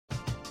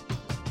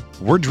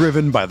We're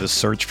driven by the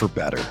search for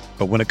better.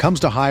 But when it comes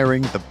to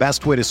hiring, the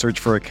best way to search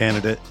for a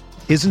candidate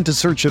isn't to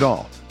search at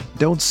all.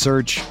 Don't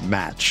search,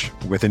 match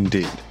with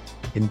Indeed.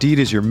 Indeed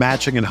is your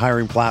matching and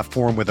hiring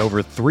platform with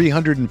over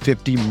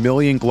 350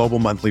 million global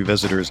monthly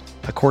visitors,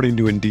 according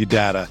to Indeed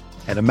data,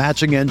 and a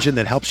matching engine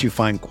that helps you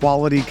find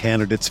quality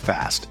candidates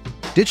fast.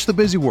 Ditch the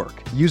busy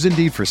work. Use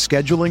Indeed for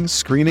scheduling,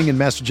 screening, and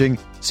messaging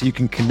so you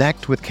can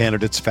connect with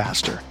candidates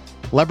faster.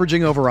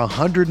 Leveraging over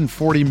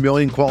 140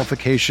 million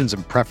qualifications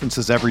and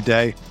preferences every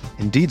day,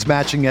 Indeed's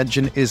matching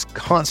engine is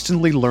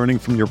constantly learning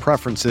from your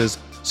preferences,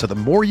 so the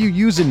more you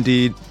use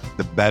Indeed,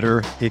 the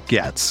better it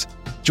gets.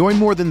 Join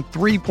more than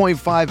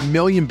 3.5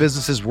 million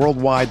businesses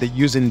worldwide that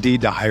use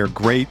Indeed to hire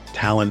great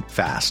talent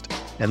fast.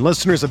 And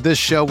listeners of this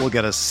show will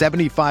get a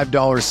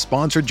 $75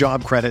 sponsored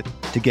job credit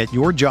to get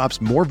your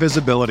jobs more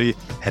visibility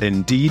at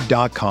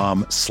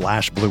Indeed.com/Blue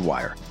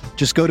Wire.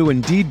 Just go to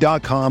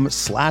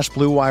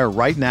Indeed.com/Blue Wire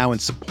right now and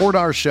support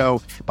our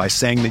show by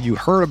saying that you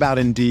heard about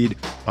Indeed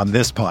on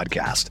this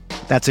podcast.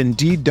 That's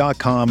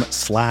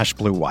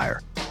Indeed.com/Blue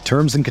Wire.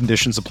 Terms and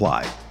conditions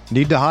apply.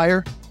 Need to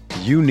hire?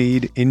 You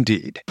need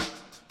Indeed.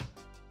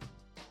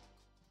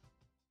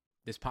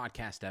 This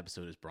podcast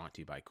episode is brought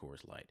to you by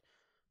Coors Light.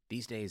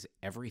 These days,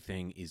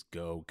 everything is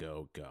go,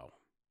 go, go.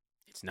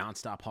 It's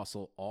nonstop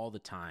hustle all the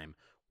time.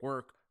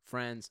 Work,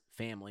 friends,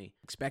 family,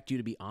 expect you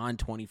to be on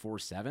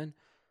 24/7.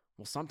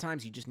 Well,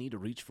 sometimes you just need to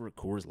reach for a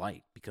Coors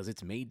Light because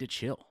it's made to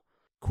chill.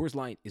 Coors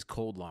Light is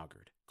cold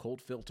lagered,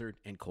 cold filtered,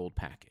 and cold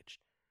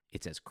packaged.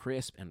 It's as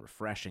crisp and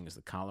refreshing as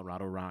the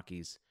Colorado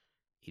Rockies.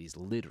 It is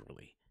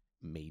literally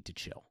made to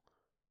chill.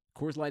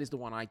 Coors Light is the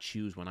one I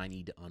choose when I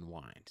need to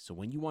unwind. So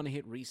when you want to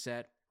hit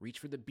reset, reach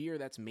for the beer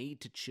that's made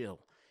to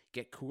chill.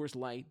 Get Coors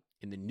Light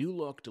in the new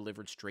look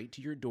delivered straight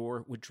to your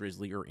door with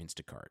Drizzly or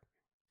Instacart.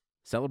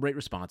 Celebrate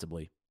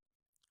responsibly.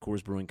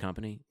 Coors Brewing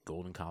Company,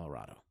 Golden,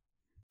 Colorado.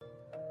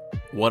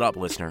 What up,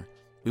 listener?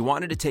 We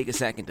wanted to take a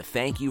second to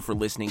thank you for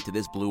listening to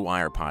this Blue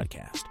Wire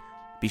podcast.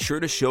 Be sure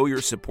to show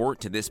your support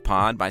to this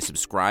pod by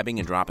subscribing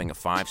and dropping a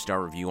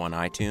 5-star review on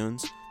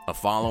iTunes, a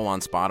follow on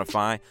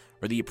Spotify,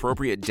 or the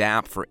appropriate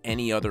DAP for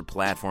any other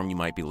platform you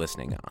might be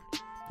listening on.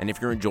 And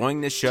if you're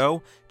enjoying this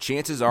show,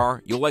 chances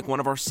are you'll like one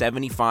of our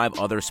 75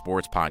 other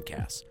sports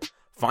podcasts.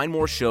 Find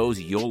more shows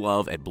you'll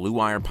love at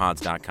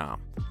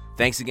BlueWirePods.com.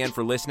 Thanks again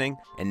for listening,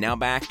 and now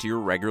back to your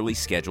regularly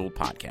scheduled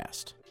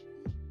podcast.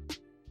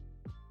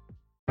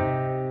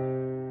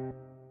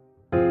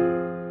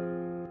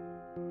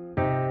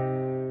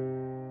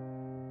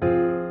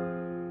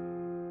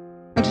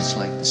 I just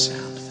like the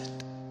sound of it.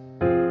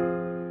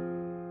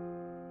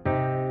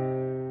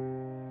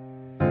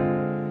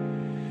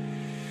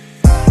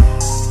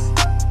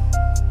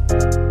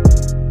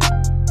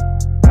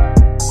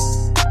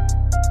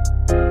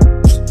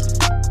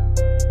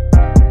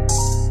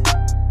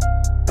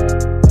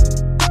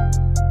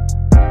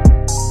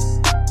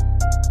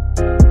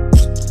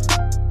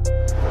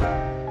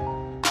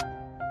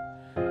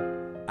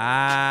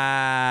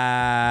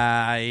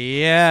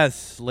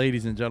 Yes,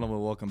 ladies and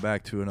gentlemen, welcome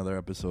back to another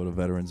episode of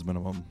Veterans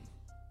Minimum.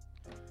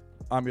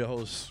 I'm your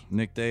host,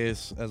 Nick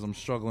Deus, as I'm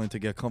struggling to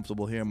get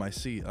comfortable here in my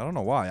seat. I don't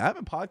know why. I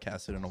haven't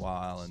podcasted in a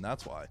while, and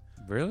that's why.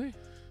 Really?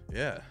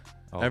 Yeah.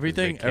 Oh,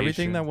 everything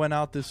vacation. that went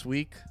out this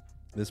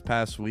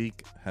past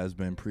week, has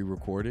been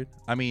pre-recorded.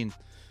 I mean,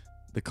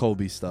 the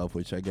Kobe stuff,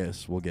 which I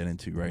guess we'll get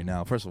into right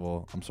now. First of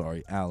all, I'm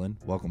sorry, Alan.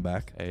 Welcome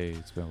back. Hey,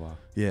 it's been a while.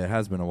 Yeah, it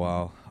has been a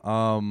while.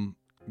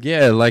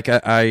 Yeah, like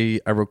I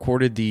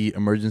recorded the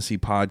emergency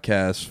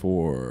podcast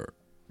for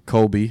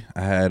Kobe.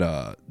 I had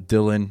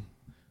Dylan,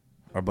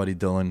 our buddy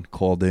Dylan,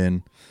 called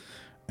in,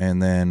 and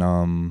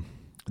then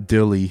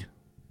Dilly,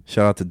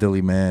 shout out to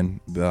Dilly, man.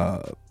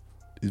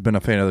 He's been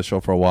a fan of the show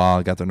for a while.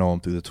 I got to know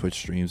him through the Twitch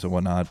streams and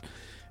whatnot.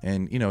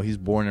 And, you know, he's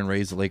born and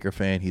raised a Laker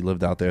fan. He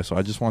lived out there. So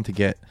I just want to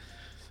get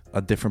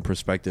a different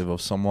perspective of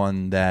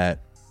someone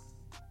that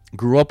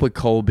grew up with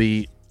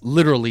Kobe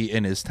literally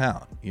in his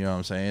town. You know what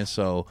I'm saying?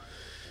 So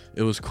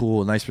it was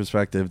cool. Nice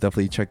perspective.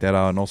 Definitely check that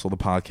out. And also the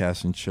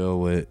podcast and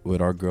show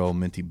with our girl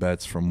Minty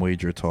Betts from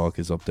Wager Talk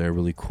is up there.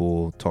 Really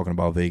cool. Talking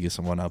about Vegas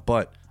and whatnot.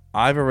 But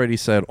I've already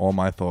said all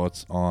my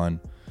thoughts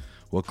on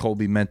what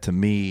Kobe meant to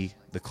me,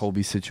 the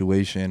Kobe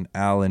situation.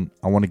 Alan,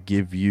 I want to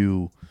give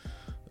you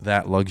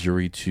that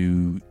luxury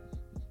to,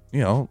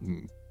 you know,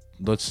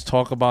 let's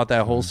talk about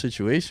that whole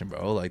situation,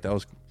 bro. Like, that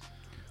was...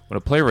 When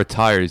a player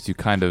retires, you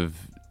kind of,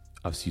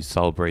 obviously, you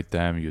celebrate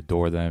them, you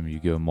adore them, you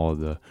give them all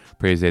the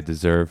praise they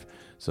deserve.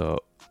 So,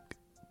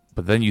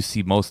 but then you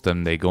see most of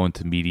them, they go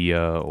into media,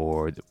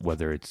 or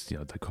whether it's, you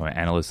know, they become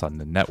analysts on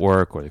the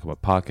network or they become a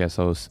podcast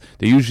host,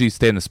 they usually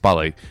stay in the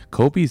spotlight.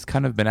 Kobe's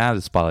kind of been out of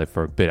the spotlight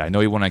for a bit. I know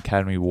he won an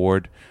Academy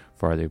Award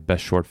for the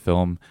best short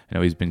film. I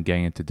know he's been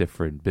getting into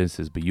different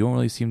businesses, but you don't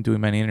really see him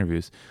doing many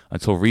interviews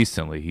until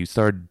recently. He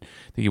started, I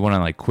think he went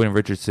on like Quentin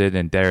Richardson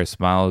and Darius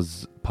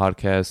Miles'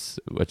 podcasts,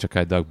 which I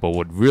kind of dug. But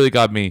what really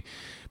got me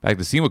back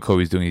to seeing what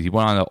Kobe's doing is he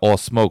went on to All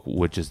Smoke,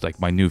 which is like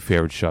my new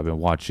favorite show. I've been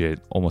watching it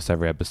almost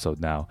every episode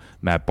now.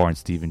 Matt Barnes,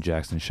 Steven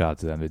Jackson, shout out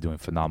to them. They're doing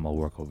phenomenal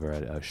work over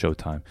at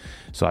Showtime.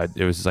 So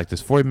there was like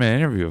this 40-minute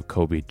interview of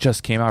Kobe. It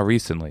just came out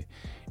recently,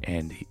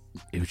 and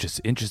it was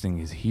just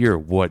interesting to hear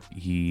what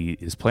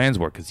his plans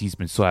were, because he's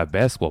been so out of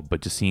basketball,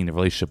 but just seeing the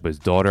relationship with his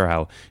daughter,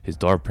 how his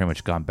daughter pretty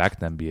much gone back to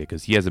the NBA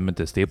because he hasn't been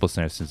to the Staples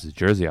Center since his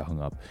jersey got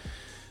hung up.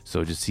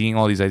 So just seeing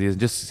all these ideas and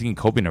just seeing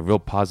Kobe in a real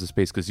positive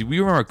space, because we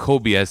remember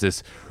Kobe as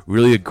this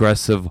really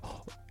aggressive,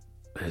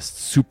 this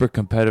super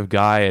competitive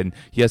guy, and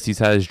yes, he's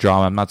had his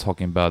drama. I'm not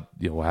talking about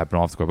what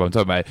happened off the court, but I'm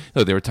talking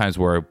about there were times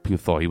where people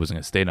thought he wasn't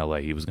going to stay in LA.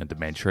 He was going to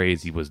demand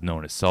trades. He was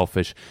known as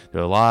selfish.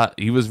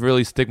 He was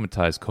really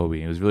stigmatized, Kobe.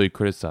 And he was really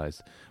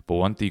criticized. But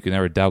one thing you can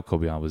never doubt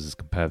Kobe on was his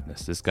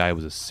competitiveness. This guy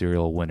was a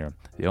serial winner.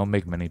 They don't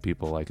make many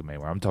people like him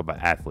anymore. I'm talking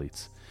about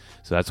athletes.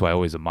 So that's why I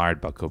always admired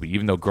about Kobe.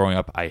 Even though growing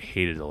up, I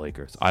hated the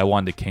Lakers. I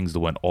wanted the Kings to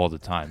win all the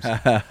time.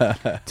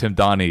 Tim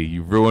Donnie,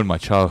 you ruined my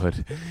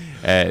childhood.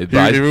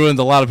 You ruined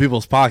a lot of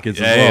people's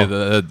pockets as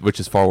well. Which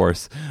is far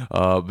worse.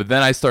 But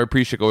then I started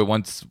appreciating Kobe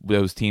once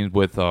those teams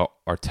with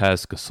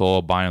Artest,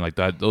 Gasol, Bynum, like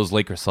that. Those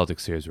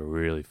Lakers-Celtics series were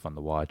really fun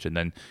to watch. And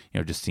then,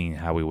 just seeing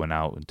how we went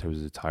out in terms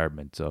of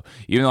retirement. So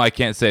even though I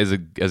can't say as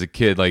a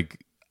kid,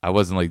 like, I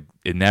wasn't like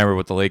enamored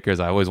with the Lakers,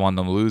 I always wanted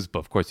them to lose. But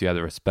of course, you had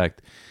the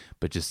respect.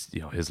 But just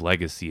his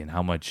legacy and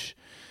how much,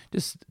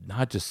 just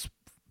not just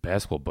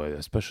basketball, but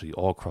especially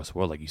all across the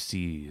world. Like you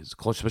see his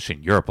culture, especially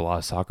in Europe, a lot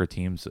of soccer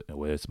teams,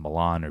 whether it's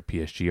Milan or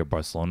PSG or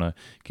Barcelona,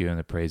 giving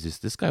the praises.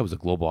 This guy was a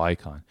global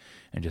icon,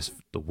 and just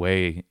the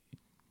way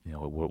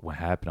what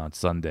happened on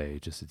Sunday,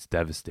 it's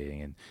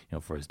devastating.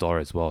 And for his daughter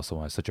as well,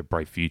 someone has such a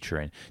bright future,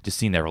 and just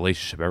seeing that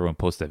relationship. Everyone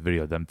posted that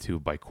video of them two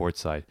by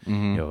courtside.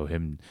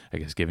 Him, I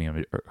guess,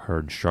 giving her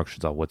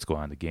instructions on what's going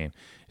on in the game.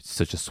 It's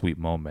such a sweet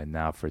moment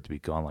now for it to be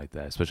gone like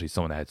that, especially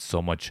someone that had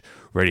so much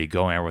ready to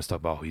go, and everyone's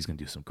talking about he's going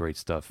to do some great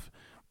stuff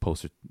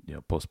post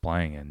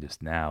playing, and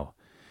just now.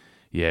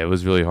 Yeah, it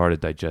was really hard to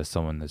digest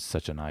someone that's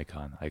such an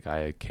icon. Like,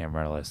 I can't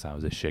remember the last time I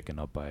was just shaken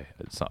up by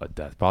a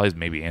death. Probably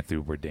maybe Anthony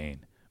Bourdain.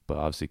 But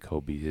obviously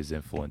Kobe, his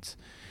influence,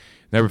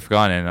 never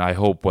forgotten. And I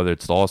hope whether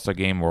it's the All-Star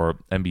Game or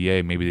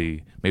NBA,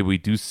 maybe we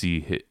do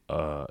see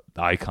the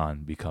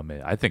icon become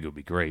it. I think it would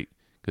be great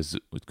because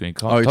you're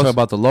talking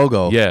about the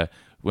logo. Yeah,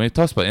 when it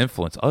talks about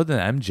influence, other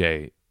than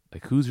MJ,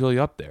 like who's really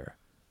up there?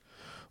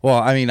 Well,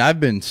 I mean,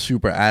 I've been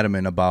super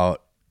adamant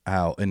about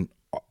how in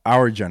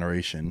our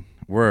generation,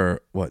 we're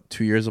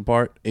 2 years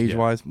apart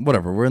age-wise,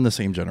 whatever. We're in the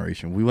same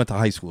generation. We went to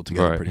high school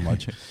together, pretty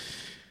much.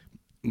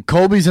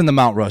 Kobe's in the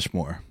Mount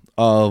Rushmore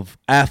of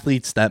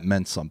athletes that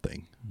meant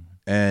something,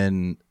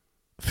 and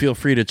feel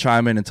free to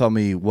chime in and tell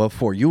me what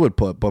four you would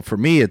put. But for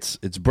me, it's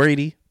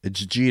Brady,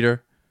 it's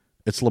Jeter,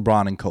 it's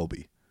LeBron and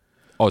Kobe.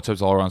 Oh, it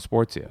says all around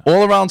sports, yeah.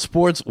 All around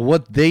sports,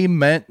 what they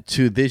meant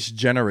to this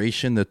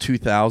generation, the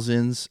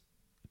 2000s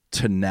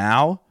to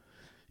now,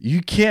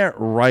 you can't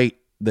write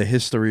the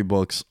history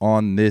books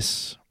on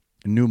this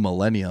new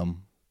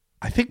millennium,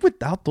 I think,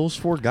 without those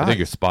four guys. I think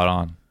you're spot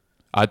on.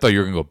 I thought you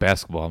were going to go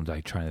basketball. I'm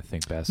like trying to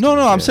think basketball.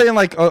 No, I'm saying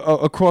like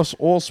across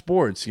all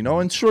sports,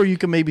 and sure, you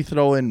can maybe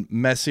throw in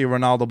Messi or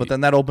Ronaldo, but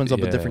then that opens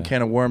up a different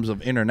can of worms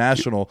of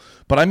international.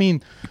 But I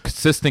mean,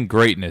 consistent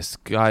greatness.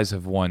 Guys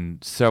have won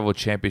several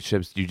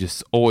championships. You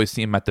just always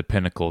see them at the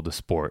pinnacle of the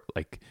sport.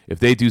 Like if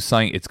they do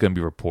something, it's going to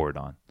be reported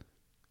on.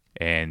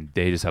 And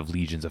they just have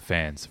legions of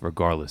fans,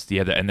 regardless.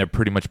 Yeah, and they're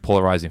pretty much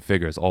polarizing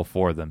figures, all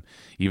four of them.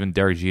 Even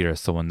Derek Jeter,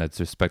 someone that's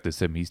respected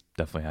him, he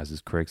definitely has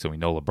his critics. And we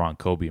know LeBron,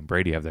 Kobe, and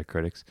Brady have their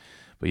critics.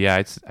 But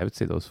yeah, I would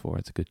say those four.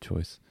 It's a good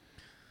choice.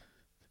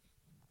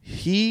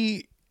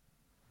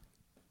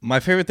 My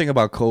favorite thing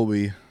about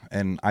Kobe,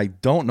 and I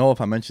don't know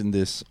if I mentioned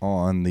this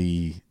on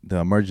the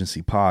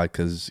emergency pod,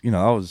 because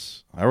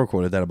I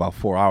recorded that about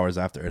 4 hours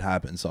after it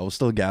happened, so I was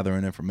still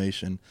gathering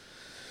information.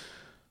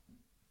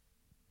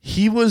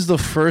 He was the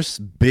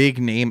first big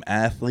name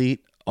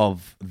athlete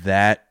of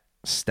that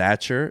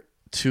stature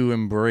to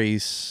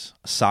embrace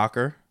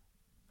soccer,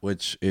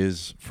 which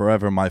is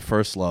forever my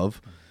first love.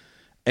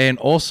 And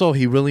also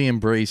he really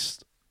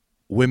embraced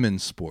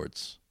women's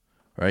sports,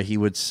 right? He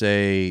would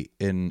say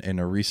in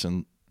a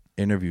recent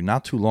interview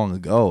not too long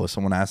ago,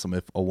 someone asked him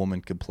if a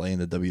woman could play in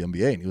the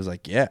WNBA, and he was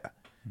like, yeah.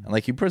 And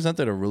like he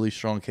presented a really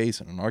strong case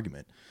and an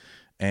argument.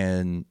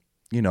 And,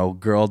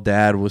 girl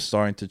dad was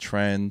starting to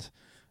trend.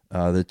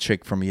 The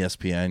chick from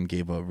ESPN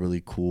gave a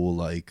really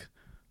cool,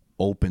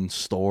 open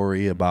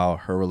story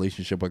about her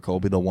relationship with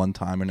Kobe, the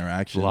one-time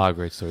interaction. A lot of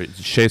great stories.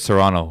 Shea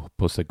Serrano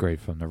posted great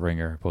from The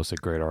Ringer, posted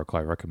a great article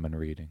I recommend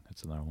reading.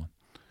 That's another one.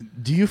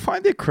 Do you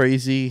find it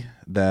crazy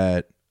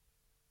that,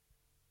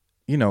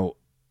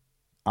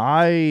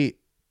 I,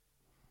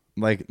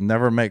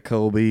 never met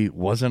Kobe,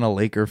 wasn't a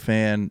Laker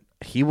fan.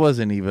 He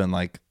wasn't even,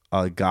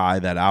 a guy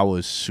that I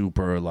was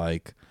super,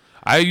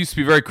 I used to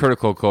be very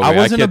critical of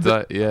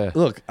Kobe.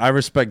 Look, I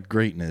respect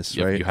greatness,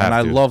 right? And I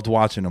loved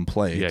watching him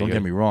play. Don't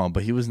get me wrong,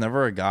 but he was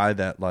never a guy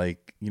that,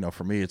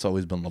 for me, it's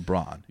always been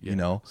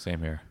LeBron. Same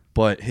here.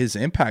 But his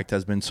impact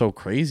has been so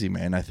crazy,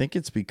 man. I think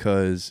it's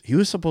because he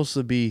was supposed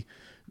to be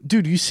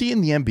dude, you see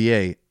in the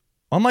NBA,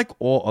 unlike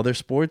all other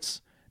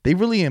sports, they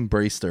really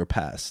embrace their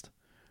past,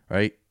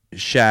 right?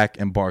 Shaq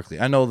and Barkley.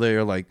 I know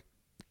they're like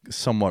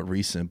somewhat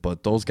recent,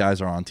 but those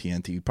guys are on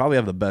TNT. You probably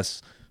have the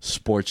best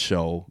sports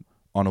show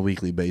on a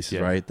weekly basis,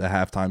 right? The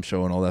halftime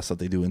show and all that stuff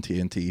they do in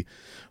TNT.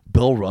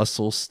 Bill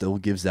Russell still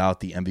gives out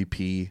the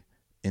MVP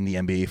in the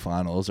NBA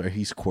finals, or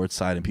he's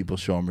courtside and people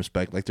show him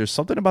respect. Like, there's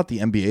something about the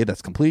NBA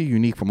that's completely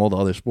unique from all the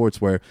other sports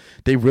where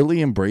they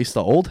really embrace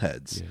the old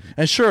heads.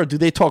 And sure, do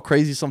they talk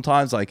crazy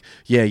sometimes? Like,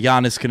 yeah,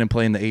 Giannis couldn't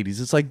play in the 80s.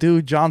 It's like,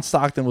 dude, John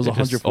Stockton was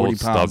 140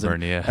 pounds.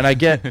 Stubborn, and I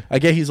get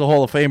he's a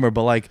Hall of Famer,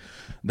 but like,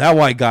 that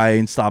white guy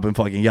ain't stopping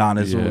fucking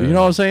Giannis. You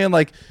know what I'm saying?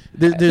 Like,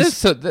 the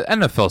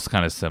NFL's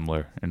kind of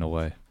similar in a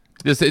way.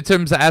 Just in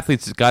terms of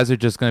athletes, guys are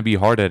just going to be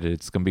hard at it.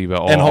 It's going to be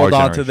about all and hold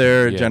on to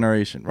their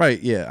generation. Right,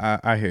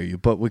 yeah, I hear you.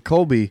 But with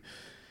Kobe,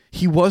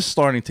 he was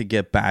starting to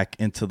get back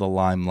into the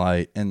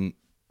limelight and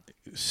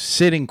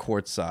sitting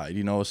courtside.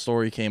 You know, a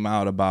story came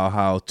out about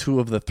how 2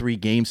 of the 3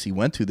 games he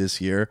went to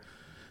this year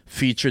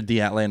featured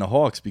the Atlanta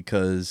Hawks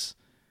because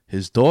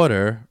his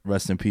daughter,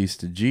 rest in peace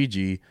to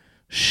Gigi,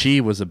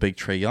 she was a big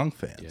Trae Young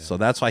fan. So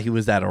that's why he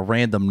was at a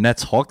random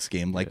Nets-Hawks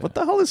game. Like, what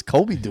the hell is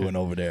Kobe doing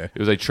over there? It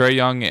was like Trae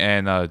Young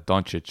and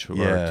Doncic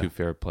were our 2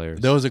 favorite players.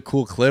 There was a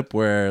cool clip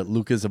where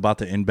Luka's about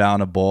to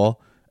inbound a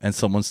ball and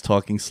someone's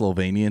talking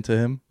Slovenian to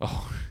him.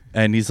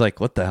 And he's like,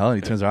 what the hell?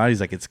 And he turns around,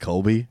 he's like, it's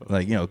Kobe.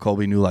 Like, you know,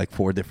 Kobe knew like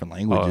 4 different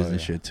languages and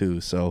shit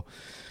too. So,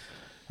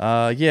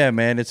 yeah,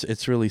 man,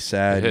 it's really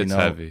sad. It's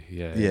heavy.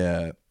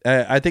 Yeah.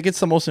 I think it's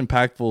the most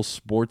impactful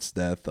sports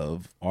death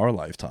of our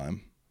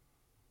lifetime.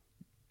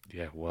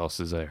 Yeah, what else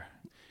is there?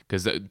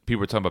 Because people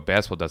were talking about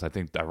basketball deaths. I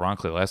think,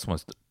 ironically, the last one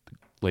was the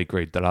late,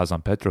 great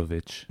Drazen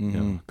Petrovic. You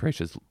know,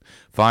 Croatia's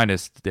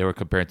finest. They were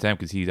comparing to him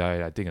because he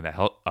died, I think, in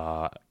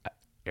the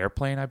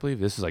airplane, I believe.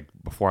 This is like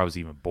before I was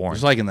even born. It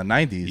was like in the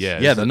 90s.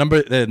 Yeah, the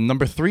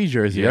number 3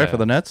 jersey, right, for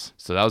the Nets.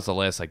 So that was the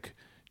last, like,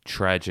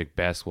 tragic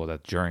basketball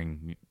that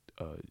during...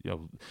 you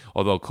know,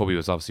 although Kobe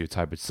was obviously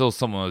retired, but still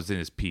someone was in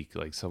his peak,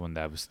 like someone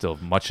that was still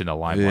much in the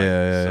limelight.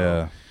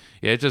 Yeah.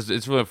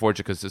 It's really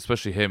unfortunate because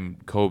especially him,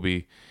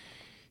 Kobe,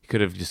 he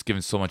could have just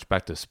given so much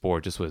back to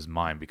sport just with his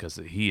mind because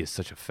he is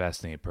such a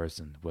fascinating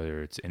person,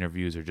 whether it's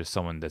interviews or just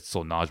someone that's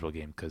so knowledgeable of the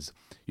game because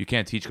you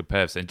can't teach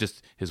competitiveness and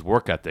just his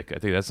work ethic. I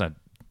think that's not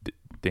the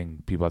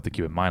thing people have to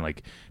keep in mind.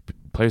 Like,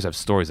 players have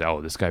stories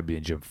that, this guy would be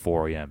in the gym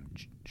 4 a.m.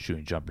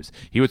 shooting jumpers.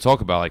 He would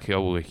talk about like,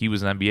 he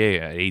was in the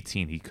NBA at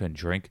 18, he couldn't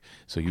drink,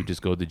 so you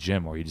just go to the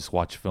gym or you just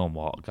watch film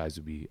while guys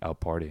would be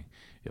out partying.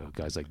 You know,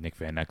 guys like Nick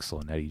Van Exel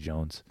and Eddie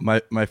Jones.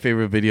 My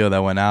favorite video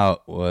that went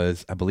out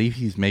was, I believe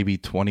he's maybe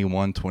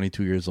 21,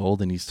 22 years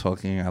old, and he's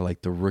talking at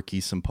like the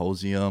rookie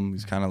symposium.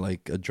 He's kind of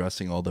like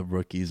addressing all the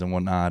rookies and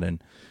whatnot,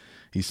 and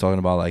he's talking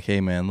about like, hey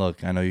man,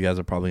 look, I know you guys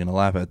are probably gonna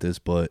laugh at this,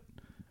 but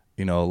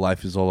you know,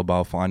 life is all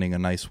about finding a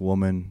nice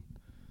woman,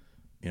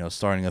 you know,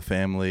 starting a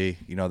family.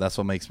 You know, that's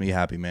what makes me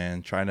happy,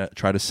 man. Try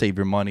to save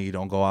your money.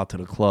 Don't go out to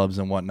the clubs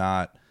and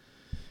whatnot.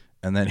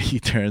 And then he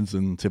turns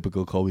in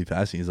typical Kobe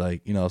fashion. He's like,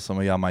 you know, some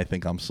of y'all might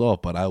think I'm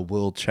soft, but I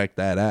will check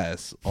that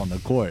ass on the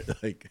court.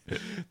 Like,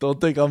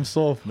 don't think I'm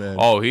soft, man.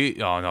 Oh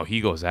no,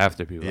 he goes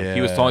after people. Like, he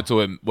was talking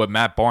to him with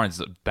Matt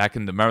Barnes back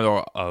in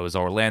remember it was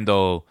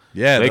Orlando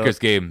Lakers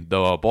game,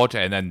 the ball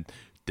chat, and then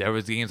there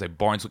was games like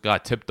Barnes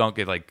got tip dunk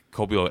at like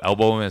Kobe would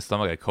elbow him in his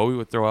stomach. Like Kobe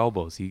would throw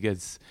elbows. He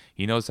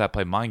knows how to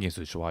play mind games,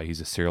 which is why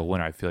he's a serial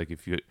winner. I feel like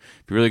if you're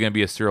really gonna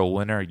be a serial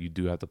winner, you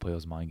do have to play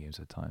those mind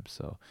games at times.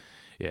 So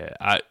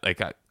yeah,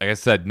 like I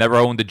said, never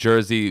owned the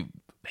jersey,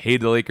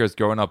 hated the Lakers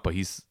growing up, but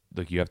he's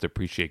like, you have to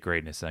appreciate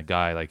greatness. And a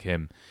guy like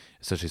him,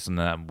 especially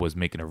someone that was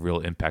making a real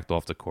impact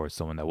off the court,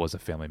 someone that was a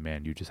family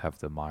man, you just have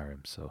to admire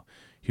him. So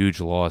huge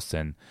loss,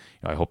 and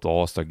you know, I hope the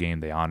All-Star game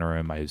they honor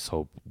him. I just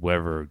hope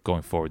whatever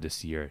going forward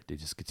this year they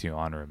just continue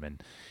to honor him,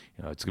 and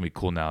you know, it's gonna be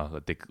cool now.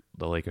 I think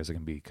the Lakers are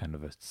gonna be kind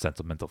of a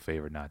sentimental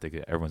favorite now. I think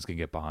everyone's gonna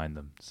get behind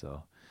them. So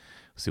we'll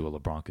see what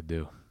LeBron could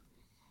do.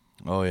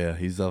 Oh yeah,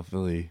 he's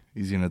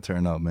gonna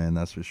turn up, man.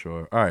 That's for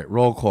sure. All right,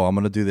 roll call. I'm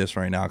gonna do this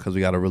right now because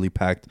we got a really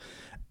packed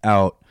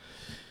out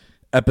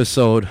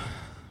episode.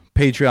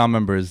 Patreon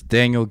members: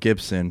 Daniel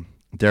Gibson,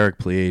 Derek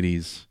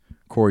Pleiades,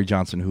 Corey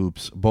Johnson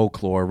Hoops, Bo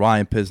Clore,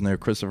 Ryan Pisner,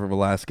 Christopher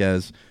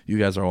Velasquez. You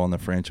guys are all on the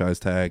franchise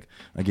tag.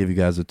 I give you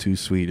guys a 2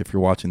 sweet. If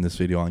you're watching this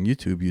video on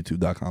YouTube,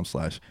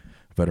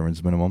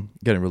 youtube.com/Veterans Minimum.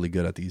 Getting really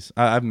good at these.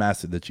 I've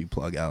mastered the cheap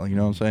plug, Al. You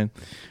know what I'm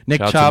saying?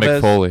 Shout out to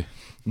Mick Foley.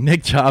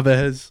 Nick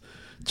Chavez,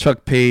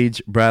 Chuck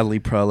Page, Bradley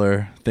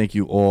Preller. Thank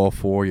you all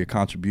for your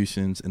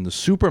contributions in the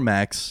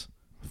Supermax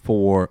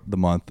for the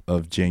month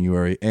of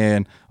January.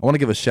 And I want to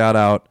give a shout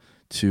out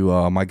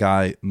to my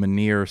guy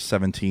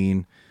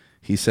Manir17.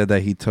 He said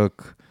that he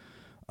took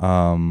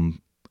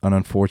an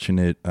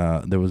unfortunate,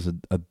 there was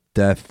a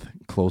death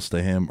close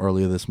to him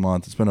earlier this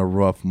month. It's been a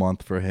rough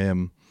month for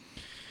him.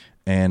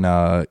 And,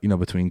 you know,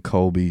 between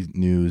Kobe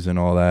news and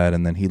all that,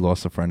 and then he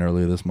lost a friend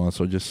earlier this month.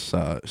 So just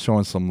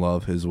showing some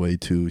love his way,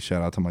 too.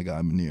 Shout out to my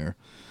guy, Manir.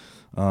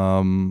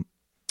 All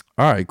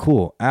right,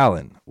 cool.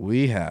 Alan,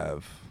 we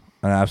have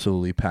an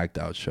absolutely packed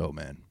out show,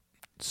 man.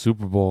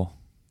 Super Bowl,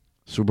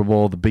 Super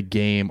Bowl, the big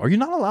game. Are you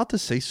not allowed to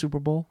say Super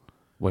Bowl?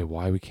 Wait,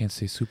 why we can't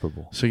say Super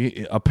Bowl? So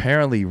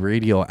apparently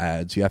radio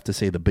ads, you have to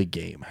say the big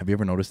game. Have you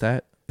ever noticed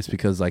that? It's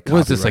because like What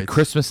is this, like copyrights.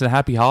 Christmas and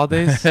Happy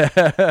Holidays? Dude,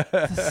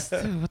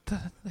 what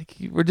the, like,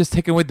 we're just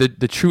taking away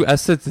the true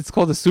essence. It's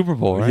called the Super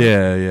Bowl, right?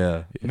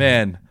 Yeah.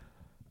 Man,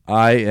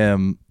 I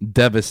am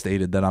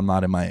devastated that I'm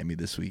not in Miami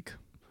this week.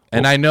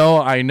 And I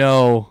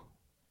know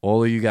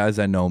all of you guys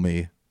that know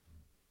me,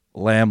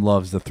 Lamb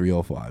loves the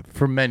 305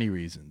 for many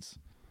reasons.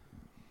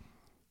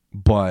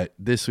 But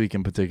this week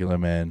in particular,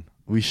 man,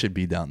 we should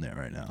be down there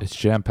right now. It's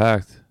jam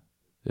packed.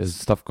 There's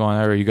stuff going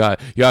on there. You got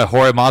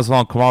Jorge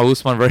Masvidal and Kamaru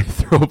Usman ready to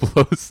throw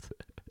blows.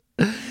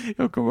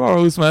 Yo,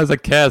 Kamaru Usman has a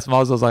cast.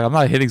 Masvidal's like, I'm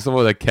not hitting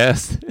someone with a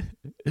cast.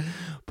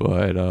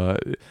 But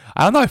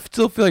I don't know. I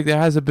still feel like there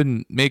hasn't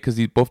been made because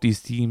both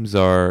these teams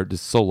are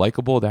just so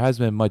likable. There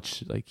hasn't been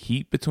much like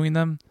heat between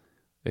them.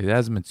 There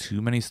hasn't been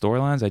too many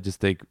storylines. I just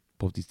think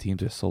both these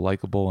teams are so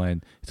likable,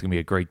 and it's gonna be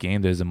a great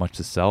game. There isn't much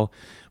to sell.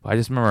 But I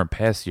just remember in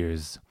past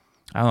years,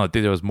 I don't know. I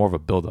think there was more of a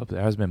build-up. There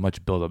hasn't been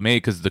much build-up. Maybe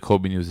because the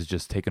Kobe news is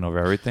just taking over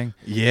everything.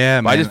 Yeah,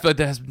 But man. I just feel like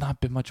there has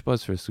not been much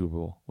buzz for a Super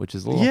Bowl, which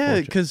is a little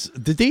unfortunate. Because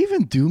did they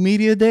even do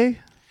media day?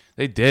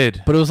 They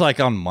did. But it was like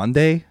on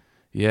Monday.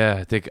 Yeah,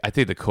 I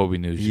think the Kobe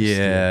news. Just,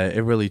 Yeah, it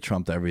really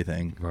trumped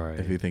everything. Right.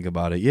 If you think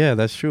about it. Yeah,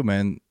 that's true,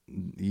 man.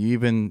 You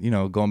even,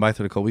 going back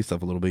to the Kobe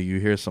stuff a little bit, you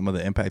hear some of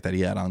the impact that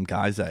he had on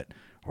guys that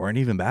weren't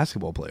even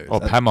basketball players. Oh,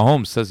 Pat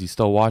Mahomes says he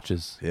still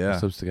watches. Yeah. He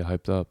supposed to get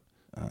hyped up.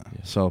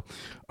 So,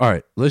 all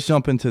right, let's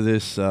jump into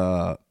this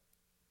top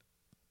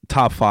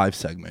 5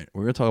 segment.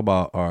 We're going to talk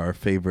about our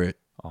favorite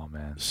Oh,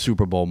 man.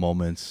 Super Bowl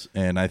moments.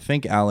 And I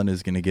think Alan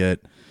is going to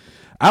get...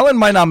 Alan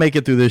might not make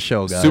it through this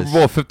show, guys. Super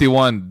Bowl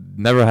 51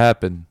 never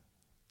happened.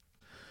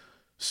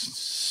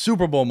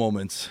 Super Bowl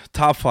moments,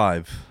 top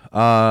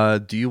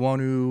 5. Do you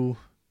want to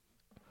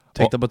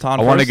take the baton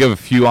I want to first? give a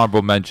few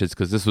honorable mentions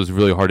because this was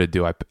really hard to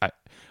do.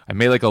 I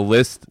made like a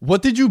list.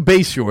 What did you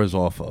base yours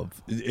off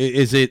of?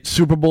 Is it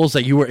Super Bowls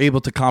that you were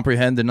able to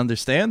comprehend and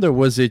understand, or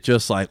was it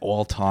just like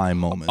all-time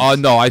moments?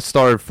 No, I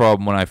started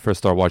from when I first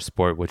started watching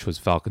sport, which was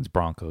Falcons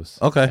Broncos.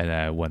 Okay. And then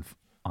I went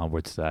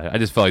onwards to that. I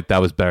just felt like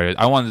that was better.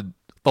 I wanted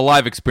the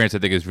live experience. I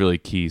think is really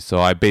key. So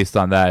I based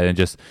on that and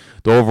just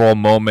the overall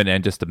moment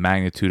and just the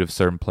magnitude of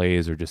certain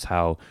plays or just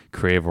how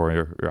creative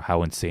or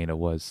how insane it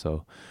was.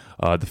 So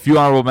the few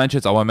honorable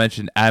mentions, I want to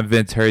mention Adam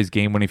Vinatieri's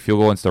game-winning field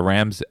goal against the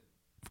Rams.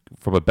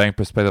 From a betting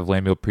perspective,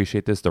 Lamb, you'll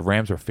appreciate this. The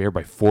Rams were favored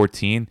by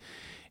 14,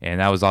 and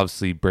that was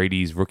obviously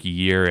Brady's rookie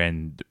year,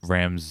 and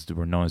Rams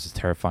were known as a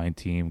terrifying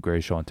team,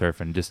 greatest show on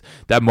turf, and just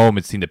that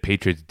moment seeing the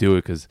Patriots do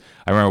it, because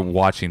I remember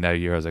watching that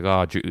year, I was like,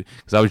 oh,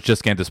 because I was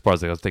just getting to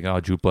sports, like I was thinking,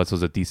 oh, Drew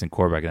Bledsoe's a decent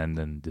quarterback, and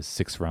then this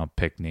 6th-round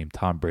pick named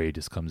Tom Brady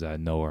just comes out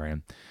of nowhere,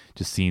 and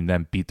just seeing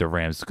them beat the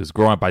Rams, because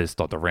growing up, I just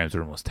thought the Rams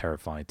were the most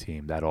terrifying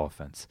team, that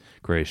offense,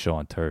 greatest show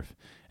on turf.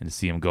 And to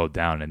see him go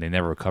down, and they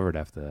never recovered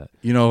after that.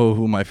 You know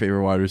who my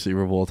favorite wide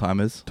receiver of all time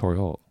is? Torrey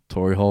Holt.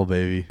 Torrey Holt,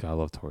 baby. Gotta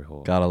love Torrey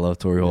Holt. Gotta love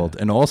Torrey Holt.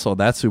 And also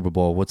that Super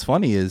Bowl. What's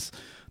funny is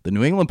the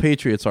New England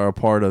Patriots are a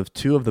part of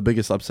 2 of the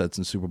biggest upsets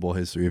in Super Bowl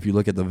history. If you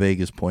look at the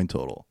Vegas point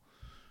total,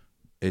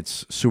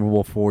 it's Super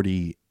Bowl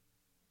 42.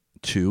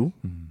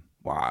 Mm-hmm.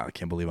 Wow, I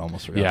can't believe I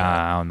almost forgot. Yeah, that.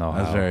 I don't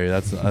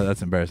know.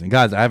 That's embarrassing,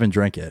 guys. I haven't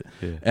drank yet.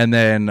 Yeah. And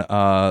then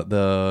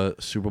the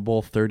Super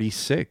Bowl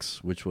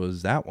 36, which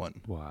was that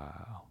one,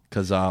 Wow.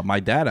 because my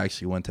dad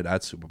actually went to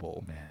that Super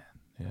Bowl. Man.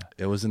 Yeah.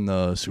 It was in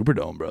the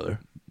Superdome, brother.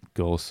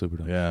 Go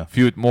Superdome. Yeah. A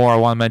few more I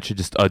want to mention.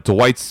 Just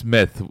Dwight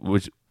Smith,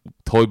 which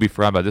totally be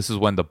forgotten about. This is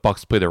when the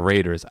Bucs played the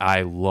Raiders.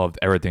 I loved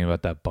everything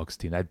about that Bucs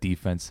team. That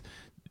defense.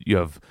 You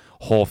have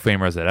Hall of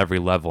Famers at every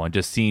level, and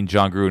just seeing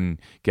John Gruden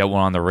get one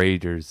on the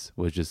Raiders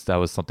that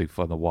was something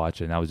fun to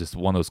watch, and that was just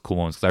one of those cool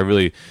moments.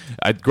 Because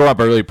I grew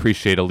up, I really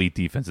appreciate elite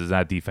defenses.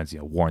 That defense,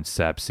 Warren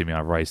Sapp,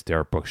 Simeon Rice,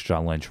 Derek Brooks,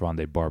 John Lynch,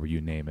 Rondé Barber, you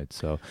name it.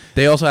 So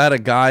They also had a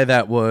guy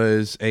that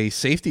was a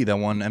safety that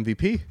won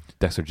MVP.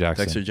 Dexter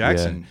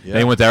Jackson. Yeah.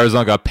 Then he went to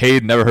Arizona, got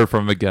paid, never heard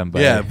from him again.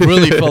 But Yeah,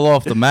 really fell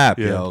off the map,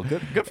 Yeah. yo.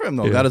 Good for him,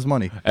 though. Yeah. Got his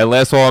money. And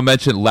last one I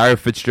mentioned, Larry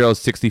Fitzgerald's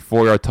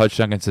 64-yard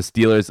touchdown against the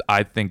Steelers.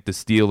 I think the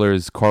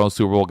Steelers Cardinals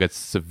Super Bowl gets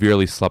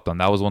severely slept on.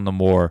 That was one of the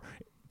more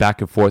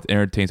back and forth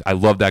entertains. I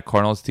love that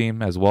Cardinals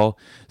team as well.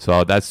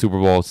 So that Super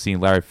Bowl, seeing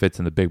Larry Fitz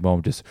in the big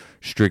moment, just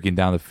streaking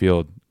down the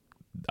field,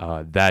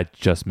 that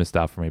just missed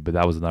out for me. But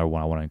that was another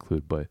one I want to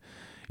include. But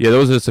yeah,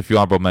 those are just a few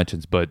honorable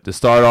mentions. But to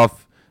start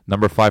off,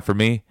 number 5 for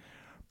me,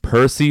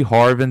 Percy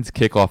Harvin's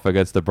kickoff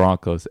against the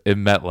Broncos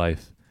in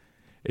MetLife.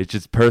 It's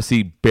just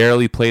Percy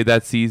barely played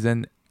that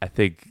season. I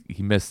think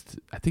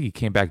he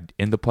came back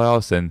in the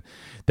playoffs, and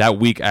that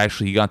week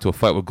actually he got into a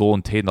fight with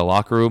Golden Tate in the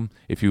locker room.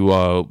 If you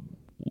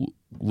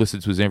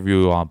listen to his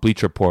interview on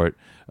Bleacher Report,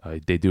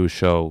 they do a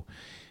show.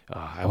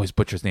 I always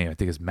butcher his name. I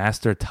think it's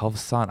Master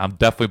Telvisan. I'm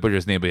definitely butchering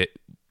his name, but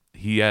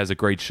he has a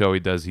great show.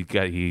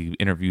 He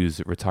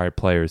interviews retired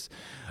players.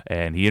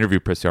 And he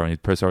interviewed Percy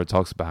Harvin. Percy Harvin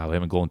talks about how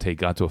him and Golden Tate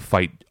got into a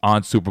fight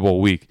on Super Bowl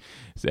week.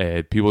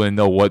 People didn't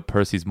know what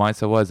Percy's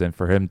mindset was, and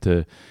for him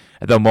to,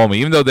 at that moment,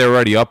 even though they were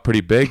already up pretty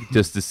big,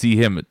 just to see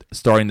him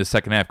starting the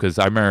second half, because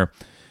I remember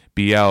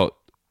be out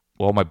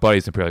all my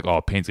buddies are pretty like,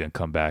 oh, Payne's gonna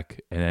come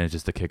back, and then it's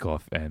just the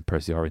kickoff, and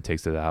Percy Harvin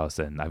takes to the house.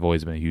 And I've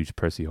always been a huge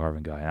Percy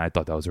Harvin guy, and I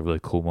thought that was a really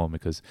cool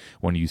moment because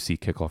when you see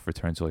kickoff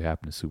returns really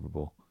happen to Super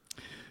Bowl.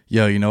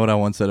 Yo, you know what I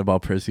once said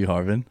about Percy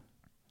Harvin?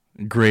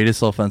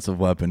 Greatest offensive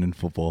weapon in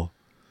football.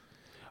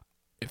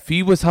 If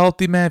he was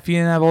healthy, man, if he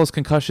didn't have all his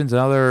concussions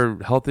and other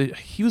healthy,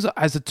 he was,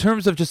 as in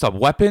terms of just a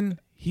weapon,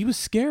 he was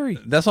scary.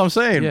 That's what I'm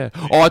saying. Yeah.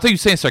 Oh, I thought you were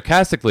saying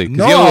sarcastically.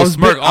 No, I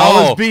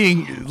was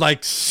being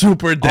like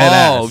super dead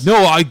ass.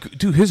 No,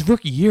 dude, his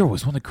rookie year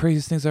was one of the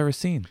craziest things I've ever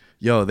seen.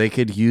 Yo, they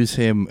could use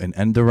him in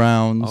end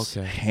arounds,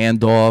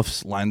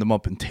 handoffs, line them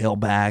up in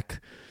tailback,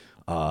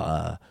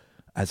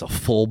 as a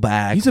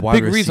fullback. He's a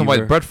big reason why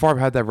receiver. Brett Favre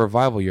had that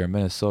revival year in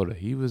Minnesota.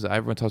 He was.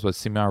 Everyone talks about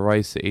Sidney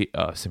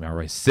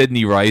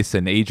Rice,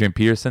 and Adrian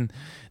Peterson.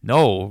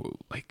 No,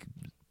 like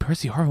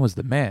Percy Harvin was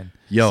the man.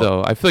 Yo.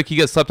 So I feel like he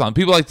gets slept on.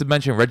 People like to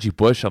mention Reggie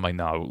Bush. I'm like,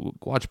 no,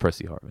 watch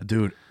Percy Harvin.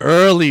 Dude,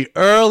 early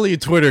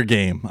Twitter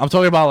game. I'm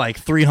talking about like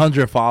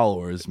 300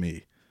 followers.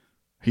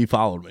 He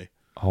followed me.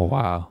 Oh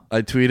wow.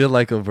 I tweeted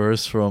like a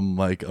verse from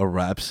like a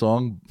rap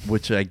song,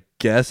 which I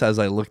guess as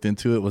I looked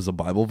into it was a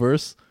Bible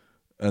verse.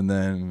 And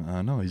then I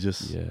don't know, he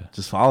just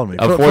followed me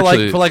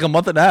for like a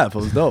month and a half. It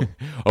was dope.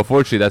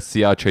 Unfortunately, that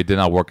Seattle trade did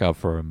not work out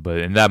for him. But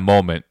in that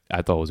moment,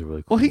 I thought it was a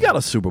really cool. Well, he got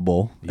a Super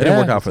Bowl. It didn't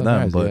work out for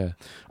them. But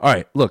all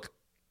right, look,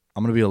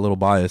 I'm gonna be a little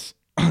biased,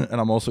 and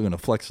I'm also gonna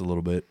flex a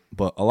little bit.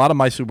 But a lot of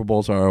my Super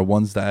Bowls are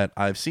ones that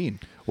I've seen.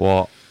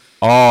 Well.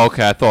 Oh,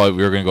 okay. I thought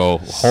we were gonna go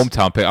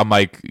hometown pick. I'm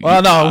like,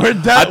 well, no, I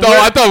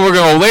thought we were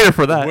gonna go later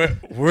for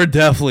that. We're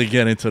definitely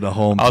getting to the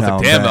hometown. I was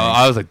like, damn.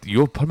 I was like,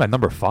 you put him at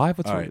number 5.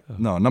 What's all right?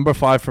 No, number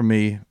 5 for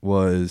me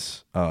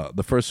was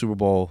the first Super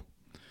Bowl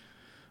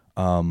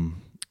that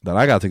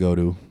I got to go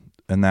to,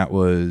 and that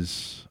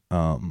was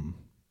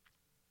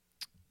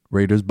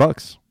Raiders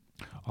Bucks.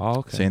 Oh,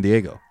 okay. San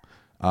Diego.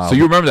 So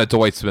you remember that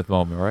Dwight Smith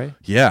moment, right?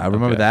 Yeah, I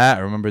remember that.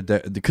 I remember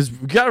that because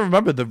you got to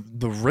remember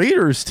the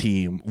Raiders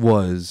team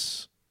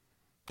was.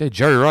 They had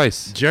Jerry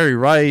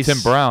Rice, Tim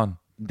Brown.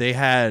 They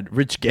had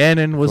Rich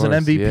Gannon was an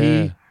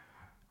MVP,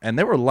 and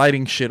they were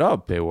lighting shit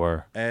up. They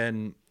were,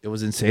 and it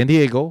was in San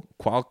Diego,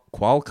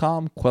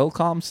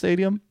 Qualcomm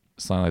Stadium,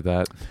 something like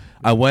that.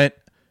 I went.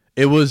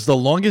 It was the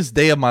longest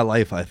day of my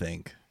life, I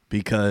think,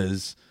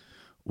 because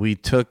we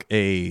took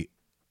a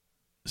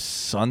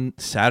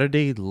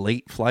Saturday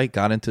late flight,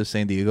 got into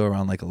San Diego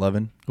around like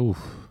 11,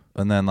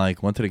 and then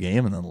like went to the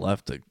game and then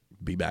left to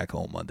be back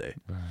home Monday.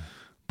 Right.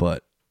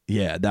 But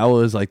yeah, that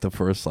was like the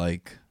first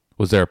like.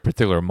 Was there a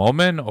particular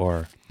moment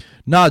or?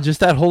 No, just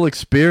that whole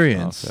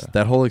experience. Okay.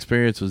 That whole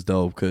experience was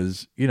dope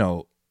because you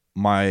know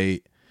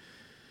my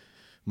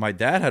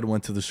dad had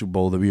went to the Super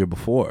Bowl the year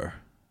before,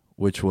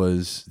 which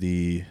was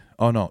the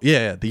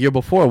year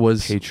before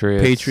was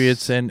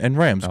Patriots and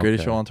Rams,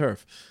 greatest show on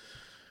turf.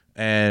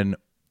 And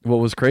what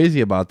was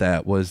crazy about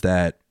that was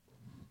that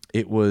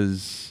it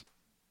was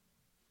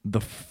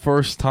the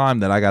first time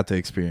that I got to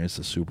experience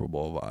the Super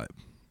Bowl vibe.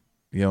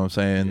 You know what I'm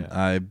saying?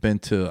 Yeah.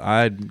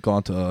 I'd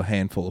gone to a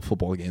handful of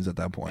football games at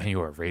that point. And you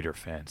were Raider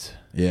fans.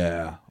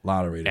 Yeah, a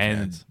lot of Raider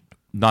fans.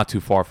 Not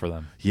too far for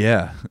them.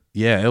 Yeah.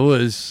 Yeah, it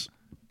was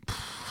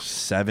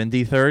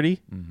 70-30.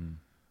 Mm-hmm.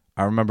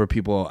 I remember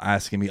people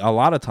asking me a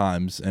lot of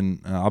times,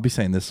 and I'll be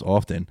saying this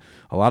often,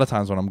 a lot of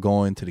times when I'm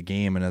going to the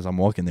game and as I'm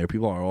walking there,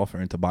 people are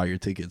offering to buy your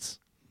tickets.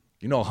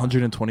 You know,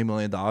 $120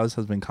 million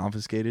has been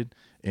confiscated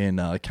in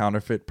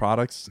counterfeit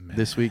products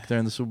this week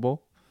during the Super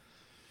Bowl.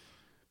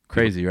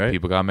 Crazy, right?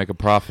 People got to make a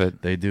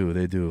profit. They do.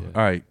 Yeah.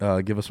 All right,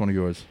 give us one of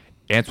yours.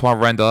 Antoine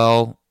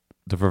Randall,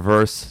 the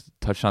reverse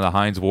touchdown to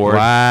Hines Ward.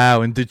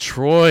 Wow, in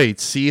Detroit,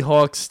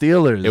 Seahawks,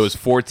 Steelers. It was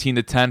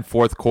 14-10,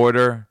 fourth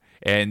quarter,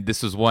 and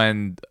this is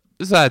at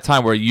a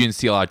time where you didn't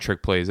see a lot of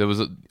trick plays. It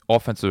was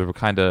offensive were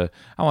kind of, I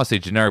don't want to say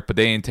generic, but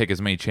they didn't take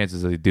as many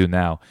chances as they do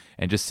now.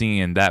 And just seeing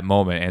in that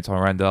moment,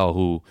 Antoine Randall,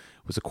 who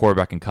was a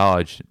quarterback in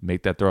college,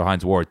 make that throw to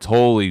Hines Ward,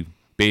 totally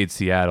bade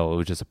Seattle. It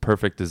was just a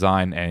perfect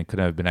design and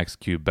couldn't have been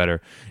executed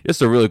better.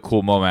 Just a really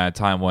cool moment at a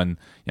time when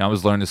I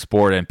was learning the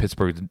sport and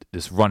Pittsburgh,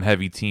 this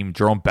run-heavy team.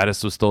 Jerome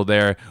Bettis was still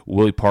there.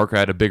 Willie Parker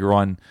had a big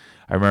run.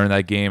 I remember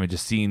that game and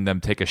just seeing them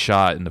take a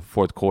shot in the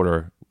fourth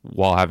quarter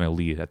while having a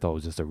lead. I thought it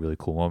was just a really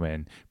cool moment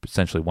and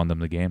essentially won them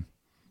the game.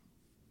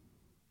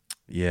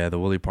 Yeah, the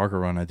Willie Parker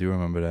run, I do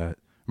remember that.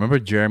 Remember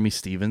Jeremy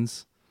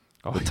Stevens,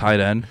 the tight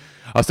end?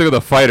 I was thinking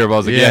of the fighter, but I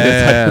was like,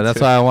 yeah, that's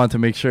why I wanted to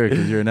make sure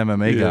because you're an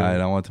MMA guy,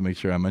 and I wanted to make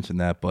sure I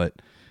mentioned that.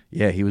 But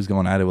yeah, he was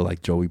going at it with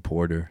like Joey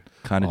Porter,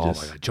 kind of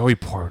just. My God. Joey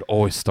Porter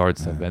always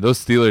starts them, man.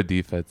 Those Steeler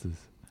defenses.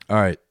 All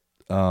right,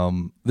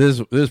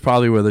 this is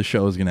probably where the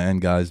show is gonna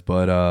end, guys.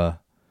 But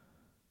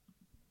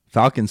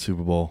Falcons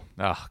Super Bowl.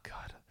 Oh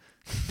God,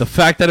 the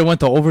fact that it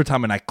went to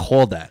overtime and I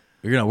called that.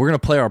 We're gonna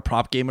play our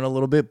prop game in a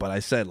little bit, but I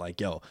said like,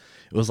 yo,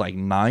 it was like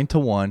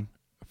 9-1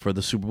 for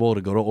the Super Bowl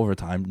to go to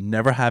overtime.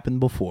 Never happened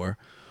before.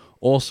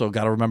 Also,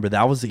 got to remember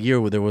that was the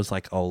year where there was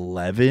like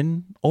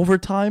 11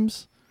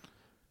 overtimes.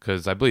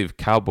 Because I believe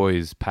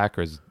Cowboys,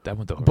 Packers, that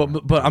went to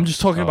But I'm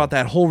just talking about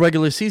that whole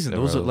regular season.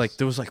 There was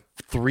like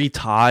 3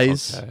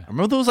 ties. Okay. I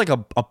remember there was like a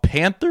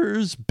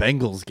Panthers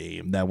Bengals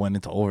game that went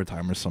into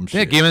overtime or some shit.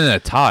 Yeah, game in a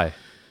tie.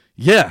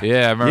 Yeah,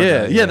 Yeah, I remember Yeah,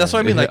 that. yeah, that's what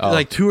I mean. Like Oh.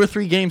 like 2 or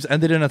 3 games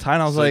ended in a tie,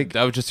 and I was So like,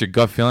 that was just your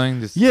gut feeling.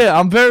 Just, yeah,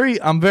 I'm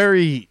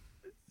very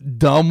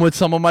dumb with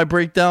some of my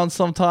breakdowns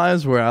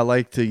sometimes, where I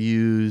like to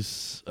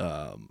use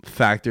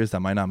factors that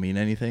might not mean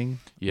anything.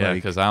 yeah, Like,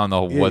 because I don't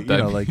know you what that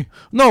know, means. like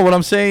no, what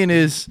I'm saying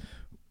is,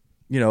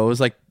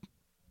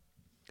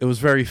 it was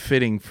very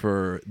fitting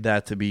for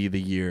that to be the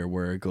year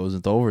where it goes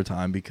into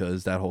overtime,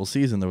 because that whole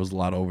season there was a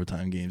lot of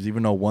overtime games,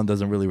 even though one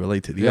doesn't really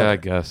relate to the Yeah, other. I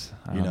guess.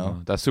 I You don't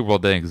know? that Super Bowl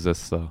didn't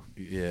exist though.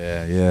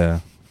 Yeah.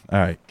 All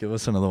right, give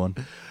us another one.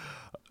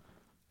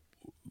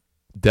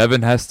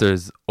 Devin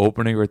Hester's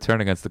opening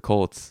return against the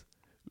Colts.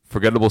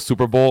 Forgettable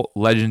Super Bowl,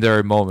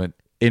 legendary moment.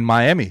 In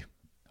Miami,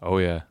 Oh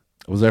yeah,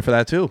 I was there for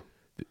that too.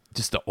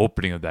 just the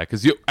opening of that,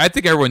 because I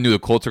think everyone knew the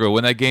Colts were going to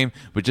win that game,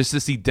 but just to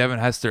see Devin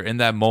Hester in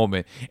that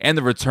moment and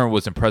the return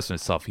was impressive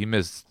itself. He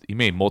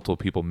made multiple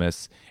people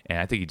miss, and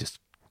I think he just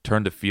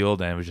turned the field,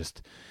 and it was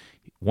just,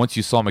 once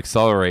you saw him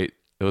accelerate,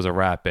 it was a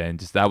wrap, and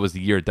just that was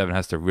the year Devin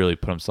Hester really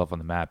put himself on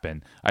the map,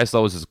 and I just thought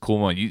it was just a cool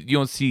moment. You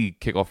don't see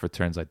kickoff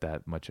returns like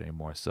that much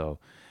anymore, so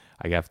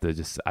I have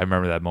to I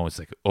remember that moment. It's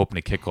like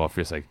opening kickoff,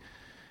 you're just like,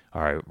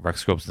 all right,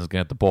 Rex Grossman's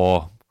going to get the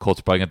ball. Colts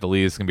probably get the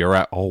lead. It's going to be a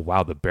wrap. Oh,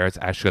 wow, the Bears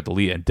actually got the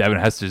lead, and Devin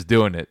Hester's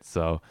doing it.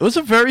 So It was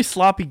a very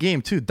sloppy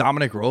game too.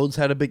 Dominic Rhodes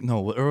had a big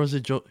or was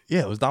it Joe?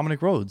 Yeah, it was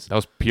Dominic Rhodes. that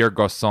was Pierre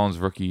Garcon's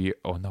rookie year.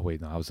 Oh, no,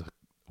 wait, no, was it?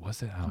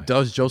 Oh, That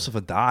was Joseph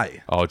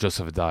Adai. oh,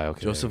 Joseph Adai,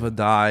 okay. Joseph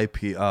Adai.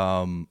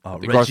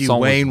 Reggie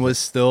Garcon Wayne was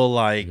still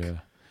like Yeah.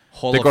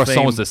 Hall I of think Fame.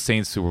 Garcon was the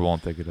Saints Super Bowl I'm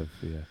thinking of,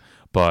 yeah.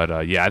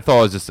 But, yeah, I thought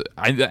it was just –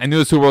 I knew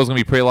the Super Bowl was going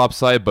to be pretty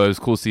lopsided, but it was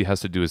cool to see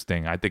Hester do his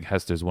thing. I think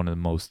Hester's one of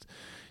the most,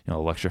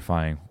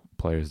 electrifying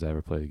players to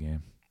ever play the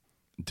game.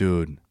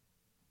 Dude,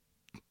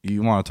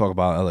 you want to talk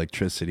about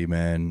electricity,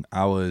 man.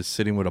 I was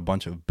sitting with a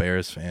bunch of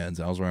Bears fans.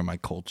 I was wearing my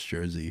Colts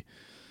jersey.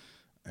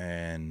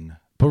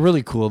 But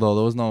really cool, though.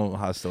 There was no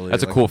hostility.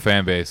 That's a cool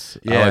fan base.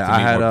 Yeah, I like to meet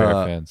had more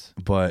Bear fans.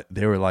 But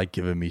they were like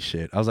giving me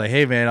shit. I was like,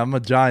 "Hey, man, I'm a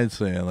Giants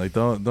fan. Like,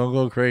 don't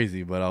go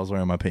crazy." But I was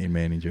wearing my Peyton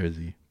Manning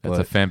jersey. That's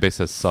But, a fan base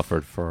that's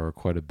suffered for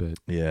quite a bit.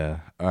 yeah.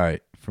 All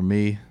right. For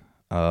me,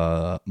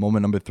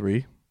 moment number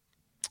 3.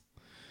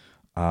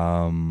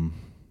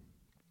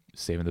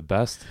 Saving the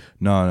best.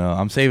 No,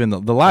 I'm saving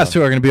the last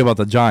 2 are going to be about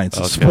the Giants.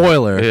 Okay.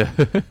 Spoiler. Yeah.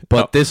 But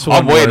No, this one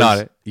I'm waiting was- on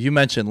it. You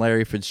mentioned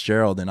Larry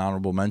Fitzgerald in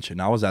honorable mention.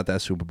 I was at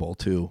that Super Bowl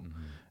too.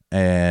 Mm-hmm.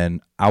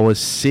 And I was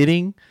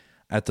sitting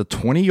at the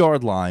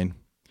 20-yard line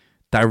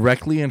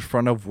directly in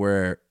front of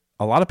where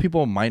a lot of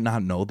people might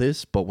not know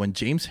this, but when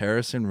James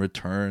Harrison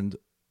returned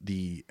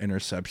the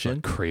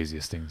interception,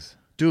 Craziest things.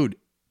 dude,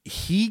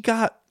 he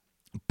got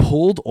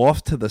pulled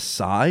off to the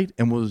side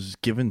and was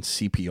given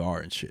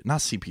CPR and shit. Not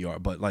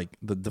CPR, but like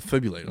the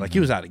defibrillator. Like he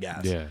was out of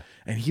gas. Yeah.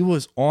 And he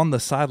was on the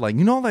sideline.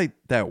 You know, like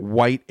that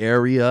white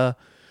area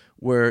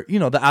where,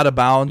 the out of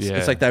bounds, Yeah.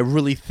 it's like that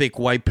really thick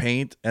white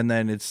paint. And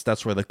then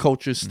that's where the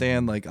coaches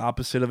stand, like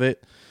opposite of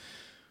it.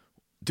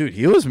 Dude,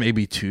 he was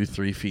maybe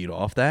 2-3 feet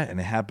off that, and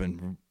it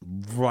happened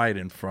right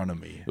in front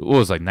of me. What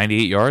was it, like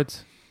 98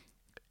 yards?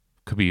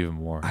 Could be even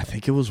more. I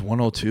think it was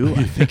 102.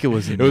 I think it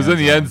was in It was in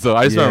the end zone.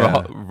 I just Yeah.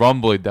 remember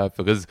rumbling that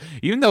because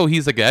even though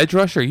he's like an edge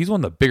rusher, he's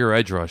one of the bigger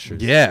edge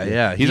rushers.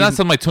 Yeah. He's not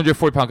some like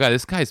 240-pound guy.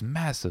 This guy's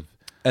massive.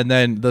 And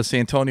then the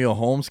Santonio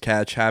Holmes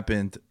catch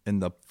happened in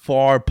the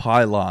far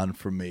pylon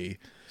for me.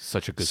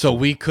 Such a good. So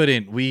we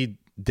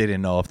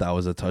didn't know if that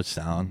was a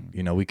touchdown.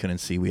 We couldn't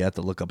see. We had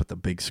to look up at the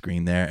big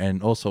screen there.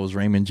 And also it was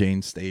Raymond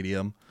James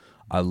Stadium.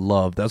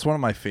 That's one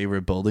of my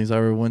favorite buildings I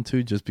ever went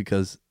to, just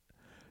because,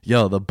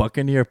 the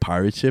Buccaneer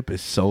pirate ship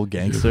is so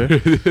gangster.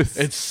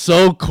 It's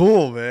so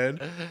cool, man.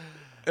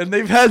 And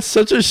they've had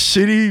such a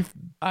shitty.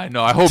 I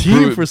know. I hope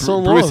team for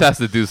so Bruce long. has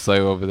to do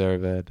something over there,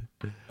 man.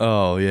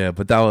 Oh yeah,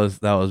 but that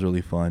was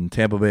really fun.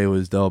 Tampa Bay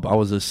was dope. I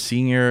was a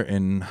senior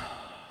in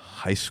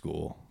high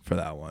school for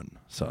that one,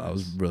 so that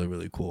was really,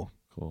 really cool.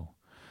 Cool.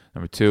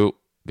 Number 2,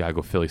 gotta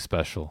go Philly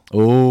special.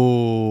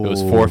 Oh, It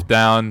was 4th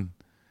down.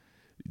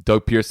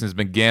 Doug Pearson's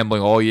been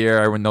gambling all year.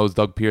 Everyone knows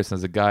Doug Pearson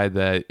is a guy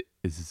that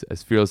is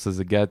as fearless as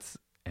it gets,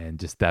 and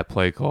just that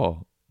play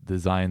call,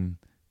 design,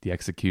 the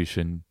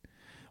execution.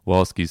 What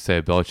else can you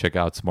say? Belichick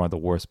outsmarted the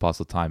worst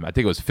possible time. I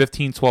think it was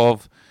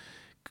 15-12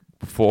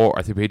 before.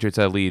 I think Patriots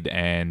had a lead,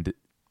 and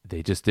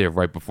they just did it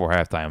right before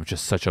halftime. It was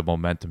just such a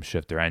momentum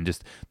shifter, and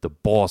just the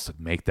balls to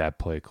make that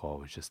play call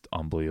was just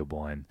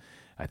unbelievable. And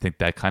I think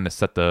that kind of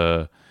set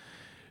the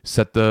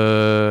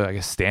I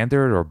guess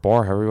standard or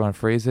bar, however you want to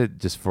phrase it,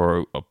 just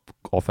for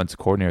offensive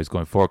coordinators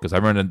going forward. Because I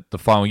remember the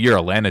following year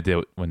Atlanta did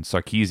it when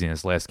Sarkisian,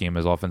 his last game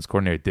as offensive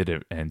coordinator, did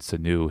it, and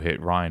Sanu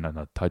hit Ryan on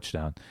a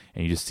touchdown.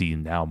 And you just see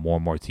now more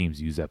and more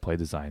teams use that play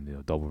design,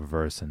 double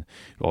reverse, and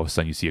all of a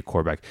sudden you see a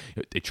quarterback.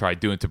 They tried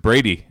doing it to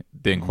Brady,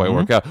 didn't quite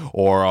work out.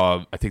 Or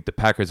I think the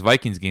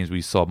Packers-Vikings games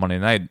we saw Monday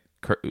night,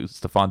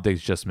 Stephon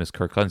Diggs just missed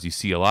Kirk Cousins. You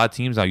see a lot of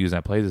teams now using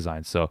that play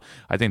design. So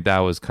I think that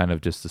was kind of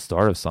just the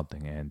start of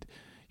something. And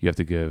you have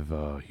to give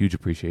huge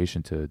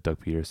appreciation to Doug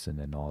Peterson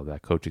and all of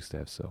that coaching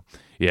staff. So,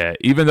 yeah,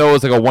 even though it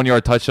was like a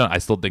 1-yard touchdown, I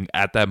still think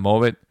at that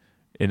moment,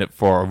 in it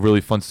for a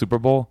really fun Super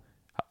Bowl,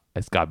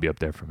 it's got to be up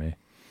there for me.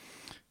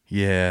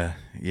 Yeah,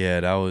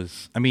 that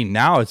was. I mean,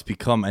 now it's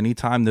become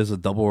anytime there's a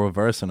double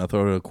reverse and a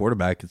throw to the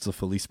quarterback, it's a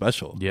Philly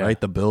special, right?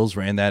 The Bills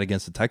ran that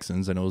against the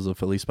Texans, and it was a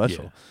Philly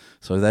special. Yeah.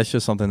 So that's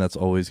just something that's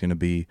always going to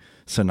be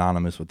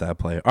synonymous with that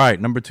play. All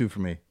right, number 2 for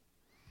me,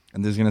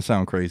 and this is going to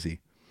sound crazy,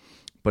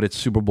 but it's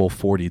Super Bowl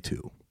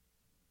 42,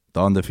 the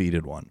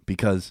undefeated one,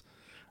 because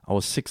I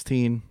was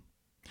 16.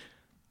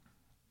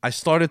 I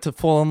started to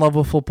fall in love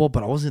with football,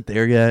 but I wasn't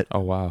there yet. Oh,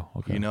 wow.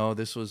 Okay. You know,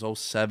 this was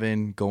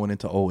 07 going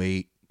into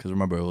 08, because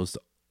remember, it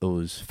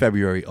was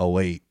February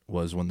 08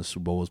 was when the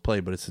Super Bowl was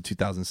played, but it's the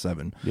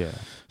 2007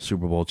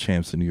 Super Bowl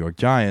champs, the New York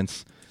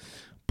Giants.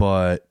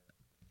 But,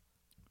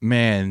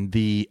 man,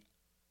 the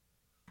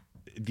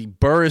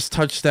Burris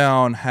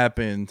touchdown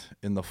happened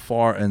in the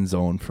far end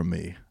zone for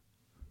me.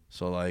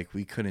 So, like,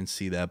 we couldn't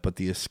see that, but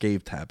the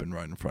escape happened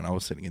right in front. I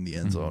was sitting in the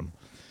end zone.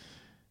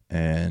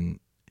 And,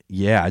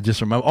 yeah, I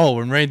just remember,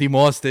 when Randy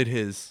Moss did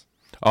his,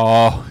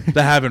 that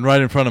happened right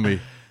in front of me.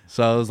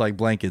 So it was like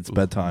blankets,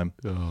 bedtime.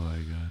 Oh my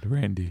God,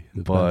 Randy!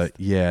 But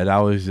yeah, that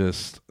was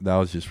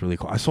just really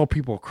cool. I saw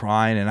people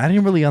crying, and I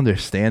didn't really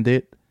understand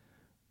it,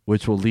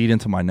 which will lead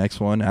into my next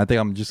one. I think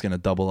I'm just gonna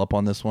double up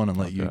on this one and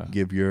let you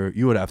give your.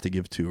 You would have to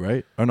give 2,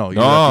 right? Or no, you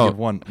would have to give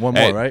one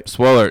more, right?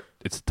 Spoiler: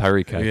 it's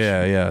Tyreek catch.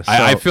 Yeah. So,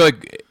 I feel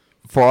like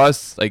for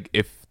us, like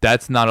if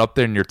that's not up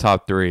there in your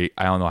top 3,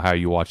 I don't know how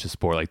you watch the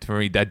sport. Like for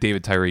me, that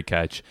David Tyree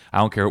catch, I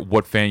don't care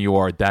what fan you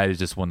are, that is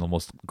just one of the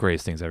most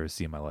greatest things I've ever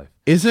seen in my life.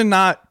 Isn't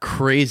that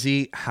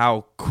crazy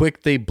how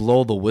quick they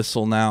blow the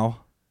whistle now?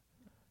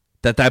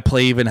 That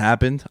play even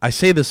happened. I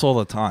say this all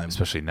the time.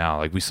 Especially now.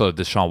 Like we saw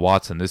Deshaun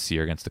Watson this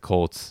year against the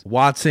Colts.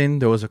 Watson,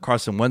 there was a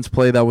Carson Wentz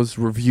play that was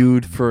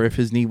reviewed for if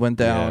his knee went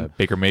down. Yeah,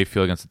 Baker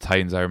Mayfield against the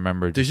Titans, I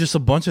remember. There's just a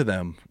bunch of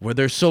them where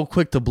they're so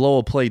quick to blow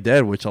a play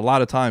dead, which a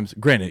lot of times,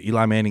 granted,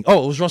 Eli Manning.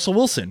 Oh, it was Russell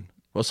Wilson.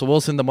 Russell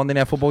Wilson, the Monday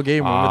Night Football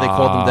game. Remember they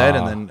called him dead,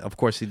 and then, of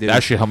course, he did. That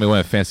actually helped me win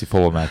a fantasy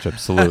football matchup.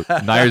 Salute.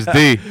 Niners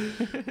D.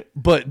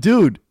 But,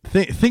 dude,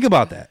 think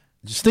about that.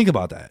 Just think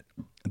about that.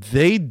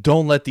 They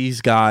don't let these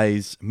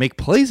guys make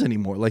plays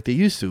anymore like they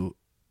used to.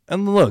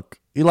 And look,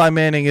 Eli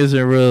Manning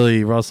isn't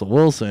really Russell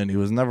Wilson. He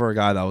was never a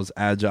guy that was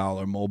agile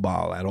or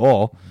mobile at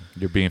all.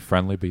 You're being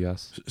friendly, but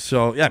yes.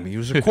 So, yeah, I mean, he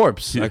was a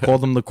corpse. I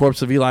called him the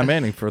corpse of Eli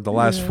Manning for the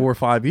last 4 or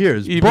 5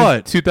 years.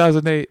 Even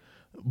 2008.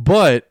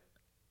 But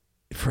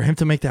for him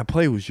to make that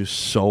play was just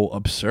so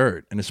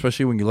absurd. And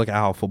especially when you look at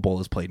how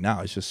football is played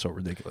now, it's just so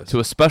ridiculous. To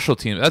a special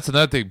team. That's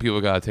another thing people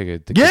got to take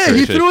it. Yeah,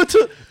 he threw it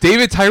to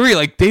David Tyree.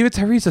 Like, David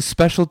Tyree's a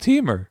special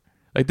teamer.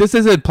 Like, this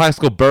isn't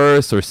Plaxico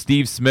Burress or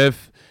Steve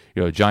Smith,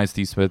 Giant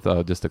Steve Smith,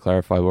 just to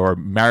clarify, or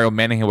Mario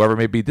Manning, whoever it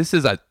may be. This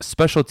is a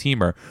special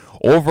teamer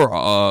over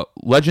a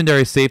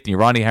legendary safety,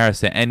 Ronnie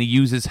Harrison, and he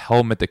uses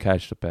helmet to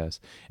catch the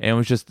pass. And it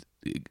was just,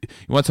 you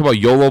want to talk about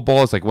YOLO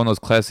balls, like one of those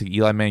classic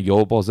Eli Manning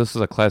YOLO balls? This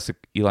was a classic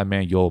Eli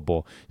Manning YOLO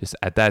ball just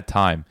at that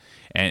time.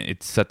 And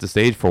it set the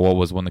stage for what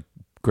was one of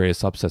the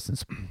greatest upsets in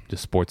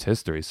just sports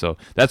history. So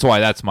that's why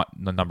that's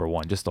the number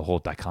 1, just the whole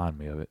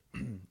dichotomy of it.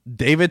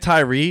 David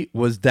Tyree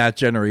was that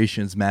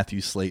generation's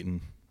Matthew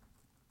Slayton.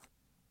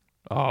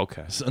 Oh,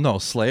 okay. No,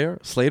 Slater?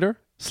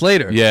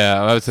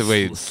 Yeah, I would say,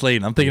 wait.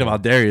 Slayton. I'm thinking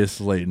about Darius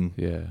Slayton.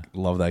 Yeah.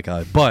 Love that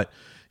guy. But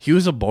he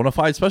was a bona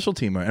fide special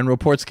teamer, and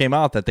reports came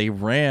out that they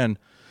ran.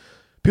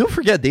 People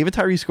forget David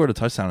Tyree scored a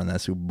touchdown in that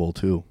Super Bowl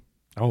too.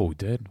 Oh, he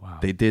did? Wow.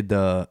 They did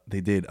a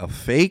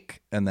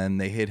fake, and then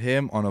they hit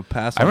him on a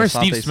pass. I remember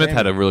Steve Smith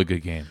had a really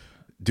good game.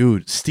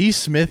 Dude, Steve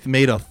Smith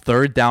made a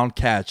 3rd down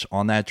catch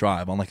on that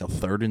drive on like a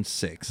 3rd and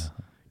 6.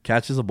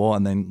 Catches a ball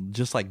and then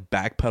just like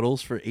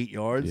backpedals for 8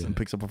 yards and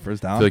picks up a 1st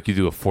down. I feel like you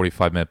do a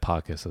 45-minute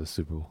podcast of the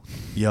Super Bowl.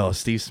 Yo,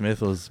 Steve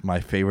Smith was my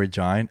favorite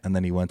Giant, and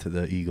then he went to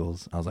the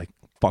Eagles. I was like,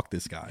 fuck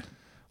this guy.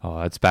 Oh,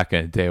 that's back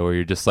in the day where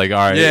you're just like, all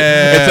right.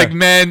 Yeah. It's like,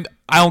 man,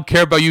 I don't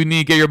care about you.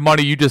 Need to get your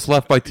money. You just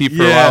left my team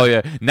for a while.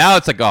 Yeah. Now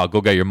it's like, oh,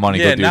 go get your money.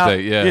 Yeah, go do your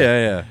thing.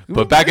 Yeah.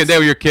 But back in the day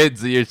with your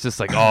kids, it's just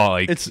like, oh,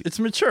 like it's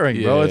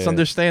maturing, bro. It's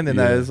understanding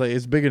that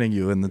it's bigger than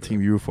you and the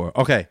team you root for.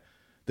 Okay,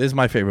 this is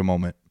my favorite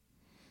moment.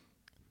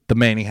 The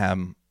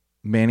Manningham.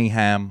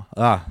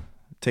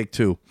 Take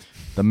 2.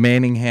 The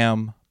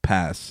Manningham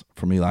pass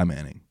from Eli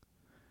Manning,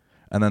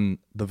 and then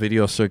the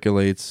video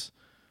circulates.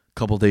 A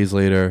couple days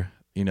later,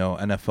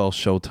 NFL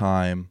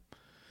Showtime.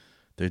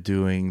 They're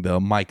doing the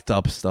mic'd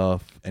up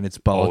stuff, and it's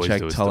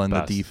Belichick telling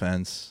the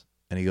defense,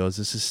 and he goes,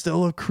 "This is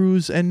still a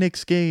Cruz and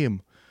Knicks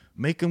game.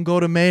 Make him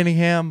go to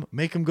Manningham.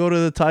 Make him go to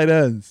the tight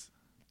ends."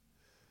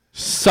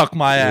 Suck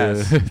my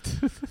ass.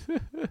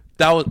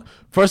 That was,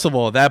 first of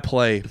all, that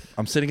play.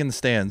 I'm sitting in the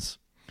stands.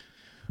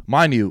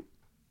 Mind you,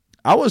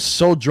 I was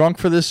so drunk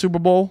for this Super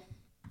Bowl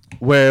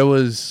where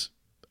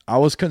I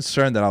was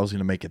concerned that I was going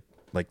to make it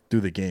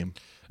through the game.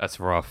 That's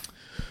rough.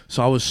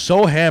 So I was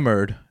so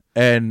hammered,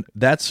 and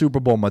that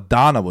Super Bowl,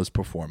 Madonna was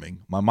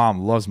performing. My mom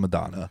loves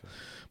Madonna.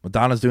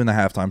 Madonna's doing the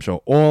halftime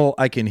show. All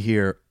I can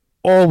hear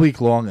all week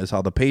long is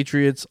how the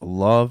Patriots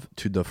love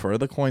to defer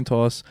the coin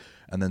toss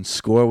and then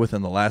score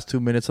within the last 2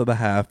 minutes of the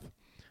half,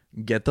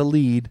 get the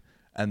lead,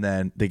 and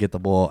then they get the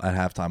ball at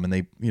halftime. And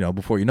they,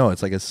 before you know it,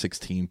 it's like a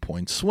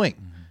 16-point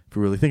swing, if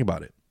you really think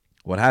about it.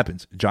 What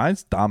happens?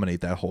 Giants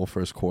dominate that whole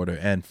first quarter.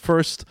 And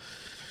first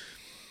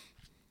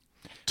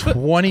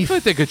 20, I feel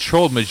like they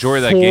controlled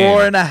majority of that game.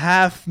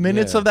 4.5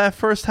 minutes of that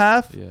first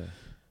half. Yeah.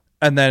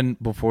 And then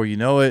before you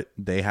know it,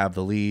 they have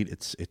the lead.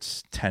 It's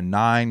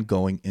 10-9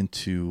 going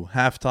into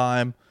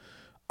halftime.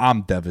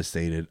 I'm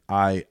devastated.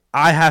 I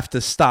have to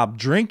stop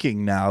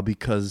drinking now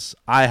because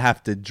I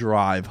have to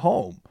drive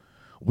home.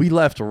 We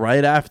left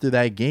right after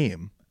that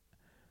game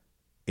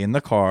in the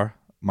car,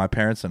 my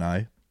parents and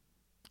I,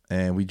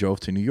 and we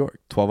drove to New York.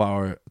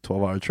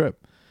 12-hour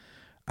trip.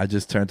 I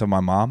just turned to my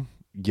mom.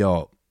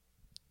 Yo,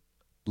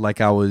 like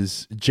I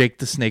was Jake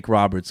the Snake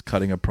Roberts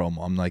cutting a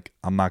promo. I'm like,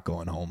 I'm not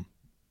going home.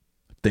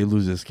 They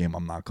lose this game,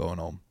 I'm not going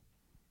home.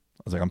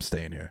 I was like, I'm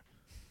staying here.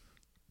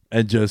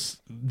 And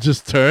just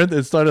turned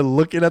and started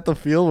looking at the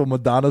field when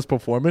Madonna's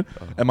performing.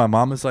 And my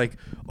mom is like,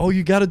 oh,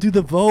 you got to do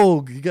the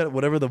Vogue. You got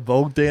whatever the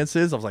Vogue dance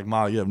is. I was like,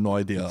 Ma, you have no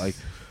idea. Like,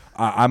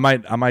 I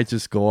might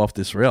just go off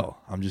this rail.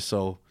 I'm just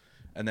so.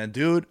 And then,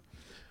 dude,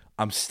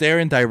 I'm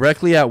staring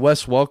directly at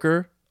Wes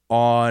Welker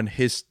on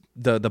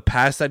the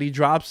pass that he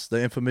drops,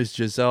 the infamous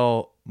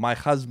Giselle, my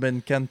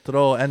husband can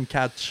throw and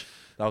catch.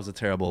 That was a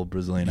terrible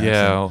Brazilian accent.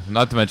 Yeah,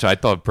 not to mention, I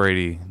thought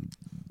Brady,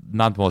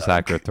 not the most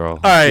accurate throw. All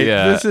right,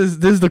 yeah. this is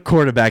the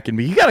quarterback in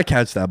me. You got to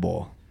catch that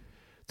ball.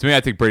 To me,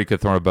 I think Brady could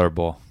throw a better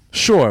ball.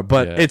 Sure,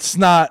 but it's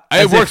not.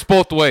 It works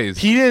both ways.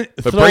 He didn't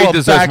but throw Brady a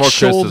deserves back more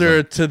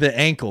shoulder criticism. to the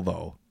ankle,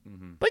 though.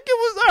 Like, it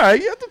was all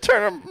right. You have to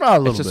turn him around a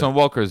little It's just bit. when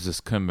Walker's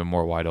just couldn't be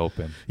more wide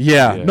open.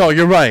 Yeah, Yeah. no,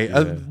 you're right.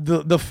 Yeah.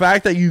 The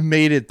fact that you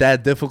made it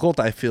that difficult,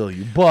 I feel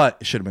you, but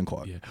it should have been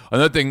caught. Yeah.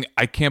 Another thing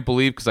I can't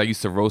believe, because I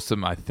used to roast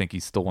him, I think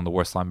he's still one of the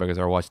worst linebackers I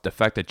ever watched. The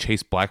fact that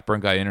Chase Blackburn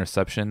got an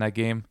interception in that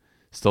game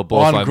still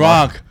blows On my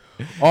Gronk.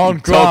 mind. On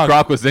Until Gronk.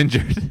 Gronk was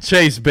injured.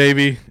 Chase,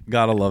 baby.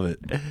 Gotta love it.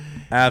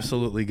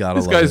 Absolutely gotta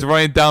This love guy's it.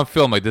 running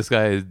downfield. I'm like, this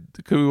guy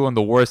could be one of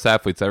the worst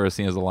athletes I've ever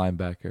seen as a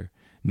linebacker.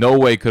 No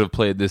way could have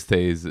played this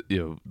days,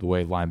 the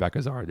way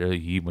linebackers are.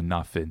 He would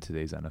not fit in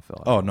today's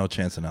NFL. Oh, no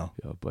chance in hell.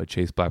 But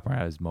Chase Blackburn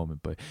had his moment.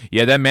 But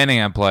yeah, that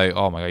Manningham play.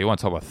 Oh my God, you want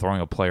to talk about throwing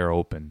a player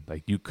open?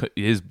 Like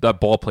that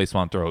ball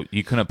placement on throw.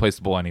 You couldn't have placed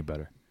the ball any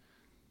better.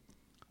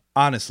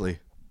 Honestly,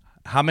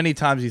 how many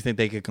times do you think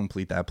they could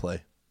complete that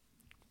play?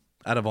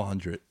 Out of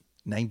 100,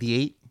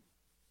 98.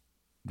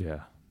 Yeah.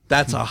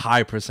 That's a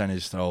high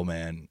percentage throw,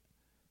 man.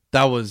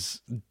 That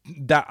was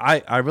that.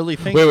 I really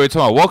think. Wait,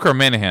 talking about Walker or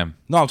Manningham?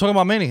 No, I'm talking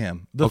about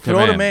Manningham. The Okay,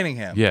 throw to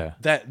Manningham. Manningham.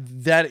 Yeah.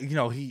 That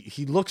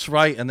he looks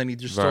right and then he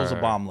just throws a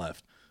Right. bomb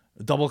left.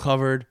 Double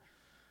covered.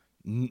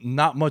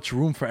 Not much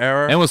room for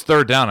error. And it was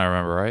third down, I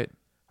remember, right?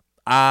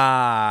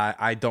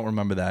 I don't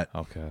remember that.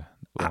 Okay.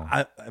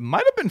 Well, It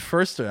might have been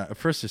first or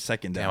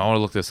second down. damn, I want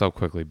to look this up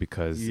quickly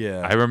because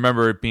Yeah. I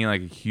remember it being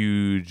like a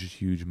huge,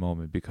 huge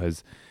moment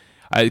because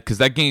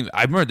that game,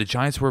 I remember the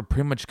Giants were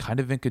pretty much kind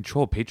of in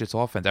control. Patriots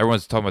offense.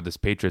 Everyone's talking about this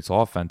Patriots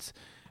offense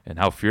and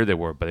how feared they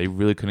were, but they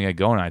really couldn't get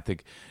going. I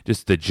think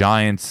just the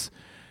Giants,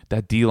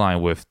 that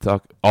D-line with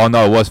Tuck. Oh,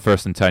 no, it was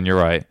 1st and 10. You're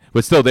right.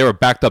 But still, they were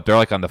backed up. They're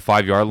like on the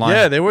 5-yard line.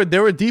 Yeah, they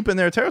were deep in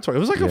their territory. It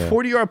was like a Yeah.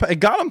 40-yard. It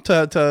got them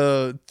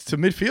to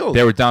midfield.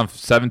 They were down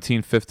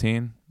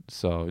 17-15.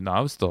 So, no,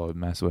 I was still a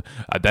massive.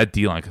 That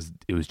D-line, because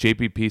it was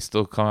JPP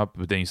still coming up,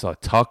 but then you saw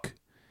Tuck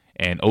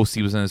and OC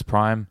was in his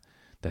prime.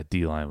 That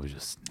D-line was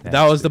just nasty.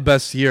 That was the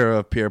best year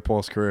of Pierre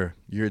Paul's career.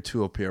 Year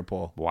 2 of Pierre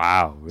Paul.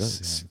 Wow. Really?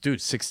 Dude,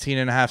 16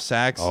 and a half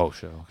sacks. Oh,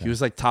 sure. Okay. He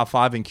was like top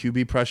 5 in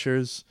QB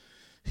pressures.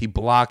 He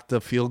blocked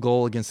the field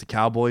goal against the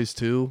Cowboys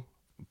too.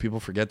 People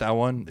forget that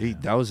one.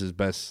 That was his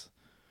best.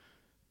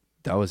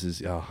 That was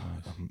his. Oh,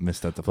 I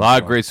missed that. A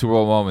lot of great Super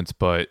Bowl moments,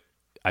 but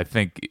I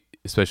think,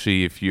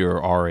 especially if you're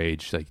our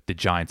age, like the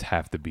Giants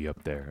have to be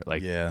up there.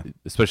 Like, Yeah.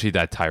 especially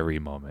that Tyree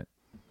moment.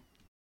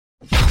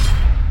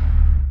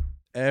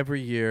 Every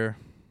year,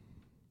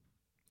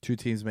 2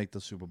 teams make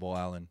the Super Bowl,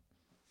 Allen.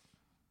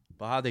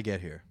 But how'd they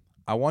get here?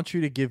 I want you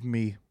to give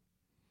me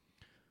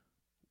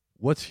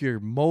what's your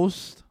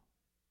most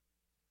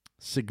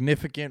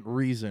significant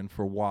reason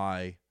for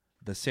why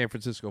the San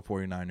Francisco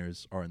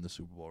 49ers are in the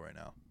Super Bowl right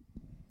now.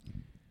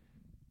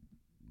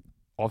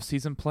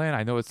 Off-season plan,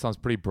 I know it sounds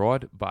pretty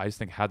broad, but I just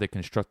think how they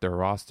construct their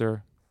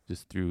roster,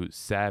 just through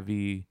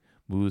savvy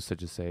moves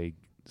such as, say,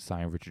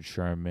 sign Richard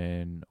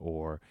Sherman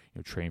or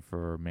train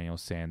for Emmanuel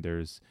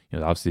Sanders.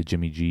 Obviously the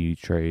Jimmy G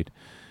trade.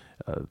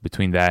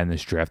 Between that and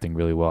this drafting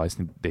really well, I just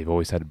think they've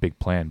always had a big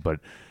plan. But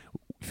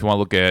if you want to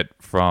look at it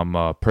from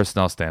a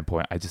personnel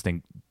standpoint, I just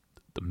think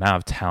the amount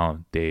of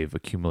talent they've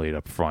accumulated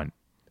up front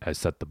has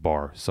set the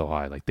bar so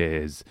high. Like,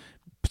 there is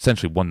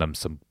essentially won them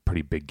some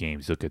pretty big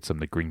games. Look at some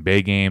of the Green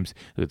Bay games,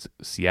 look at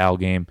the Seattle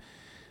game,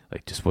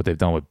 like just what they've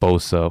done with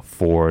Bosa,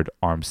 Ford,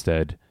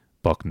 Armstead,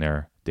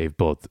 Buckner. They've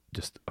built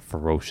just a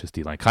ferocious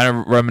D-line. Kind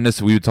of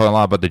reminiscent, we were talking a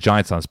lot about the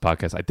Giants on this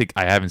podcast. I think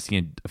I haven't seen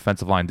an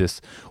offensive line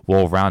this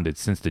well-rounded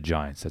since the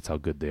Giants. That's how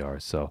good they are.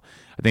 So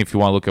I think if you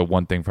want to look at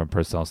one thing from a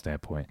personnel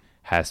standpoint,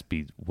 has to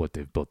be what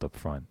they've built up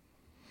front.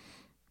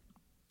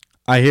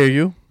 I hear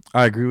you.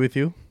 I agree with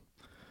you.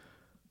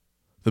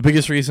 The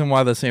biggest reason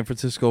why the San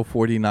Francisco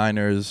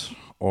 49ers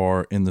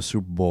are in the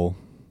Super Bowl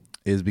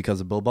is because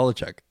of Bill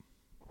Belichick.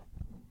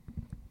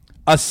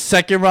 A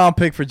second-round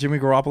pick for Jimmy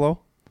Garoppolo?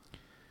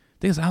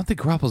 Thing is, I don't think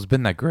Garoppolo's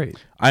been that great.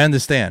 I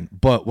understand,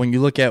 but when you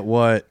look at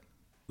what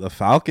the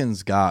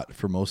Falcons got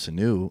for Mo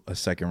Sanu, a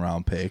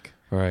second-round pick,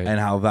 Right. and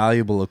how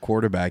valuable a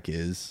quarterback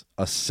is,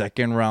 a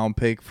second-round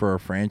pick for a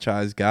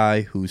franchise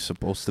guy who's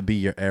supposed to be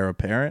your heir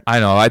apparent? I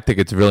know. I think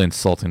it's really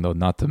insulting, though,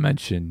 not to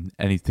mention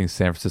anything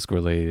San Francisco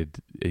related,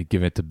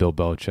 giving it to Bill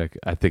Belichick.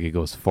 I think it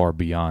goes far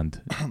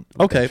beyond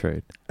Okay, that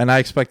trade. and I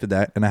expected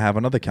that, and I have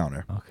another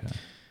counter. Okay.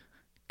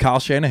 Kyle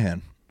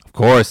Shanahan. Of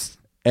course.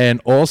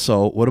 And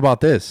also, what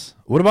about this?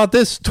 What about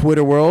this,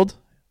 Twitter world?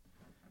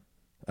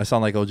 I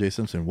sound like O.J.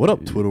 Simpson. What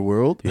up, Twitter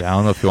world? Yeah, I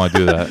don't know if you want to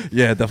do that.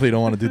 Yeah, definitely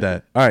don't want to do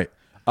that. All right.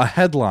 A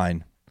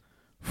headline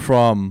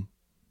from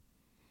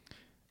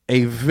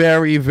a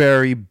very,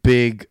 very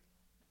big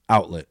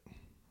outlet.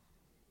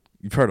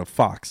 You've heard of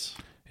Fox.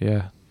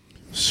 Yeah.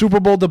 Super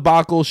Bowl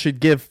debacle should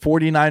give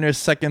 49ers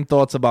second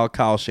thoughts about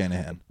Kyle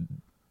Shanahan.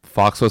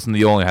 Fox wasn't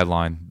the only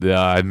headline.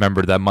 I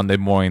remember that Monday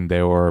morning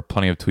there were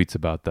plenty of tweets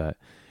about that.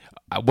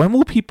 When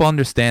will people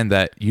understand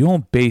that you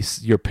don't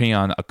base your opinion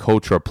on a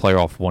coach or a player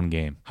off one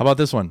game? How about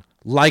this one?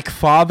 Like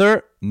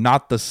father,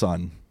 not the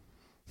son.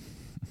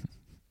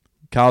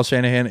 Kyle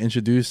Shanahan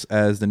introduced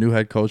as the new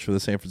head coach for the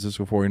San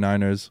Francisco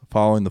 49ers,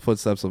 following the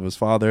footsteps of his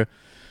father,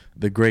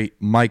 the great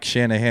Mike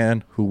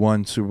Shanahan, who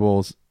won Super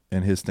Bowls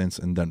in his stints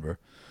in Denver.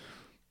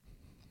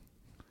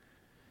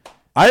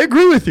 I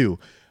agree with you.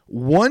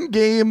 One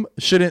game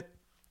shouldn't,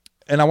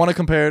 and I want to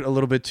compare it a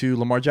little bit to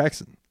Lamar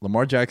Jackson.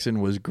 Lamar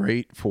Jackson was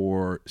great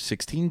for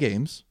 16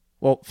 games.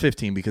 Well,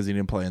 15 because he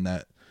didn't play in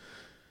that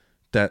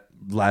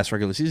last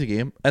regular season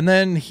game. And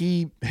then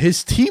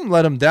his team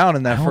let him down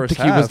in that I don't first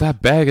think half. he was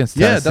that bad against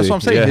Yeah, Tennessee. that's what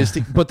I'm saying. Yeah. His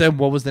team, but then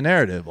what was the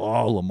narrative?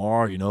 Oh,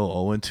 Lamar,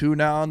 0-2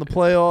 now in the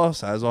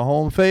playoffs, as a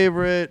home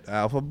favorite,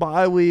 alpha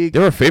bye week. They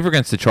were a favorite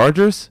against the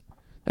Chargers.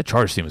 That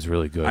Chargers team was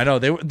really good. I know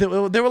they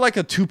were like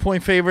a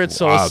 2-point favorite.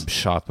 So, I'm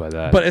shocked by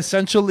that. but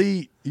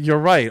essentially, you're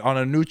right. On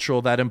a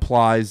neutral, that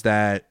implies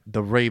that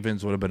the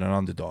Ravens would have been an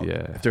underdog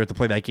if they were to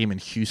play that game in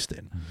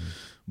Houston. Mm-hmm.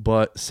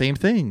 But same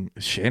thing,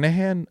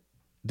 Shanahan,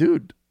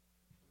 dude.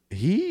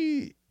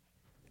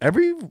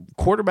 Every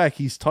quarterback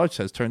he's touched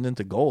has turned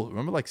into gold.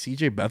 Remember, like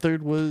C.J.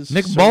 Beathard was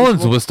Nick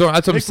Mullins was throwing.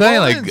 That's what Nick I'm saying.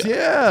 Mullins, like,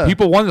 yeah.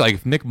 people wonder, like,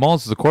 if Nick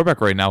Mullins is the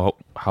quarterback right now,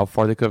 how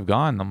far they could have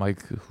gone. I'm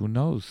like, who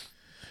knows?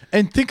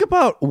 And think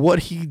about what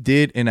he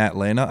did in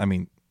Atlanta. I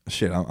mean,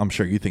 shit, I'm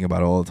sure you think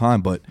about it all the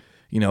time, but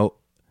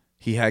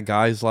he had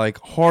guys like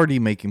Hardy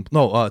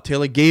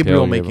Taylor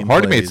Gabriel making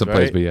Hardy plays, made some right?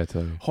 plays, but yeah,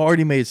 tell you.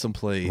 Hardy made some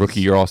plays.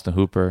 Rookie year, Austin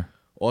Hooper.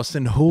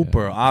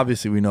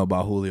 Obviously we know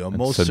about Julio. And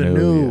Mo Sanu,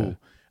 Sanu. yeah.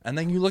 And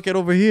then you look at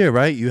over here,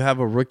 right? You have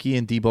a rookie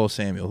in Deebo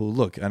Samuel, who,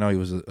 look, I know he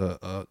was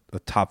a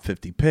top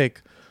 50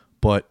 pick,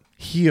 but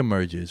he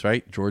emerges,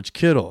 right? George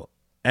Kittle,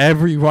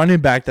 every running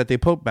back that they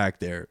put back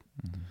there.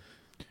 Mm-hmm.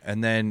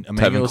 And then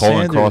Emmanuel Tevin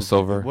Coleman Sanders.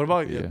 crossover. What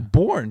about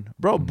Bourne?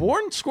 Bro,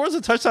 Bourne scores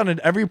a touchdown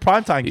in every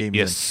primetime game. He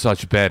has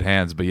such bad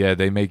hands, but yeah,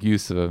 they make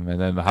use of him. And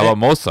then how about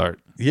Mozart?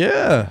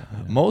 Yeah,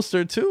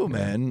 Mostert too,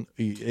 man.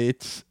 You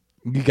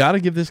got to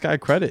give this guy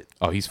credit.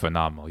 Oh, he's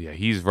phenomenal. Yeah,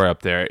 he's right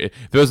up there. If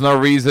there was no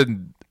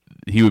reason,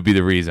 he would be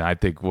the reason. I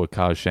think what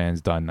Kyle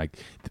Shanahan's done, like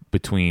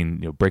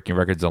between breaking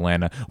records in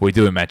Atlanta, what he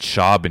did with Matt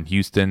Schaub in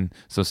Houston,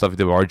 some stuff he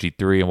did with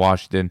RG3 in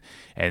Washington,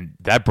 and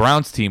that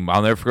Browns team,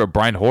 I'll never forget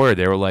Brian Hoyer.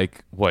 They were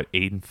like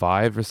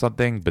 8-5 or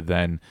something, but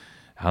then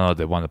I don't know,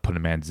 they wanted to put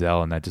in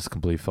Manziel, and that just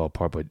completely fell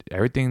apart. But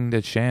everything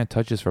that Shanahan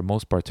touches, for the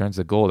most part, turns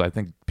to gold. I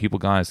think people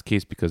got on his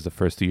case because the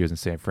first 2 years in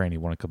San Fran, he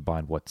won a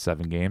combined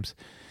 7 games,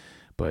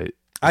 but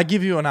I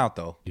give you an out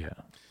though. yeah.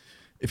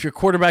 If your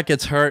quarterback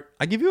gets hurt,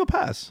 I give you a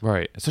pass.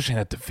 Right, especially in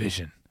that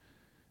division.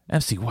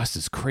 NFC West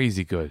is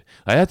crazy good.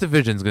 Like, that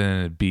division's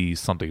going to be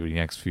something for the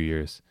next few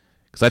years.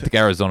 Because I think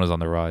Arizona's on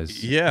the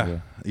rise. Yeah.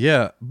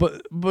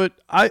 But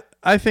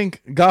I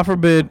think, God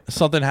forbid,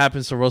 something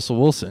happens to Russell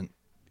Wilson.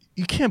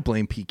 You can't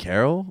blame Pete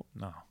Carroll.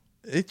 No.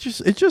 It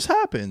just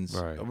happens.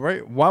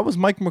 Right. Why was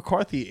Mike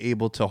McCarthy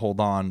able to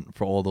hold on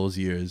for all those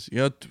years?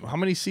 How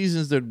many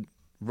seasons did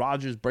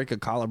Rodgers break a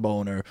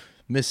collarbone or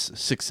miss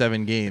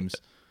 6-7 games?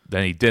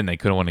 Then he didn't. They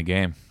couldn't win a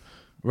game.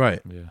 Right.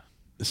 Yeah.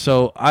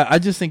 So I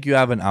just think you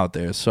have an out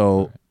there.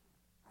 So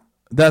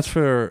that's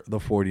for the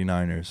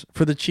 49ers.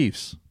 For the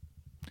Chiefs.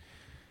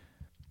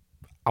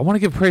 I want to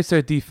give praise to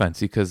their defense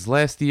because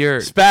last year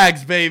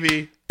Spags,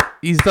 baby.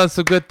 he's done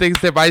some good things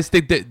there. But I just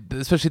think that,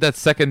 especially that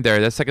secondary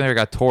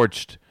got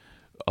torched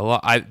a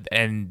lot.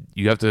 And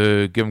you have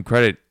to give him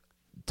credit.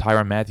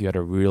 Tyrann Mathieu had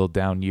a real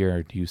down year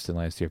in Houston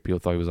last year. People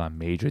thought he was on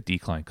major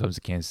decline. Comes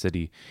to Kansas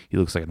City, he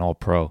looks like an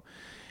all-pro.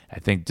 I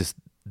think just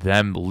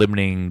them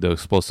limiting the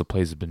explosive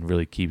plays has been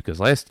really key, because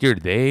last year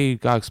they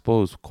got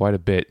exposed quite a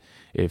bit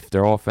if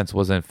their offense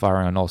wasn't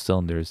firing on all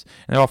cylinders,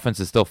 and their offense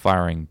is still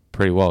firing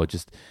pretty well.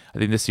 Just I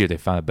think this year they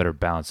found a better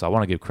balance. So I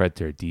want to give credit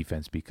to their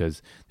defense,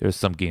 because there's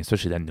some games,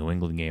 especially that New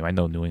England game. I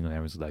know New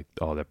England was like,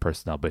 oh, their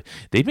personnel, but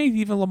they made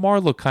even Lamar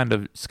look kind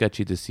of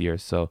sketchy this year.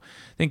 So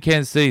I think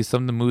Kansas City,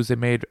 some of the moves they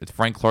made,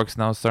 Frank Clark's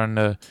now starting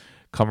to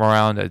come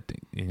around.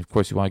 And of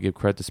course, you want to give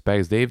credit to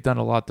Spags. They've done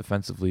a lot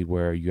defensively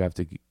where you have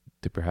to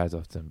tip your hats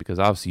off to them, because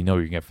obviously you know what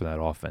you're getting for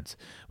that offense.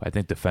 But I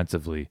think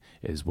defensively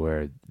is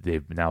where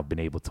they've now been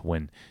able to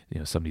win,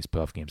 some of these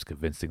playoff games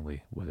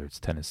convincingly, whether it's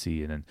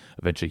Tennessee and then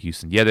eventually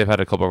Houston. Yeah, they've had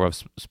a couple of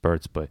rough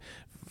spurts, but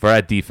for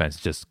that defense,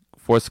 just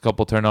force a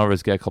couple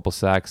turnovers, get a couple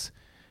sacks,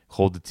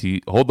 hold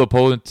the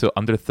opponent to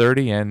under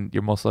 30, and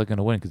you're most likely going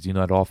to win, because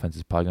that offense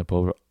is probably going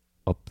to put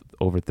up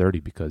over 30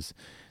 because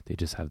they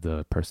just have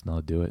the personnel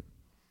to do it.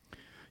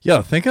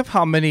 Yeah, think of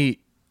how many,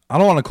 I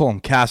don't want to call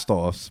them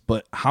cast-offs,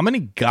 but how many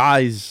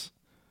guys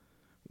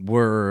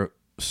were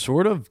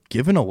sort of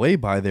given away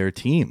by their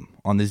team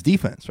on this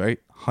defense, right?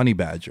 Honey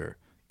Badger,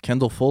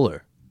 Kendall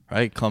Fuller,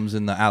 right? Comes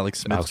in the Alex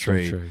Smith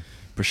trade.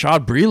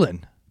 Rashad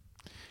Breeland.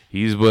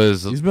 He's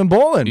been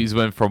balling. He's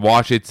went from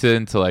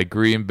Washington to like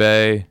Green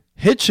Bay.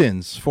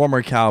 Hitchens,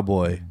 former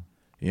Cowboy,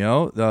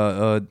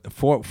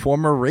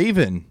 former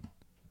Raven.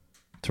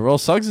 Terrell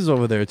Suggs is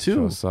over there too.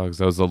 Terrell Suggs.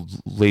 That was a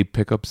late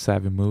pickup,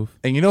 savvy move.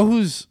 And you know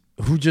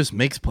who just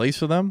makes plays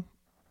for them?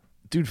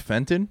 Dude,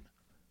 Fenton.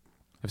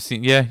 I've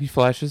seen. Yeah, he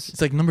flashes. It's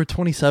like number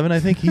 27, I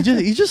think. He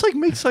just like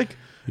makes like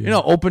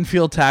open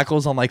field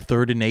tackles on like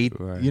 3rd and 8.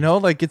 Right.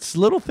 Like it's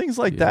little things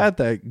like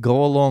that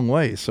go a long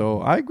way. So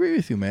I agree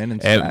with you, man.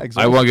 And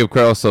I want to give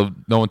credit also.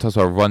 No one talks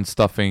about run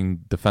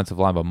stuffing defensive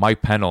line, but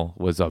Mike Pennell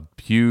was a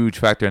huge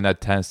factor in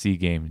that Tennessee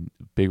game.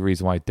 Big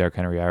reason why Derrick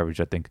Henry averaged,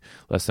 I think,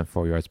 less than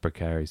 4 yards per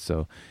carry.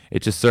 So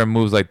it's just certain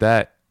moves like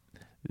that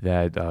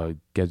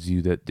gives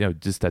you that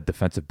just that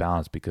defensive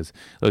balance. Because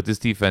look, this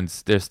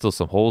defense, there's still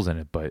some holes in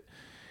it, but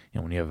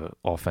when you have an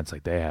offense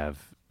like they have,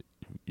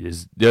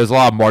 there's a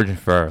lot of margin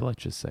for error,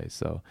 let's just say.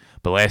 So,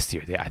 but I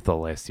thought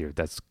last year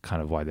that's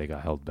kind of why they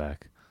got held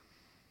back.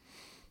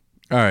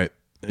 All right,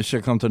 it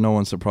should come to no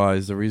one's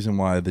surprise. The reason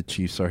why the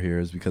Chiefs are here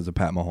is because of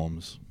Pat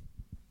Mahomes.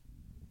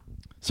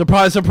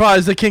 Surprise,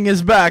 surprise, the king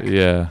is back.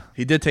 Yeah.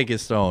 He did take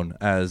his throne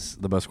as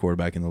the best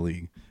quarterback in the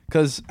league.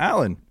 Because,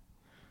 Alan,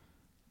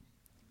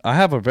 I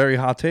have a very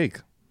hot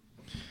take.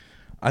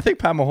 I think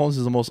Pat Mahomes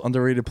is the most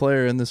underrated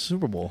player in this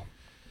Super Bowl.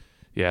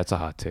 Yeah, it's a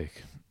hot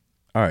take.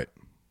 All right.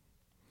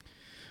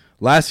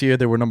 Last year,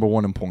 they were number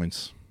 1 in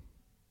points.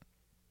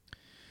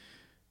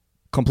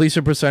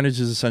 Completion percentage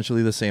is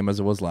essentially the same as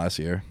it was last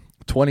year.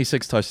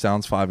 26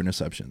 touchdowns, 5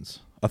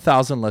 interceptions.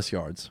 1,000 less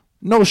yards.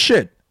 No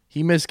shit.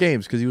 He missed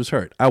games because he was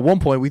hurt. At one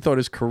point, we thought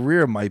his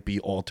career might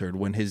be altered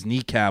when his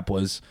kneecap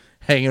was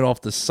hanging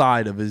off the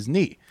side of his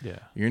knee. Yeah.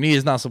 Your knee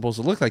is not supposed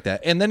to look like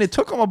that. And then it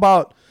took him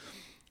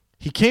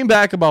he came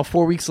back about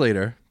 4 weeks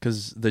later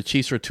because the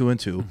Chiefs were 2-2.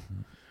 Mm-hmm.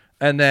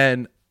 And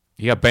then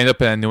he got banged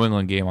up in that New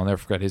England game. I'll never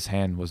forget. His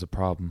hand was a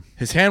problem.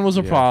 His hand was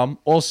a problem.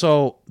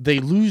 Also, they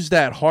lose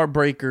that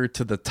heartbreaker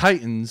to the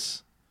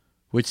Titans,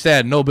 which they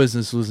had no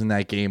business losing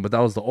that game, but that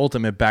was the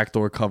ultimate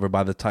backdoor cover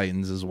by the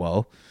Titans as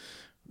well.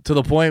 To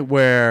the point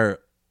where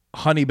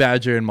Honey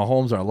Badger and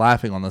Mahomes are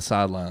laughing on the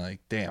sideline like,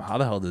 damn, how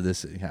the hell did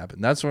this happen?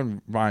 That's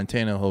when Ryan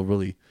Tannehill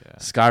really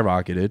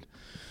skyrocketed.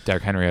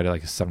 Derrick Henry had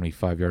like a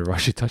 75-yard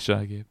rushing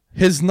touchdown game.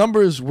 His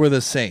numbers were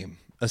the same,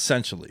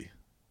 essentially.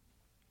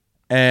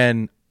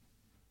 And,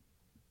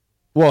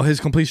 well, his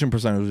completion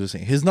percentage was the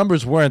same. His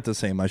numbers weren't the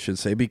same, I should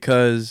say,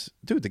 because,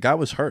 dude, the guy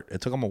was hurt.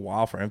 It took him a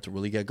while for him to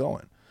really get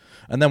going.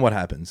 And then what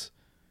happens?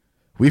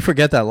 We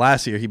forget that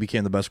last year he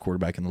became the best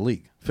quarterback in the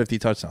league. 50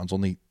 touchdowns.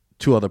 Only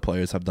 2 other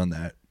players have done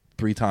that.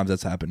 3 times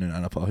that's happened in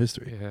NFL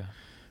history. Yeah.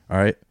 All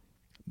right.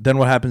 Then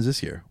what happens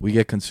this year? We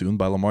get consumed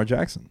by Lamar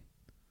Jackson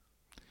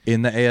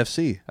in the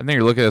AFC. I think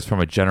you're looking at this from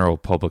a general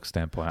public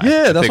standpoint.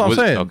 Yeah, that's what I'm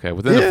saying. Okay,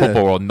 within the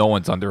football world, no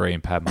one's underrating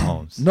Pat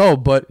Mahomes. No,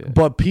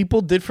 but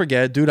people did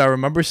forget, dude. I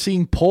remember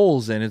seeing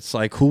polls, and it's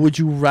like, who would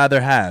you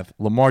rather have,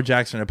 Lamar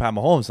Jackson or Pat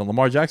Mahomes? And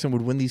Lamar Jackson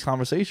would win these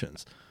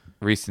conversations.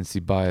 Recency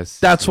bias.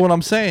 That's what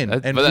I'm saying.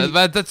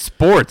 That's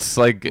sports.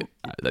 Like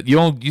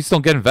you just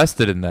don't get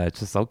invested in that. It's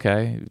just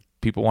okay.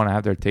 People want to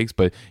have their takes,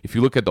 but if you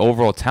look at the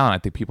overall talent, I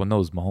think people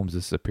know Mahomes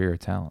is superior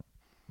talent.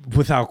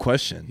 Without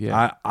question.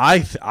 Yeah. I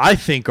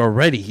think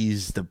already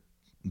he's the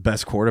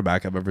best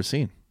quarterback I've ever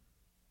seen.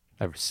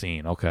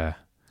 Okay.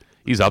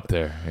 He's up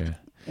there. Yeah.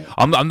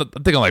 I'm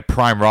thinking like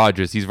Prime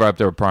Rodgers. He's right up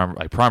there with Prime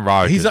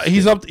Rodgers.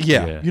 He's up.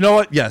 Yeah. You know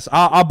what? Yes.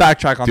 I'll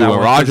backtrack on that one.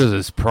 Rodgers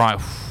is prime.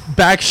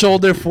 Back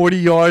shoulder, 40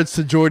 yards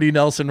to Jordy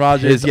Nelson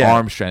Rodgers. His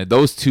arm strength.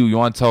 Those two, you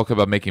want to talk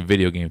about making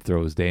video game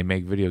throws. They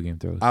make video game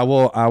throws. I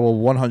will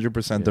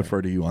 100%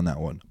 defer to you on that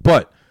one.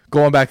 But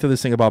going back to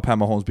this thing about Pat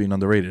Mahomes being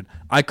underrated,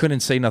 I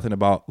couldn't say nothing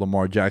about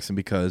Lamar Jackson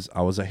because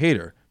I was a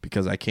hater,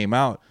 because I came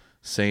out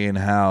saying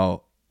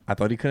how I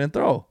thought he couldn't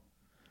throw.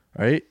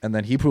 right? And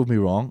then he proved me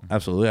wrong.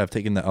 Absolutely. I've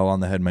taken the L on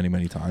the head many,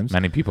 many times.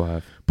 Many people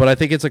have. But I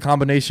think it's a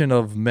combination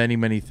of many,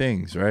 many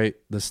things, right?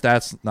 The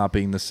stats not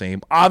being the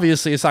same.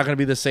 Obviously, it's not going to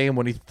be the same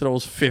when he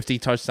throws 50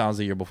 touchdowns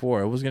the year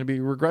before. It was going to be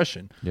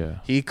regression. Yeah.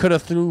 He could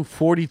have threw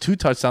 42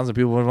 touchdowns and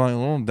people were like,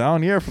 oh,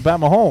 down here for Pat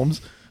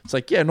Mahomes. It's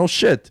like, yeah, no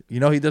shit. You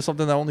know, he did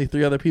something that only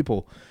 3 other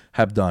people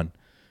have done.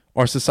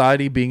 Our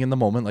society being in the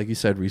moment, like you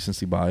said,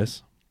 recency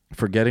bias,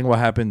 forgetting what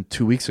happened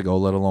 2 weeks ago,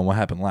 let alone what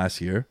happened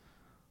last year,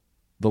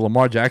 the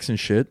Lamar Jackson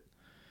shit,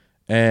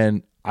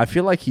 and I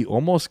feel like he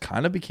almost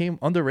kind of became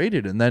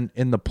underrated. And then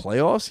in the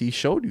playoffs, he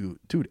showed you,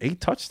 dude, 8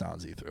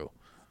 touchdowns he threw.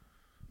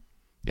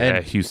 Yeah,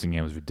 And Houston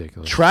game was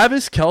ridiculous.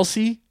 Travis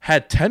Kelce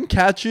had 10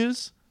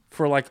 catches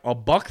for like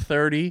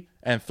 $130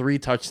 and 3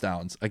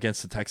 touchdowns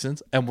against the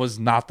Texans and was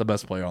not the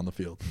best player on the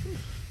field.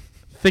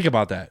 Think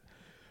about that.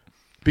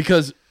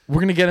 Because we're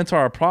going to get into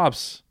our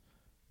props.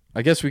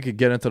 I guess we could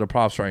get into the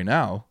props right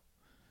now.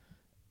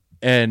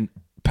 And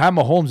Pat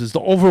Mahomes is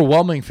the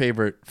overwhelming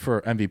favorite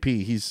for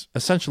MVP. He's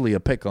essentially a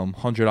pick 'em.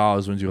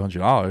 $100 wins you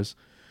 $100.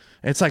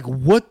 And it's like,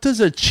 what does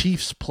a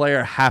Chiefs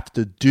player have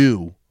to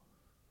do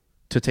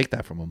to take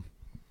that from him?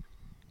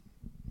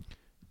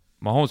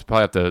 Mahomes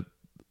probably have to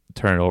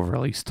turn it over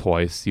at least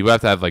twice. You would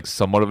have to have like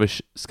somewhat of a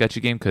sketchy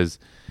game because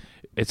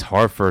it's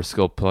hard for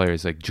skilled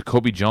players. Like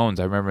Jacoby Jones,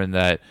 I remember in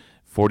that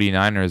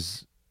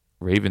 49ers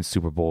Ravens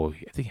Super Bowl,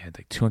 I think he had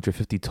like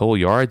 250 total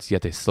yards,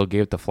 yet they still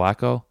gave it to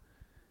Flacco.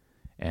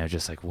 And it's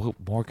just like, what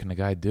more can the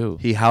guy do?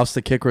 He housed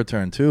the kick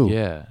return too.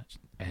 Yeah.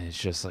 And it's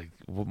just like,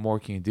 what more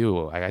can you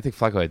do? I think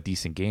Flacco had a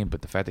decent game,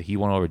 but the fact that he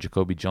won over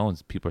Jacoby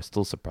Jones, people are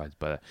still surprised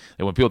by that.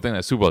 And when people think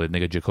that Super Bowl, they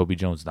think of Jacoby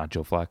Jones, not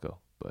Joe Flacco.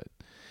 But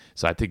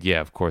so I think,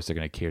 yeah, of course they're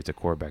going to cater to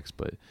quarterbacks,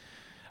 but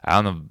I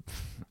don't know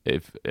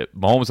if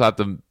Mahomes will have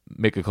to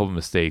make a couple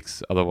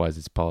mistakes. Otherwise,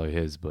 it's probably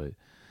his. But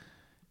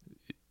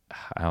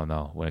I don't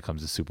know when it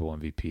comes to Super Bowl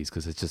MVPs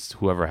because it's just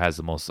whoever has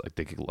the most, like,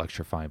 the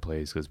electrifying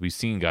plays. Because we've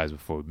seen guys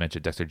before. We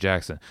mentioned Dexter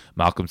Jackson,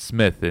 Malcolm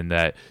Smith in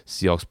that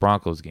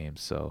Seahawks-Broncos game.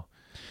 So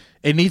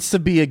it needs to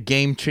be a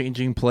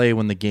game-changing play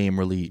when the game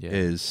really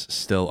is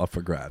still up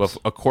for grabs. But if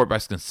a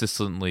quarterback's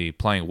consistently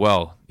playing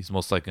well, he's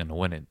most likely going to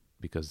win it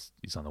because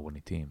he's on the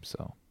winning team.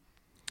 So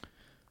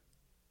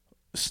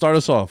start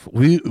us off.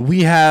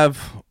 We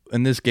have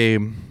in this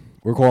game,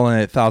 we're calling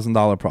it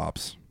 $1,000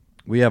 props.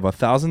 We have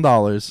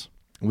 $1,000.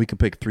 We could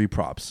pick 3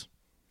 props.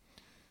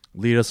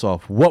 Lead us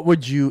off. What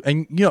would you,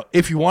 and you know,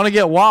 if you want to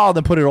get wild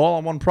and put it all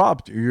on one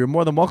prop, you're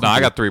more than welcome. No, I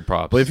got 3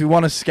 props. But if you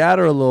want to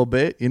scatter a little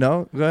bit, you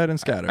know, go ahead and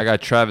scatter. I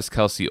got Travis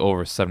Kelce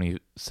over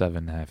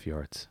 77.5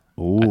 yards.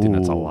 Ooh. I think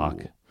that's a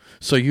lock.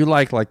 So you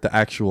like the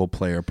actual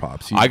player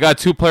props. I got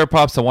 2 player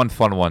props and 1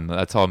 fun one.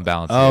 That's how I'm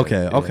balanced.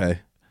 Okay.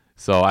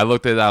 So I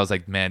looked at it, I was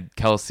like, man,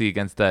 Kelce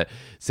against that.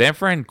 San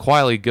Fran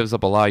quietly gives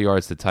up a lot of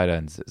yards to tight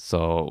ends.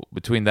 So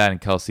between that and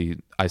Kelce,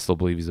 I still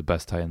believe he's the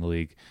best tight end in the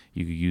league.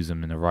 You could use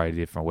him in a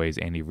variety of different ways.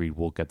 Andy Reid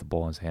will get the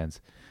ball in his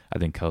hands. I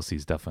think Kelce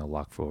is definitely a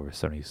lock for over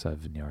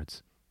 77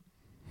 yards.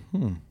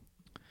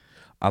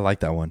 I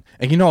like that one.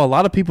 And you know, a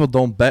lot of people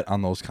don't bet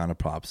on those kind of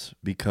props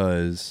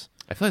because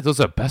I feel like those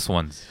are the best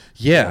ones.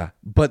 Yeah,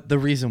 but the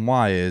reason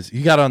why is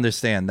you got to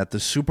understand that the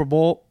Super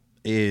Bowl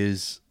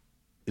is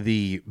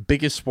the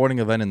biggest sporting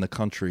event in the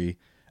country.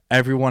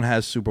 Everyone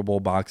has Super Bowl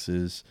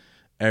boxes.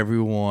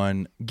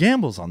 Everyone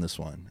gambles on this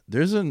one.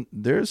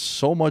 There's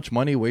so much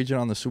money wagered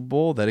on the Super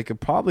Bowl that it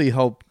could probably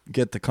help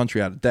get the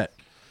country out of debt.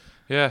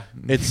 Yeah,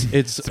 It's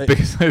the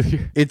biggest of the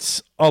year.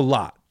 It's a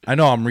lot. I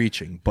know I'm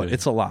reaching, but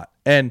it's a lot.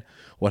 And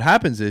what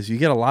happens is you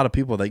get a lot of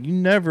people that you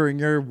never in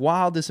your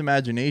wildest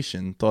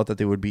imagination thought that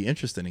they would be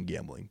interested in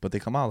gambling, but they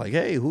come out like,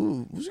 hey,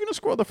 who's going to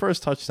score the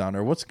first touchdown,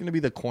 or what's going to be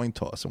the coin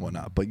toss and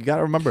whatnot. But you got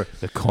to remember,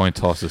 The coin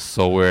toss is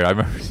so weird. I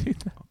remember seeing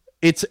that.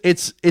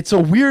 it's a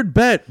weird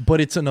bet, but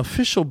it's an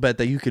official bet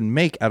that you can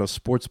make at a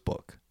sports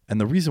book.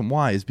 And the reason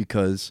why is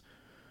because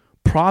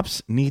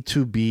props need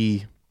to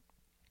be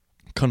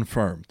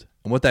confirmed.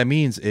 And what that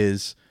means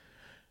is,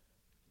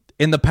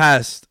 in the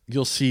past,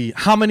 you'll see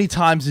how many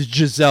times is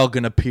Giselle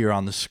going to appear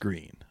on the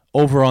screen?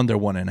 Over, under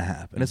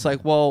 1.5. And it's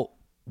like, well,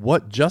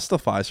 what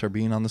justifies her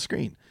being on the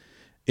screen?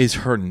 Is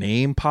her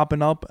name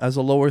popping up as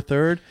a lower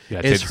third? Yeah,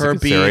 is her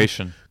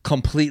being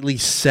completely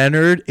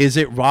centered? Is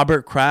it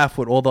Robert Kraft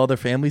with all the other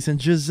families? And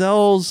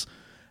Giselle's,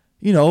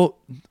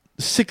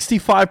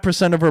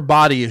 65% of her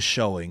body is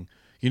showing,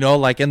 and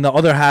the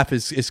other half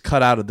is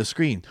cut out of the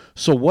screen.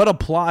 So what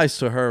applies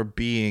to her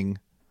being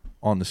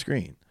on the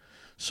screen?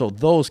 So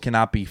those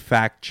cannot be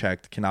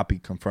fact-checked, cannot be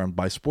confirmed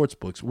by sports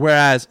books.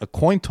 Whereas a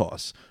coin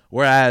toss,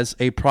 whereas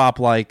a prop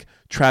like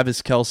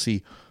Travis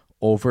Kelce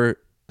over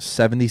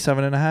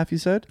 77.5, you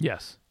said?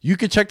 Yes. You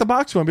could check the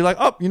box score and be like,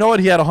 oh, you know what?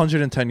 He had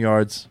 110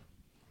 yards.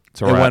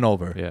 It went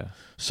over. Yeah.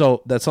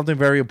 So that's something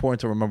very important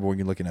to remember when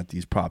you're looking at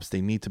these props.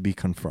 They need to be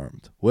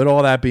confirmed. With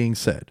all that being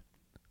said,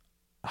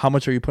 how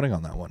much are you putting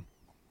on that one?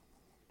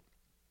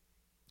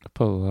 I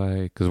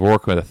put because we're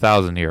working with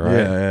 1,000 here, right?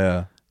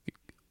 Yeah.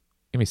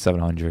 Give me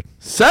 700.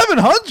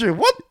 700?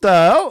 What the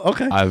hell?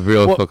 Okay. I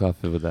really feel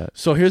confident with that.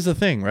 So here's the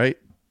thing, right?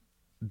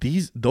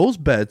 those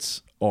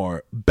bets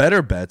are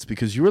better bets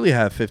because you really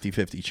have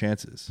 50-50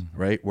 chances,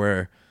 right?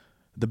 Where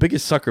the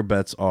biggest sucker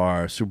bets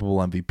are Super Bowl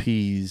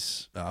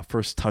MVPs,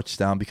 first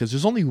touchdown, because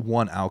there's only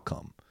one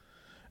outcome.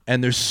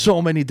 And there's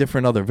so many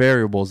different other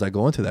variables that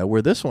go into that.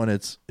 Where this one,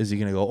 is he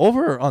going to go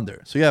over or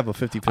under? So you have a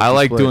 50-50 I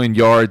like split. doing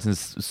yards and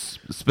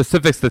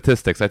specific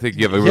statistics. I think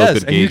you have a real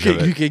good gauge of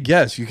it. You could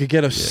guess. You could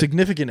get a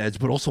significant edge,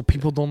 but also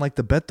people don't like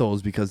to bet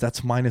those because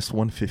that's minus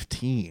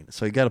 115.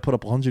 So you got to put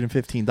up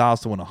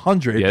 $115 to win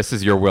 100. Yeah, this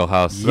is your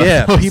wheelhouse.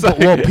 Yeah,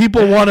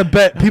 people want to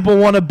bet. People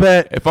want to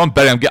bet. If I'm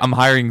betting, I'm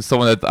hiring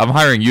I'm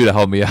hiring you to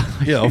help me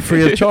out.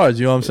 Free of charge.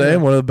 You know what I'm saying?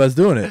 One of the best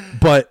doing it.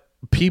 But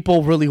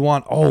people really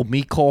want,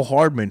 Mecole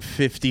Hardman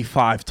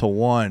 55 to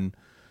 1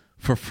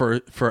 for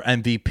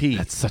MVP.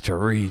 That's such a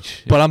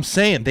reach. But I'm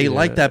saying they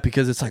like that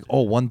because it's like,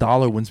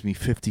 $1 wins me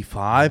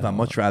 55. I'd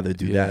much rather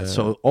do that.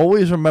 So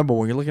always remember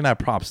when you're looking at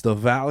props, the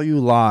value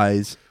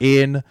lies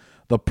in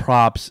the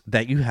props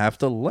that you have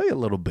to lay a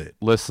little bit.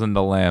 Listen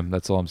to Lamb.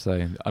 That's all I'm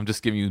saying. I'm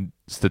just giving you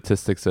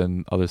statistics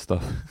and other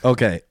stuff.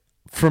 Okay.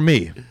 For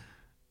me,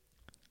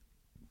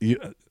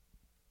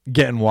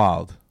 getting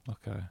wild.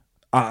 Okay.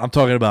 I'm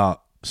talking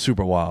about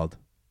super wild.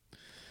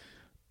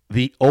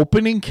 The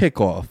opening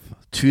kickoff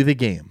to the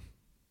game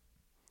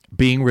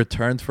being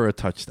returned for a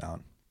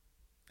touchdown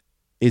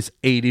is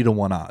 80 to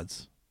 1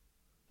 odds.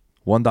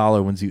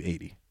 $1 wins you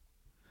 80.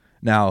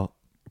 Now,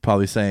 you're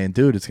probably saying,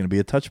 dude, it's going to be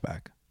a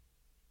touchback.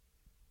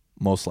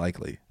 Most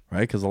likely,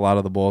 right? Because a lot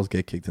of the balls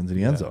get kicked into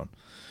the end zone.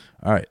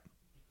 All right.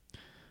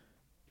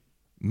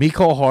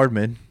 Mecole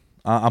Hardman,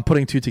 I'm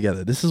putting two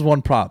together. This is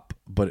one prop,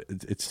 but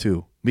it's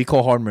two.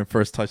 Mecole Hardman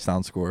first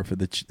touchdown scorer for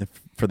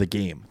the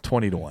game,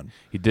 20 to 1.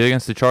 He did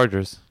against the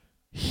Chargers.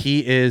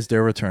 He is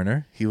their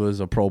returner. He was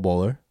a Pro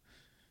Bowler.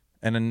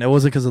 And then it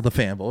wasn't because of the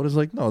fan vote. It was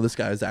like, no, this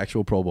guy is the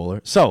actual Pro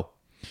Bowler. So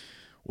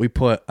we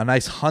put a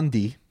nice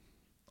hundy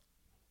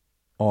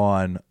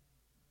on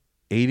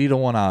 80 to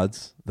 1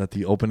 odds that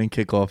the opening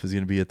kickoff is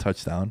going to be a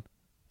touchdown.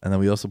 And then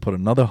we also put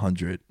another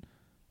 100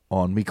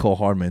 on Mecole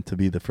Hardman to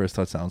be the first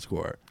touchdown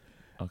scorer.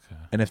 Okay.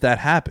 And if that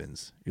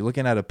happens, you're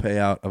looking at a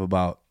payout of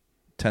about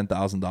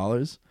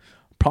 $10,000,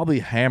 probably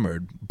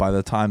hammered by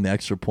the time the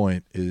extra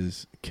point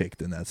is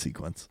kicked in that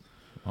sequence.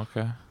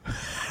 Okay.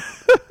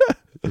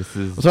 This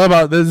is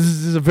This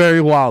is a very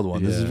wild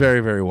one. This is Yeah. very,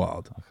 very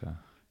wild. okay.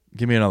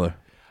 Give me another.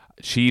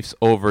 Chiefs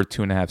over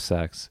 2.5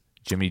 sacks.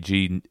 Jimmy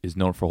G is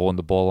known for holding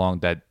the ball long.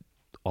 That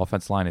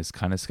offense line is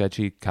kind of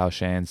sketchy. Kyle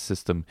Shanahan's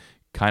system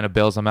kind of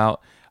bails them out.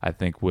 I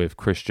think with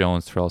Chris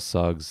Jones, Terrell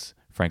Suggs,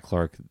 Frank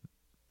Clark,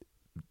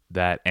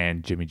 that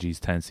and Jimmy G's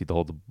tendency to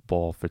hold the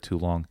ball for too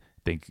long,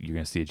 I think you're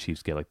going to see the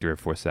Chiefs get like 3 or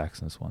 4 sacks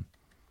in this one.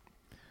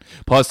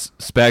 Plus,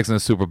 Spags in the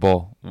Super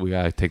Bowl. We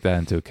got to take that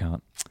into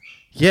account.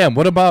 Yeah, and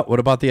what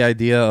about the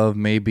idea of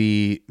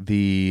maybe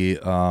the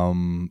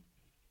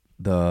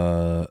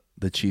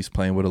Chiefs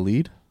playing with a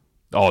lead?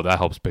 Oh, that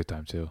helps big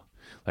time too.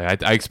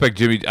 Like I expect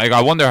Jimmy.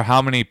 I wonder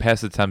how many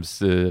pass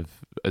attempts is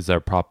there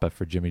a prop bet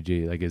for Jimmy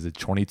G? Like, is it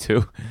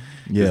 22?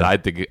 Yeah, I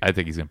think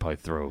he's gonna probably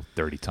throw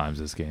 30 times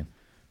this game.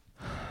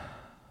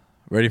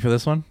 Ready for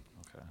this one?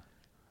 Okay.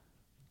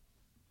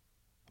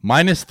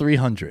 Minus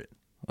 300.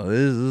 Well, this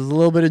is a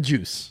little bit of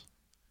juice.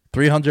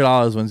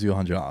 $300 wins you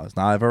 $100.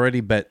 Now, I've already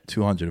bet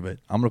 200 of it.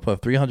 I'm going to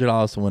put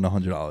 $300 to win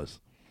 $100.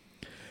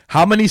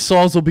 How many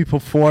songs will be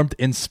performed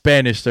in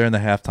Spanish during the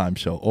halftime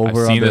show? Over,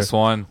 I've seen under, this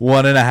one.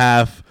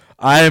 1.5.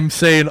 I am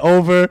saying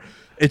over.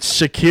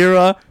 It's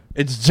Shakira.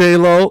 It's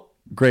J-Lo.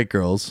 Great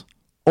girls.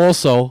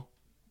 Also,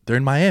 they're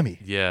in Miami.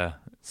 Yeah.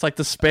 It's like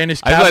the Spanish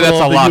I feel capital like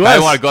that's a of the lock. US. I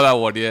want to go that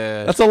one.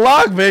 Yeah. That's a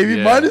lock, baby.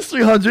 Yeah. Minus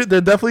 300. They're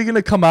definitely going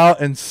to come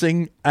out and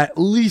sing at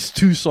least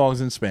 2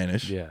 songs in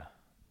Spanish. yeah.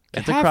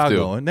 Get They the have crowd to.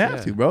 going. They have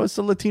Yeah. to, bro. It's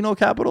the Latino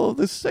capital of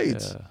the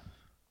States. Yeah.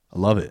 I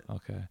love it.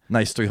 Okay.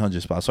 Nice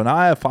 300 spot. So now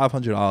I have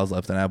 $500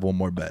 left and I have one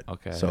more bet.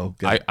 Okay. So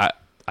I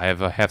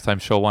have a halftime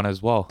show one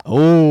as well.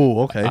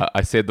 oh, okay.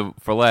 I saved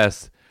for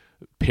last.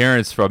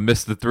 Appearance from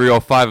Mr.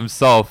 305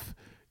 himself.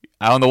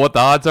 I don't know what the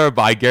odds are,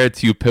 but I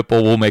guarantee you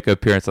Pitbull will make an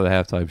appearance on the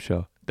halftime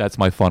show. That's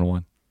my fun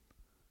one.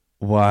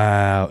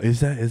 Wow.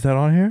 Is that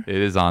on here? It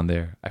is on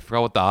there. I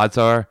forgot what the odds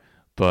are,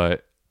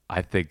 but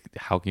I think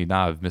how can you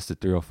not have Mr.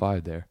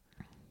 305 there?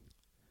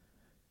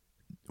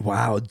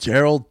 Wow.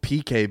 Gerald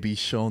Piqué be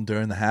shown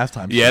during the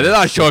halftime. Yeah, show. they're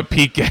not showing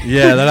PK.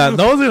 Yeah, they're not.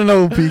 No one's gonna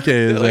know who PK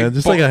is, Like, man.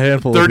 Just like a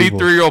handful of people.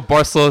 33-year-old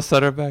Barcelona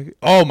center back.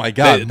 Oh my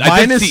god.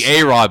 I did see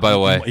A-Rod, by the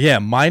way. Yeah,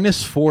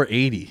 minus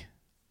 480.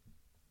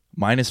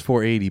 Minus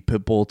 480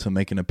 Pitbull to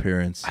make an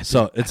appearance.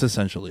 So it's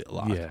essentially a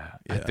lock. Yeah,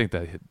 I think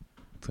that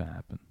it's gonna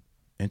happen.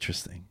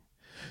 Interesting.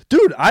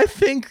 Dude, I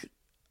think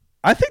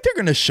they're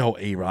gonna show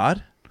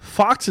A-Rod.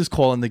 Fox is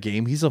calling the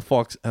game. He's a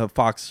Fox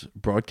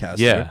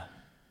broadcaster. Yeah,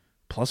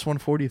 Plus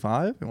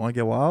 145. You want to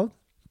get wild?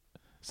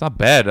 it's not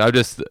bad. I'm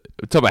talking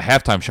about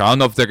halftime show. I don't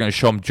know if they're gonna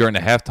show him during the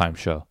halftime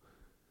show.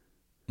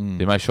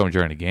 They might show him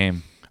during the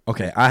game.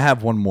 Okay, I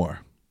have one more.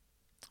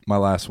 My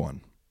last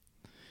one.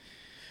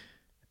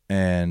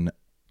 And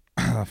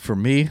for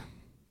me,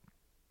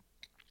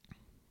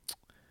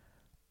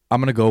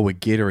 I'm gonna go with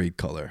Gatorade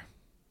color.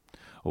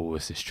 Oh,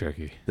 this is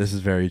tricky. This is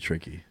very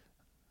tricky.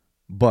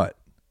 But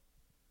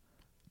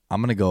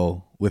I'm going to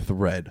go with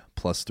red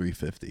plus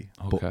 350.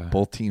 Okay.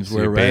 Both teams So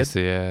wear you're red.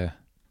 basic, yeah.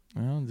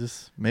 Well,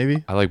 just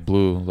maybe. I like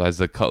blue as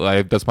the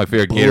color. That's my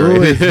favorite Blue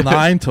Gatorade. is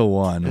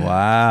 9-1.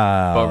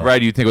 Wow. But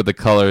red, you think with the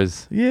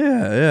colors.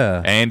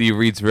 Yeah. Andy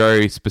Reid's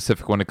very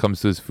specific when it comes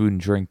to his food and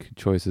drink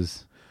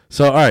choices.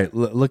 So, all right,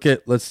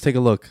 let's take a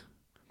look.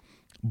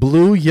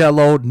 Blue,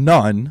 yellow,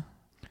 none.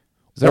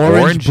 Is that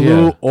Orange,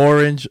 blue, Yeah.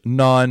 orange,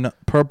 none.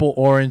 Purple,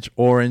 orange,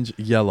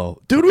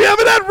 yellow. Dude, we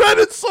haven't had red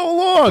in so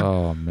long.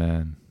 Oh,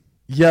 man.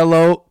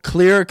 Yellow,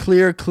 clear,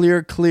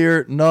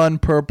 none,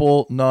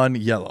 purple, none,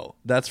 yellow.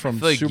 That's I from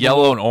feel like Super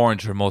yellow Bowl. and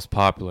orange are most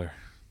popular.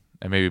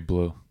 And maybe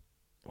blue.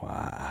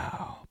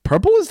 Wow.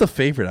 Purple is the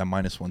favorite at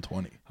minus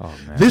 120. Oh,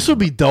 man. This would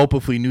be dope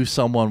if we knew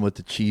someone with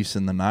the Chiefs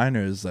and the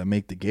Niners that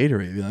make the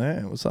Gatorade. Be like,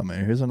 hey, what's up,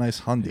 man? Here's a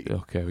nice Hyundai.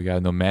 Okay, we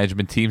got no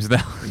management teams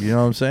now. You know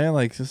what I'm saying?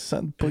 Like, just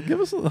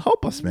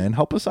help us, man.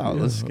 Help us out.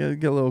 Let's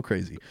get a little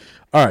crazy.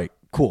 All right,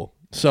 cool.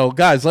 So,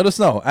 guys, let us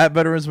know at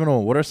Veterans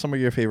Minimum. What are some of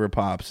your favorite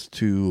props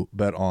to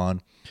bet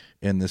on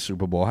in this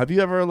Super Bowl? Have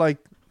you ever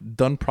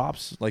done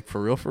props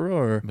for real,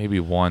 or Maybe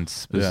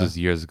once. This Yeah. was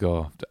years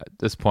ago. At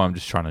this point, I'm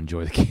just trying to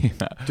enjoy the game.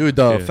 dude,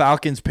 the Yeah.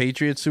 Falcons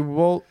Patriots Super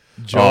Bowl?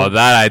 Oh,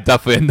 that I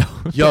definitely know.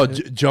 Yo,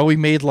 Joey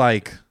made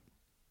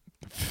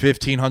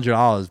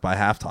 $1,500 by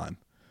halftime.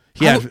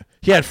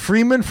 He had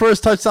Freeman for his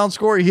touchdown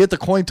score. He hit the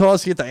coin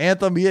toss. He hit the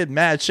anthem. He had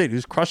mad shit. He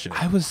was crushing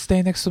it. I was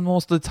staying next to him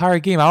most of the entire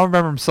game. I don't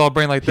remember him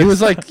celebrating like this. He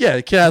was like, yeah,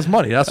 the kid has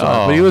money. That's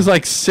why. Oh. But he was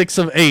 6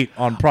 of 8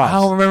 on props.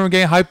 I don't remember him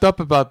getting hyped up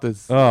about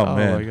this. Oh,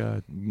 man. my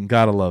God.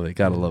 Gotta love it.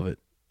 Gotta love it.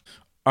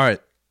 All right.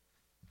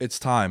 It's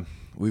time.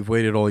 We've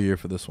waited all year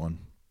for this one.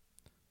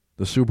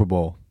 The Super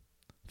Bowl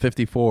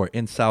 54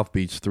 in South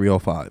Beach,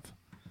 305.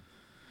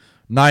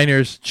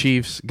 Niners,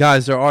 Chiefs.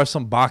 Guys, there are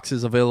some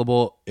boxes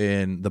available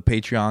in the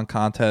Patreon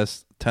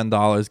contest.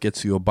 $10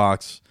 gets you a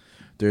box.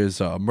 There's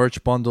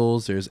merch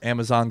bundles. There's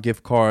Amazon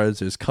gift cards.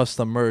 There's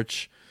custom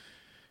merch.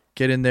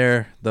 Get in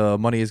there. The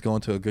money is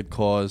going to a good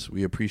cause.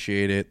 We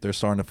appreciate it. They're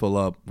starting to fill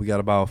up. We got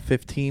about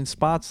 15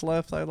 spots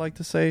left, I'd like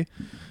to say.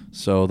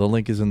 So the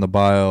link is in the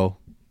bio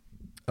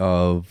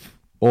of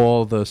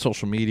all the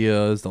social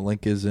medias. The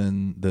link is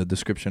in the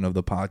description of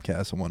the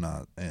podcast and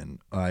whatnot. And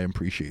I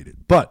appreciate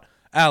it. But,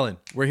 Alan,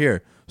 we're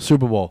here.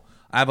 Super Bowl.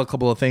 I have a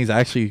couple of things. I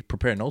actually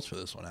prepared notes for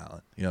this one,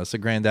 Alan. You know, it's the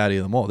granddaddy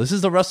of them all. This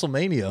is the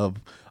WrestleMania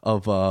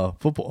of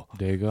football.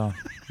 There you go.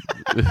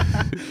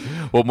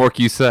 What more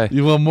can you say?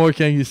 What more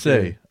can you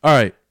say? Yeah. All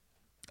right.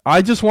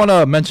 I just want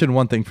to mention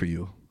one thing for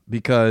you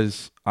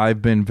because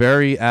I've been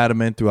very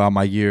adamant throughout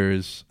my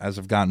years as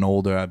I've gotten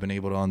older. I've been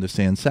able to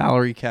understand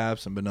salary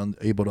caps. I've been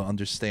able to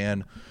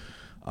understand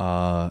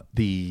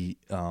the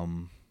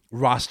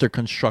roster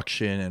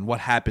construction and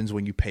what happens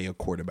when you pay a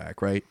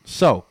quarterback, right?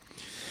 So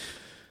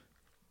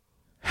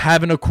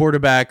having a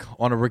quarterback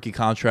on a rookie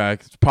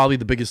contract is probably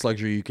the biggest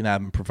luxury you can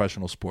have in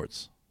professional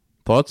sports.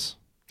 Thoughts?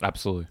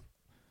 Absolutely.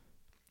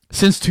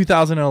 Since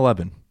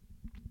 2011,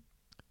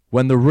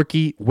 when the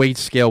rookie weight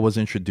scale was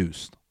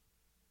introduced,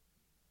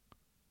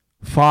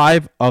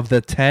 5 of the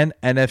 10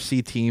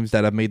 NFC teams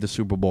that have made the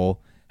Super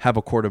Bowl have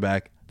a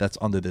quarterback that's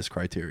under this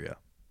criteria.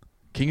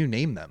 Can you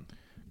name them?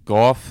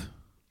 Goff,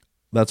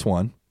 That's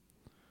one.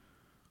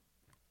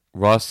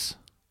 Russ.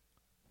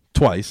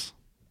 Twice.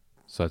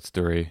 So that's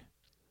 3.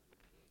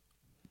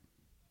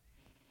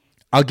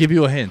 I'll give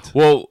you a hint.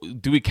 Well,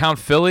 do we count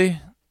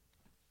Philly?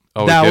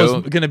 Oh, That we was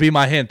do? going to be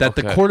my hint, that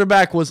the Okay.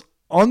 quarterback was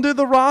under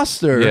the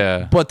roster,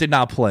 Yeah. but did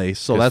not play.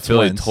 So 'Cause that's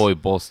Philly wins. totally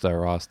bolstered that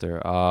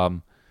roster.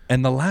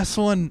 And the last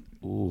one,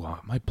 Ooh,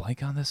 am I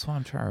blank on this one?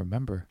 I'm trying to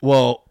remember.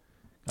 well,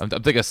 I'm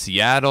thinking of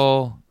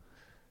Seattle.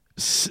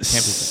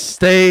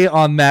 stay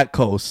on that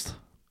coast.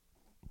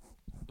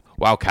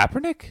 Wow,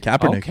 Kaepernick?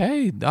 Kaepernick.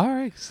 Okay, all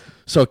right.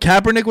 So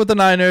Kaepernick with the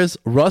Niners,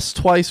 Russ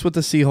twice with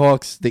the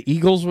Seahawks, the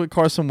Eagles with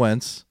Carson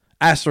Wentz,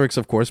 asterisks,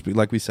 of course,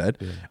 like we said,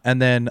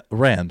 and then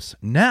Rams.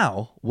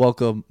 Now,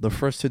 welcome the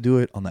first to do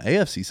it on the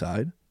AFC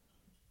side,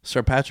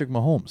 Sir Patrick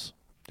Mahomes.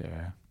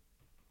 Yeah.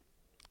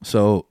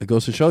 So it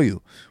goes to show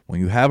you, when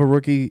you have a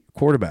rookie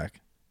quarterback,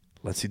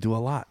 lets you do a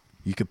lot.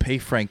 You could pay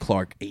Frank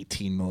Clark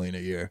 $18 million a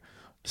year.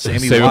 Sammy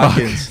Sammy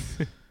Watkins.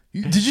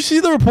 Did you see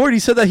the report? He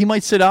said that he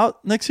might sit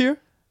out next year,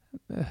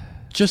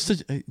 just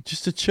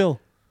to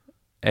chill.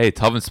 Hey,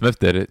 Telvin Smith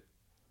did it.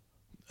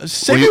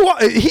 Sammy you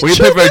Watkins. play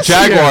for the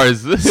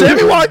Jaguars.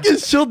 Sammy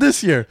Watkins chilled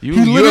this year.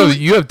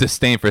 You have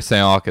disdain for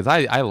Sammy Watkins.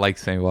 I like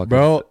Sammy Watkins.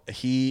 Bro,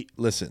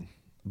 listen,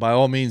 by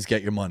all means,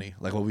 get your money.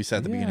 Like what we said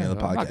at the beginning of the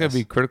podcast. I'm not going to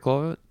be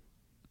critical of it.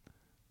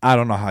 I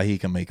don't know how he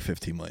can make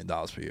 $15 million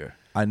per year.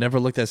 I never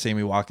looked at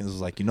Sammy Watkins as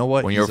like, you know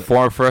what? When you're a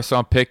former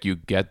first-round pick, you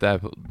get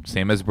that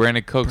same as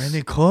Brandon Cooks.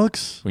 Brandon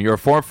Cooks. When you're a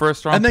former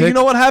first-round And pick. then you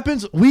know what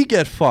happens? We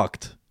get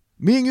fucked.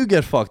 Me and you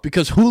get fucked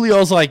because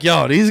Julio's like,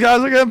 yo, these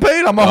guys are getting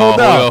paid. I'm going to hold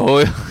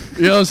out.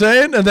 You know what I'm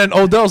saying? And then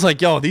Odell's like,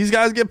 yo, these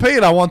guys get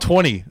paid. I want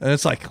 20. And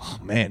it's like, oh,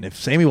 man, if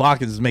Sammy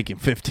Watkins is making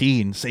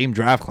 15, same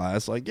draft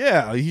class, like,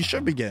 yeah, he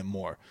should be getting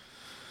more.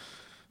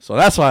 So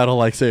that's why I don't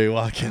like Sammy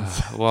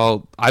Watkins.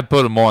 Well, I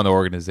put him more on the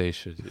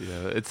organization.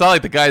 It's not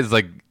like the guy's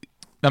like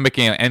not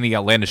making any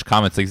outlandish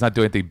comments. Like he's not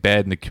doing anything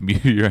bad in the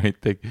community or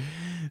anything.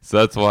 So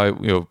that's why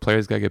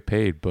players gotta get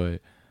paid.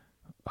 But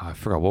I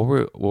forgot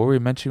what were we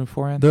mentioning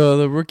beforehand?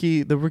 The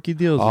rookie deals with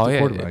the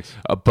quarterbacks.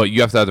 Yeah. But you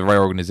have to have the right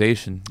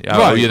organization.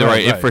 Right, you have the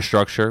right right.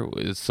 infrastructure.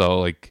 So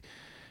like,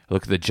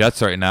 look at the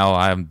Jets right now.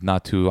 I'm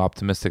not too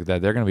optimistic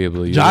that they're gonna be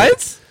able to use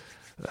Giants.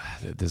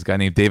 This guy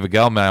named David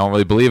Gettleman, I don't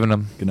really believe in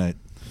him. Good night.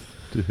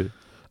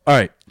 All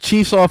right.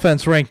 Chiefs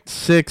offense ranked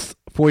 6th.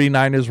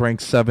 49ers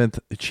ranked 7th.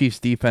 Chiefs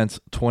defense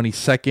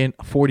 22nd.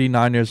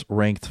 49ers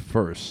ranked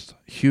 1st.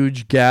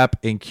 Huge gap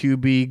in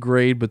QB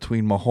grade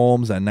between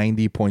Mahomes at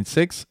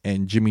 90.6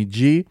 and Jimmy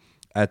G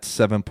at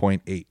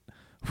 7.8.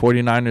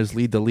 49ers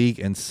lead the league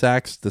in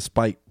sacks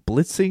despite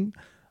blitzing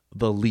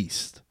the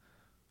least.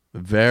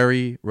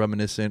 Very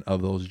reminiscent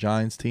of those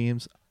Giants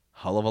teams.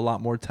 Hell of a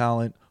lot more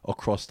talent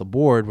across the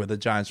board where the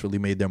Giants really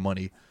made their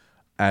money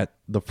at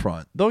the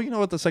front. Though, you know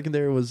what, the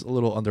secondary was a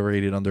little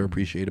underrated,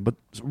 underappreciated. But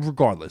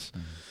regardless,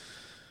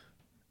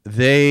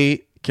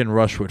 they can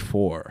rush with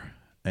 4.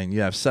 And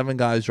you have 7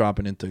 guys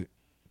dropping into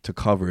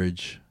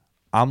coverage.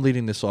 I'm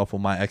leading this off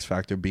with my X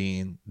factor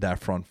being that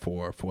front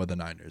 4 for the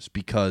Niners.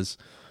 Because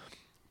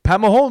Pat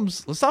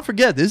Mahomes, let's not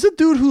forget, this is a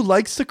dude who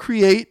likes to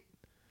create.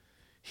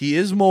 He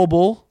is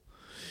mobile.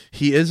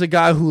 He is a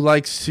guy who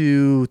likes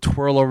to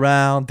twirl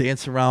around,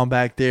 dance around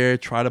back there,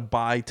 try to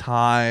buy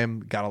time.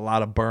 Got a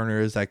lot of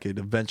burners that could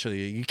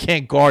eventually... You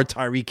can't guard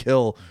Tyreek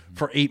Hill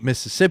for 8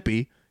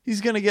 Mississippi.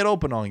 He's going to get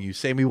open on you.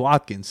 Sammy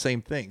Watkins,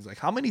 same things. Like,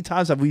 how many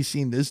times have we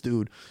seen this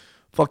dude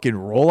fucking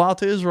roll out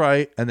to his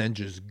right and then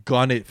just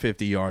gun it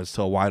 50 yards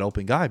to a wide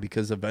open guy?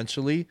 Because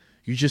eventually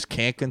you just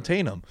can't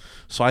contain him.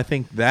 So I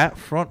think that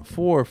front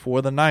 4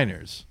 for the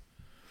Niners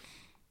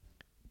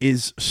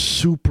is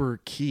super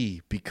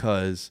key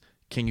because...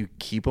 Can you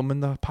keep them in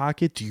the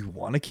pocket? Do you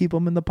want to keep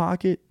them in the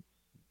pocket?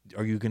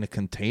 Are you going to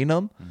contain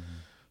them? Mm-hmm.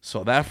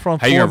 So that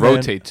front 4, how you going to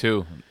rotate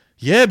too?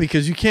 Yeah,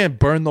 because you can't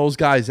burn those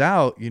guys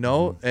out,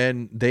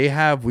 And they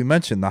have, we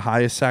mentioned, the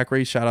highest sack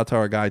rate. Shout out to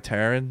our guy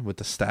Taryn with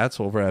the stats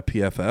over at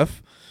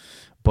PFF.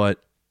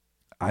 But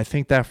I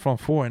think that front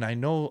 4, and I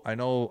know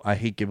I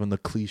hate giving the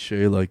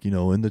cliche like,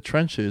 in the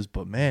trenches,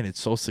 but man, it's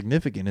so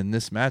significant in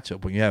this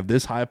matchup when you have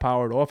this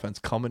high-powered offense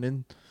coming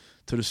in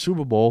to the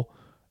Super Bowl.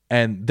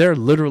 And they're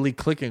literally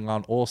clicking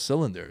on all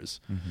cylinders.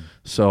 Mm-hmm.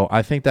 So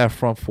I think that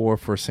front 4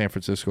 for San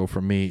Francisco,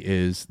 for me,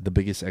 is the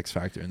biggest X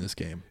factor in this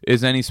game.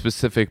 Is any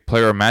specific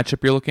player or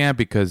matchup you're looking at?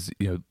 Because,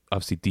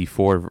 obviously D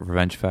Ford,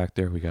 revenge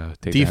factor. We got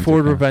to take D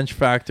Ford, revenge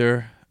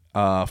factor.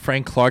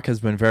 Frank Clark has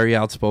been very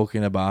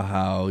outspoken about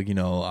how,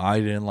 I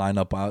didn't line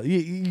up.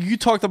 You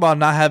talked about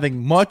not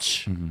having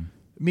much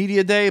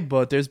media day,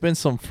 but there's been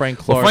some Frank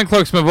Clark. Well, Frank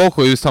Clark's been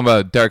vocal. He was talking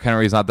about Derrick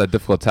Henry's not that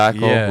difficult to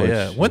tackle.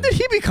 Yeah. When did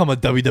he become a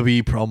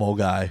WWE promo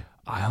guy?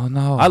 I don't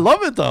know. I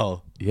love it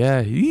though.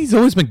 Yeah, he's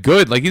always been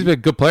good. Like he's been a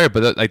good player,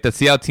 but the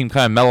Seattle team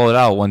kind of mellowed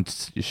out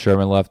once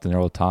Sherman left and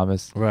Earl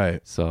Thomas.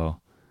 Right.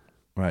 So,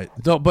 right.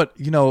 No, but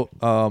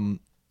man,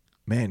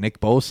 Nick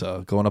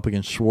Bosa going up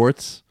against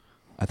Schwartz.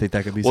 I think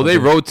that could be. Well,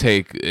 something. they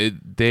rotate.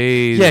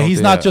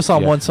 He's not just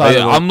on one side.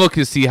 I'm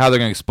looking to see how they're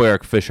going to exploit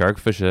Eric Fisher. Eric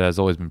Fisher has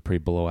always been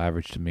pretty below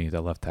average to me.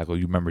 That left tackle.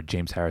 You remember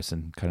James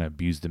Harrison kind of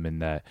abused him in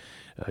that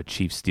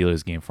Chiefs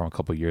Steelers game from a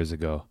couple years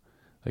ago.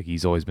 Like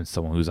he's always been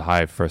someone who's a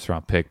high first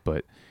round pick,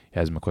 but he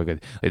hasn't been quite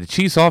good. Like the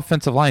Chiefs'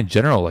 offensive line in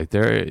general, like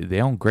they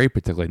don't grade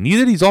particularly.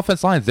 Neither of these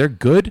offensive lines, they're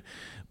good,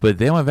 but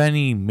they don't have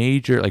any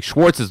major. Like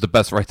Schwartz is the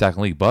best right tackle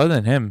in the league, but other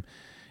than him,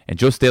 and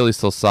Joe Staley's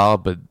still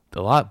solid, but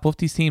both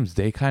these teams,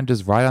 they kind of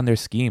just ride on their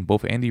scheme.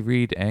 Both Andy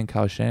Reid and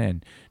Kyle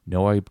Shanahan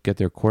know how to get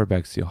their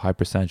quarterbacks high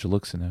percentage of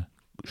looks in a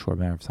short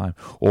amount of time.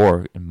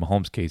 Or in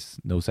Mahomes' case,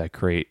 knows how to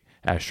create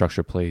out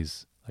structure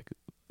plays like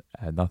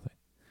at nothing.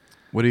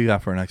 What do you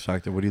got for an X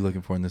factor? What are you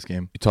looking for in this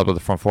game? You talked about the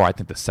front 4. I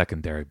think the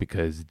secondary,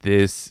 because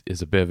this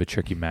is a bit of a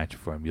tricky match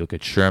for him. You look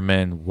at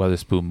Sherman,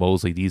 Witherspoon,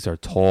 Mosley. These are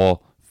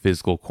tall,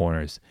 physical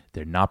corners.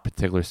 They're not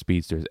particular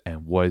speedsters.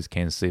 And what is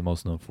Kansas City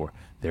most known for?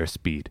 Their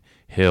speed.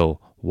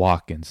 Hill,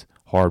 Watkins,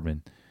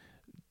 Hardman.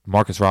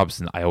 Marcus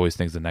Robinson, I always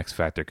think is the next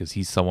factor because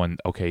he's someone,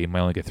 okay, he might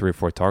only get 3 or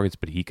 4 targets,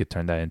 but he could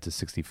turn that into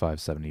 65,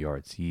 70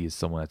 yards. He is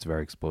someone that's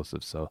very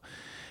explosive. So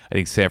I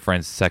think San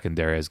Fran's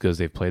secondary, as good as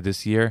they've played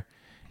this year,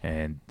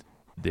 and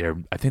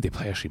I think they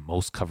play actually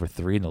most cover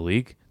 3 in the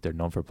league. They're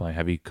known for playing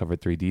heavy cover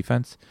 3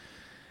 defense.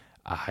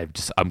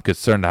 I'm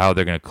concerned how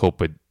they're going to cope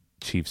with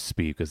Chiefs'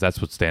 speed because that's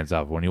what stands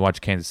out. When you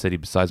watch Kansas City,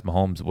 besides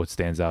Mahomes, what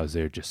stands out is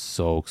they're just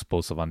so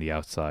explosive on the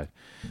outside.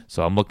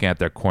 So I'm looking at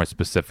their corner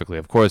specifically.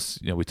 Of course,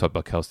 we talked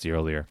about Kelce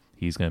earlier.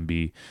 He's going to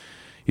be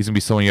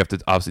someone you have to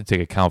obviously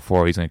take account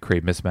for. He's going to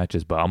create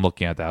mismatches, but I'm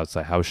looking at the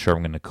outside. How is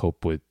Sherman going to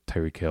cope with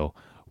Tyreek Hill?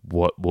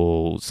 What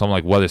will someone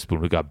like Witherspoon,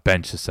 who got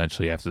benched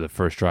essentially after the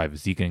first drive,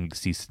 is he going to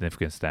see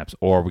significant snaps,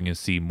 or are we going to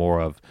see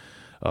more of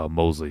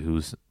Mosley,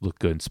 who's looked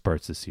good in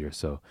spurts this year?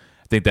 So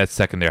I think that's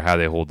second there, how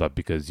they hold up,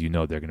 because they're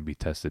going to be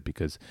tested.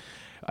 Because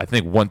I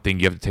think one thing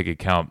you have to take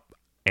account,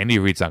 Andy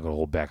Reid's not going to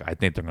hold back. I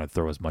think they're going to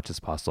throw as much as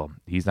possible.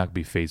 He's not going to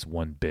be phased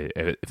one bit.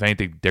 If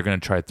anything, they're going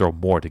to try to throw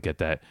more to get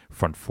that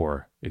front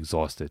four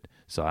exhausted.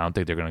 So I don't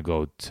think they're going to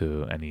go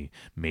to any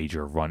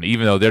major run,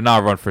 even though they're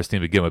not a run first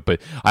team to begin with.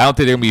 But I don't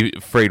think they're going to be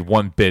afraid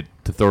one bit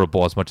to throw the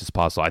ball as much as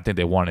possible. I think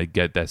they want to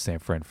get that San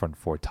Fran front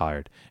four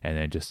tired and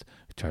then just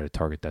try to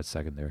target that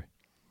secondary.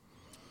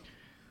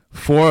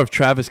 4 of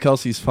Travis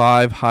Kelce's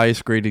 5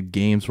 highest graded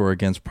games were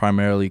against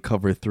primarily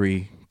cover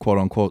 3,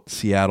 quote-unquote,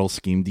 Seattle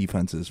scheme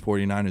defenses.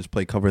 49ers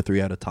play cover 3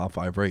 at a top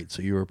 5 rate,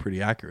 so you were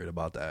pretty accurate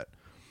about that.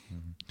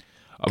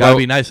 Gotta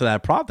be nice for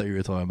that prop that you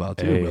were talking about,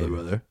 too,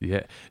 brother.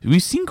 Yeah.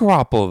 We've seen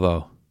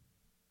Garoppolo,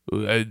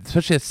 though,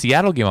 especially at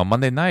Seattle game on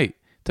Monday night.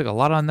 Took a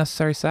lot of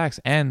unnecessary sacks,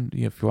 and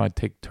if you want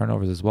to take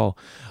turnovers as well.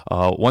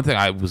 One thing,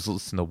 I was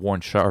listening to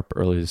Warren Sharp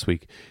earlier this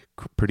week,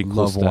 pretty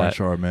close to that. Love Warren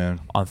Sharp,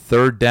 man. On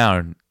third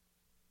down,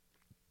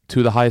 2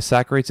 of the highest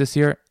sack rates this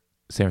year,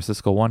 San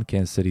Francisco 1,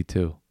 Kansas City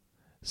 2.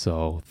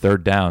 So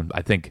third down,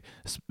 I think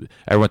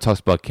everyone talks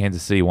about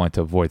Kansas City wanting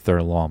to avoid third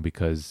and long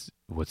because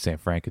what San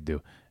Fran could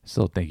do. I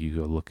still think you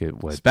could look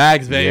at what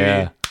Spags, baby.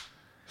 Yeah.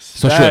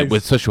 Spags.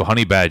 Especially with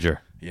Honey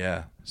Badger.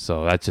 Yeah.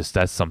 So that's just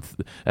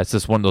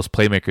one of those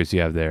playmakers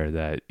you have there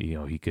that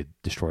he could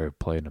destroy a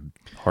play in a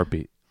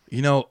heartbeat.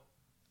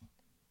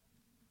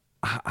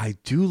 I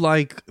do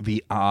like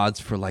the odds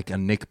for like a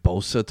Nick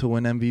Bosa to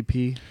win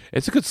MVP.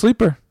 It's a good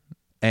sleeper.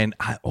 And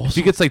I also, if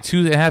he gets like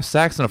 2.5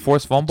 sacks and a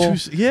forced fumble,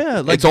 like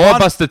it's all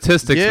about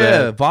statistics,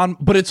 man.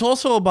 But it's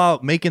also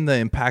about making the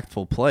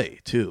impactful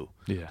play too.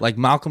 Yeah. Like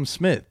Malcolm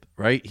Smith,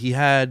 right? He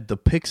had the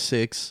pick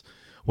 6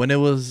 when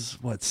it was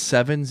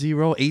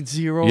 7-0,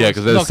 8-0. Yeah,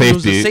 because it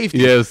was a safety.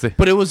 Yeah,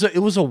 but it was a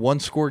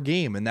 1-score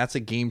game, and that's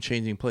a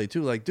game-changing play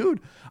too. Like,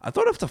 dude, I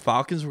thought if the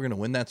Falcons were gonna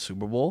win that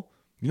Super Bowl,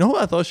 you know who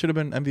I thought should have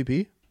been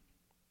MVP?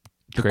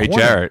 Gray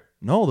Jarrett.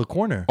 No, the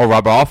corner. Oh,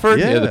 Robert Alford?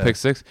 Yeah, the pick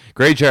 6.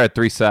 Gray Jarrett,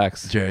 3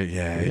 sacks.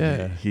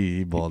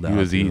 He balled out. He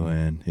was eating.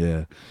 Man.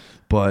 Yeah.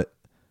 But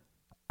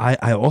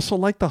I also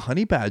like the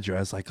Honey Badger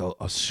as like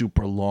a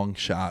super long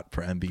shot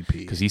for MVP.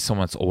 Because he's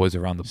someone that's always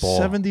around the ball.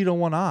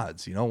 70-1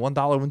 odds.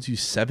 $1 wins you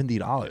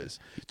 $70.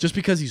 Just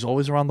because he's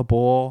always around the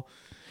ball.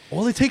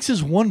 All it takes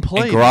is one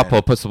play. And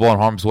Garoppolo puts the ball in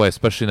harm's way,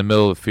 especially in the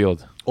middle of the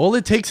field. All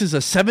it takes is a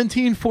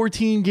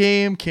 17-14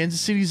 game. Kansas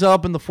City's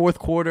up in the fourth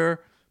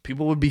quarter.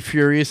 People would be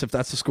furious if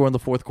that's the score in the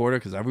fourth quarter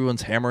because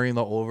everyone's hammering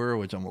the over,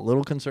 which I'm a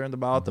little concerned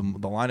about.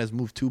 The line has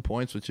moved 2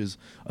 points, which is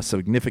a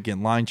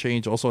significant line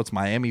change. Also, it's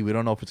Miami. We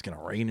don't know if it's going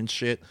to rain and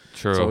shit.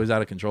 True. It's always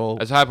out of control.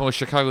 That's what happened with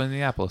Chicago and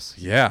Indianapolis.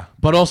 Yeah.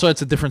 But also,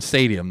 it's a different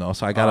stadium, though.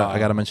 So I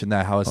gotta mention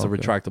that, how it's the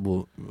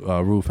retractable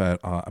roof at,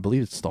 I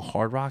believe it's the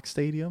Hard Rock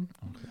Stadium.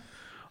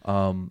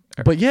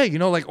 Okay. But yeah,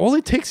 like all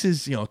it takes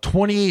is,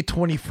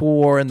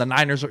 28-24 and the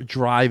Niners are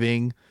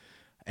driving.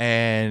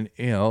 And,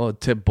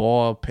 tip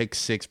ball, pick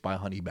 6 by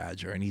Honey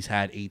Badger. And he's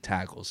had 8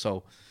 tackles.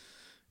 So,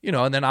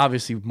 and then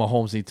obviously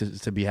Mahomes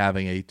needs to be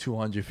having a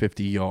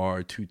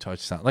 250-yard, 2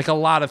 touchdown. Like a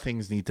lot of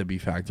things need to be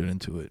factored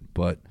into it.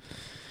 But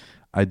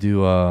I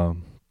do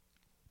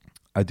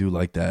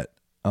like that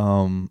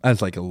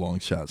as like a long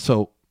shot.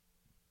 So,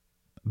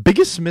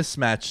 biggest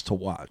mismatch to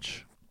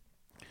watch.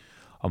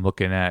 I'm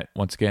looking at,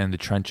 once again, the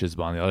trenches,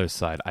 but on the other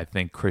side, I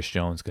think Chris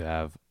Jones could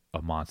have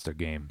a monster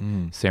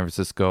game. San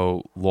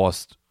Francisco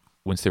lost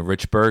Winston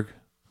Richburg,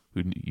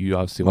 who you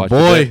obviously watched.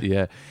 Boy.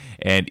 Yeah.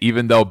 And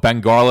even though Ben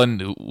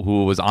Garland,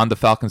 who was on the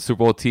Falcons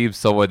Super Bowl team,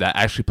 someone that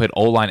actually played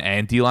O-line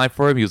and D-line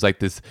for him, he was like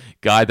this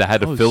guy that had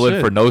to fill in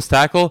for nose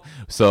tackle.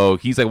 So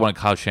he's like one of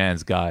Kyle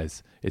Shanahan's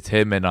guys. It's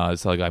him and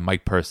it's like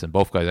Mike Person.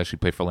 Both guys actually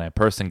played for Land.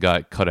 Person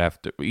got cut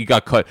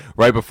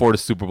right before the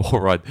Super Bowl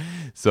run.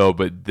 So,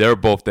 but they're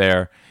both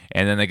there.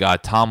 And then they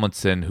got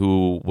Tomlinson,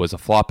 who was a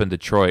flop in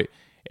Detroit,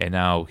 and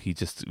now he's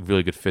just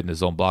really good fit in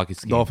his own blocking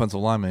scheme. The offensive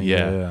lineman.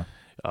 Yeah.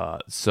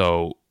 They're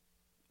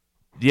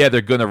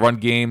going to run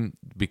game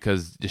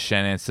because the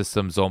Shanahan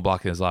system, zone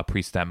blocking, has a lot of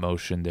pre-snap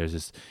motion.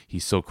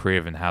 He's so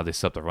creative in how they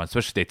set up the run,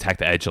 especially if they attack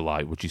the edge a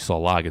lot, which you saw a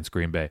lot against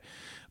Green Bay.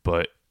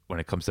 But when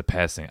it comes to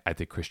passing, I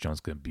think Chris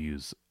Jones can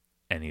abuse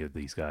any of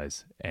these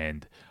guys.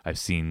 And I've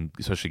seen,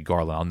 especially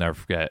Garland, I'll never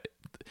forget,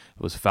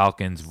 it was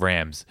Falcons,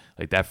 Rams.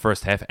 Like that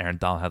first half, Aaron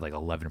Donald had like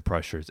 11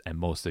 pressures, and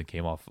most of it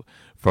came off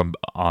from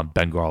on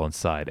Ben Garland's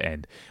side.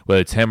 And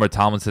whether it's him or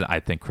Tomlinson, I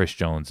think Chris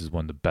Jones is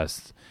one of the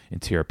best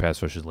interior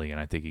pass rushers in the league, and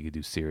I think he could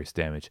do serious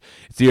damage.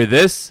 It's either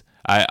this.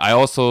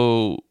 I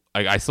still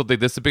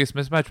think this is the biggest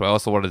mismatch, but I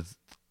also want to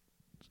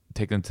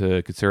take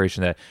into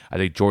consideration that I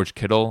think George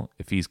Kittle,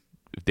 if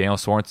Daniel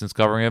Sorensen's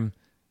covering him,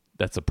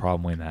 that's a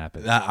problem waiting to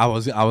happen. I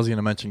was going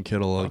to mention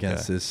Kittle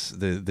against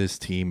this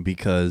team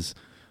because,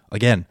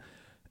 again,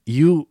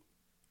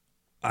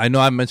 I know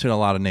I mentioned a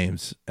lot of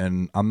names,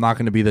 and I'm not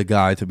going to be the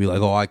guy to be like,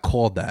 oh, I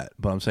called that.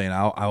 But I'm saying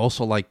I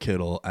also like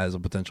Kittle as a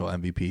potential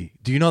MVP.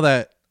 Do you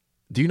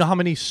know how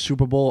many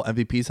Super Bowl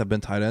MVPs have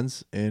been tight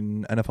ends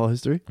in NFL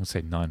history? I'd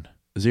say none.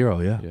 0,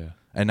 yeah.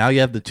 And now you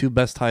have the 2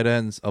 best tight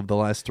ends of the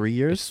last 3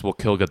 years. Will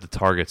Kittle get the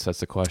targets?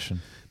 That's the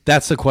question.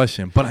 That's the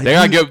question. But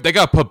they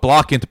got to put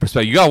block into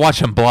perspective. You got to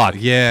watch him block.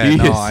 Yeah,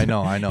 I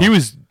know. He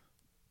was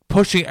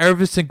pushing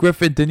Everson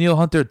Griffin, Danielle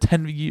Hunter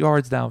 10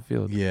 yards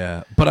downfield.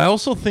 Yeah, but I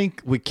also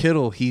think with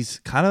Kittle, he's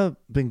kind of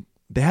been.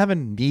 They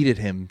haven't needed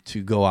him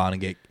to go out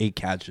and get 8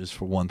 catches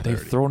for 130.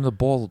 They've thrown the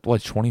ball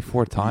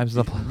 24 times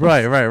in the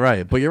playoffs.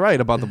 Right. But you're right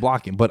about the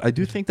blocking. But I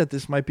do think that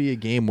this might be a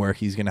game where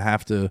he's going to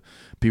have to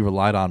be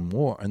relied on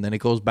more. And then it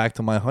goes back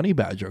to my Honey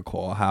Badger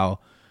call. How,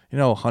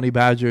 Honey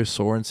Badger,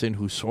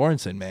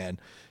 Sorensen, man,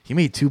 he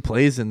made 2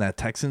 plays in that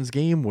Texans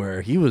game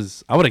where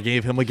I would have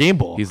gave him a game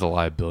ball. He's a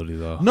liability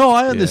though. No,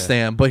 I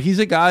understand, but he's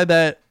a guy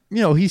that.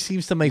 He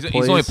seems to make plays.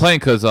 He's only playing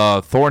because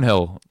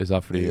Thornhill is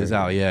out for the year. Is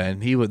out, yeah,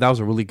 and that was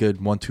a really good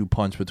 1-2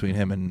 punch between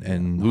him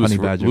and Honey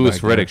Badger. Louis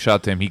Riddick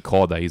shot to him. He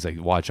called that. He's like,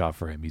 watch out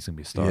for him. He's gonna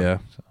be a star. Yeah.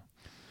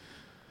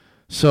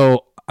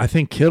 So I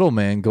think Kittle,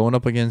 man, going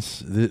up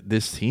against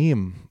this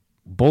team,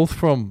 both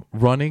from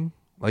running,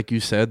 like you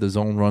said, the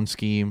zone run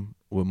scheme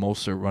with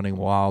Mostert running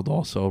wild.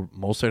 Also,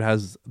 Mostert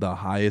has the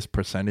highest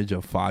percentage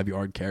of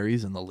 5-yard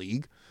carries in the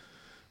league,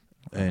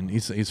 and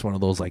he's one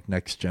of those like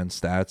next gen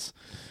stats,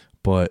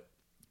 but.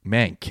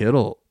 Man,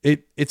 Kittle,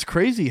 it's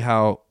crazy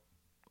how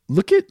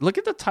look at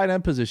the tight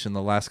end position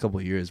the last couple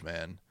of years,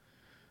 man.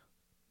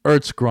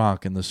 Ertz,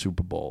 Gronk in the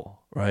Super Bowl,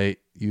 right?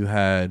 You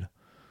had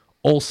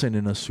Olsen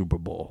in a Super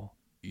Bowl.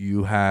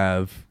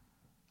 Last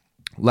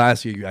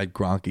year you had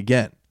Gronk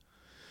again.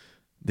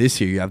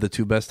 This year you have the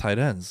 2 best tight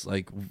ends.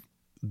 Like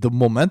the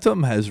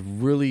momentum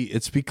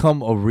it's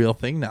become a real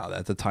thing now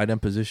that the tight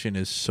end position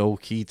is so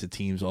key to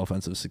teams'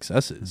 offensive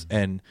successes.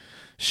 And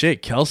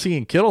shit, Kelsey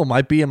and Kittle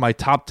might be in my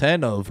top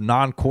 10 of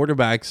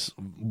non-quarterbacks,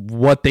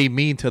 what they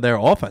mean to their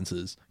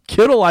offenses.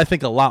 Kittle, I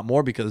think, a lot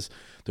more because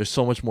there's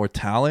so much more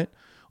talent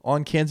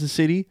on Kansas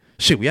City.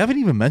 Shit, we haven't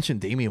even mentioned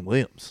Damian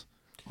Williams,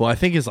 who I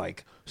think is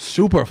like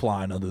super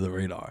flying under the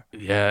radar.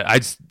 Yeah,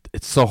 it's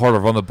so hard to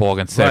run the ball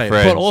against San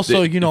Fran. But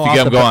also, if you get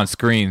them go on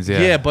screens,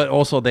 Yeah, but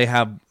also they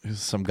have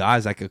some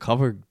guys that could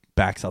cover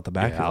backs out the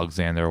backfield. Yeah,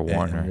 Alexander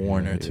Warner. And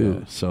Warner, too.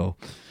 Yeah. So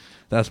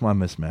that's my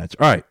mismatch.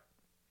 All right.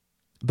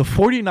 The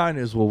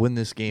 49ers will win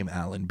this game,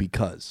 Allen,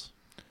 because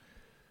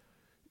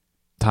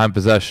time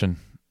possession.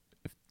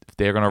 If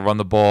they're going to run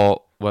the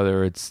ball,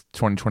 whether it's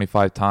 20,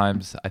 25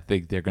 times, I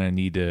think they're going to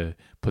need to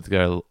put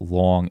together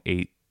long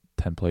 8,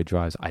 10-play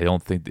drives. I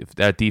don't think if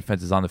that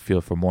defense is on the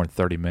field for more than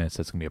 30 minutes,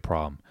 that's going to be a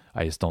problem.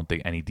 I just don't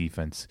think any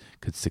defense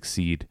could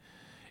succeed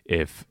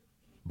if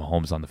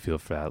Mahomes is on the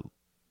field for that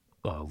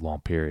long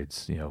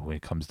periods, when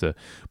it comes to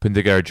putting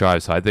together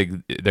drives. So I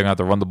think they're going to have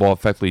to run the ball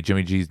effectively.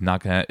 Jimmy G's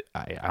not going to –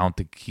 I don't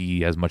think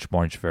he has much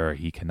margin for error.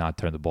 He cannot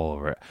turn the ball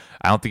over.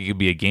 I don't think he could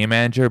be a game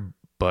manager,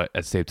 but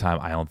at the same time,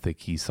 I don't think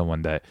he's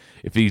someone that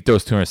if he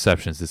throws 2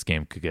 interceptions, this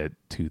game could get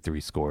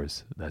 2-3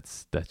 scores.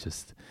 That's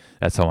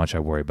how much I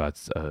worry about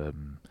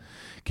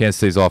Kansas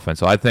City's offense.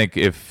 So I think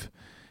if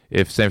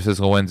San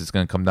Francisco wins, it's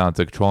going to come down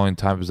to controlling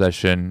time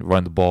possession,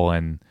 run the ball,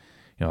 and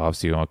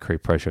obviously you want to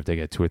create pressure if they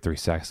get 2 or 3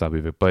 sacks, that'll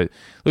be it. But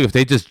look, if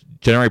they just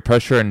generate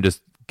pressure and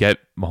just get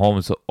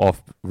Mahomes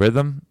off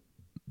rhythm,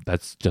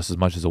 that's just as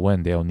much as a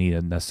win. They don't need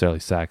a necessarily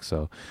sack.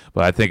 So,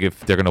 but I think if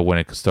they're going to win,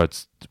 it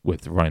starts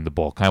with running the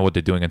ball, kind of what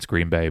they're doing against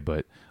Green Bay,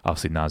 but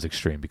obviously not as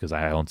extreme because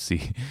I don't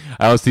see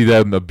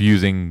them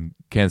abusing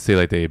Kansas City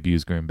like they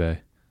abuse Green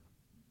Bay.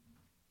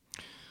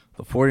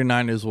 The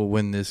 49ers will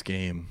win this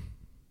game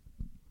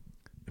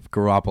if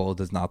Garoppolo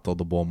does not throw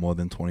the ball more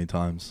than 20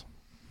 times.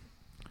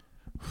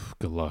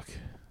 Good luck.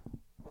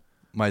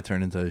 Might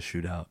turn into a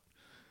shootout.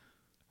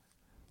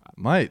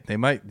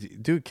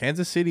 Dude,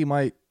 Kansas City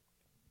might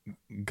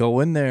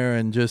go in there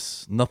and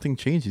just nothing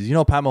changes.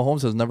 Pat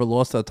Mahomes has never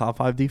lost to a top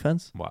 5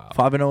 defense. Wow.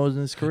 5-0 in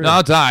his career.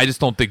 No, I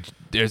just don't think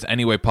there's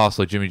any way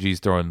possible Jimmy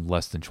G's throwing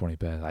less than 20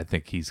 passes. I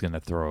think he's going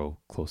to throw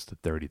close to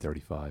 30,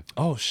 35.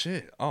 Oh,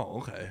 shit. Oh,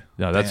 okay.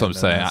 No, that's what I'm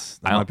saying.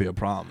 That might be a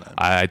problem then.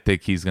 I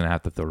think he's going to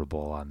have to throw the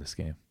ball on this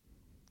game.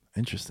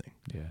 Interesting.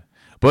 Yeah.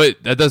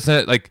 But that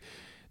doesn't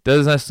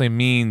necessarily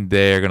mean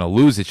they're going to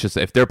lose. It's just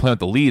if they're playing with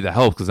the lead, that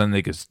helps because then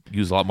they could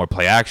use a lot more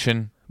play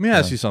action. Let me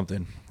ask you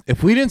something.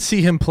 If we didn't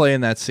see him play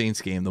in that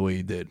Saints game the way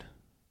he did,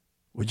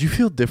 would you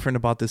feel different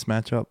about this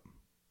matchup?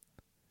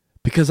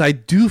 Because I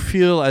do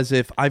feel as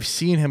if I've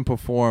seen him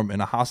perform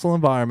in a hostile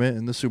environment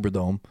in the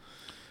Superdome.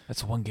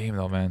 That's one game,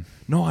 though, man.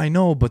 No, I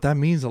know, but that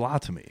means a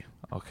lot to me.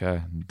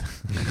 Okay.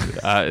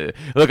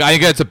 Look, I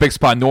get it's a big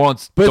spot. New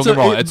Orleans, don't get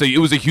me wrong. It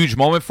was a huge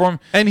moment for him.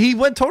 And he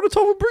went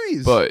toe-to-toe with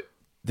Breeze. But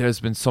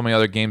there's been so many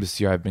other games this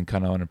year I've been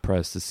kind of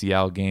unimpressed. The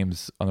Seattle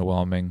games,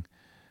 underwhelming.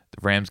 The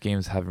Rams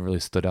games haven't really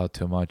stood out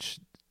too much.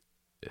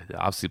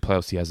 Obviously,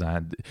 playoffs he hasn't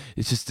had.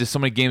 It's just there's so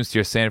many games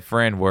here, San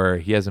Fran, where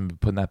he hasn't been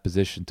put in that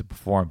position to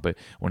perform. But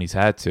when he's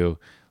had to,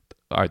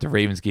 all right, the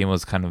Ravens game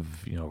was kind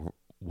of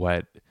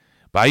wet.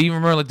 But I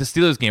even remember the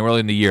Steelers game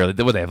early in the year.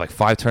 They have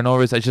 5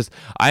 turnovers. I just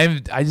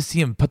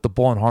see him put the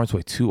ball in harm's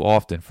way too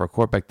often for a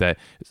quarterback that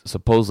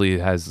supposedly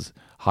has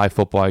high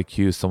football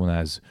IQ, someone that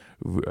has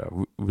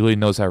really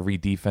knows how to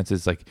read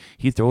defenses. Like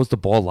he throws the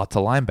ball a lot to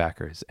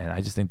linebackers, and I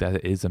just think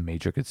that is a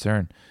major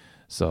concern.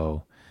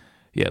 So.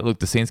 Yeah, look,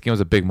 the Saints game was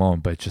a big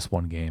moment, but it's just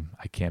one game.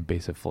 I can't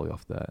base it fully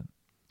off that.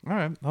 All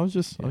right, I was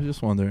just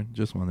wondering.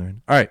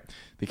 All right,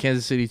 the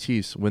Kansas City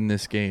Chiefs win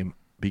this game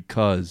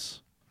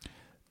Because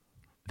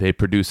they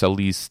produce at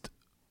least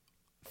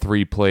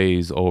 3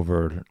 plays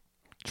over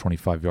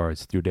 25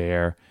 yards through the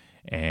air,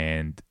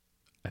 and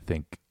I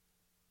think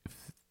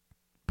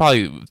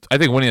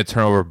winning a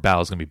turnover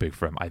battle is going to be big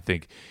for them. I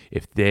think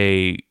if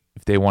they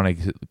want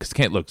to, because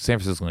San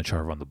Francisco's going to try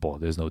to run the ball.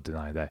 There's no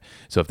denying that.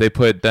 So if they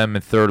put them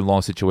in third and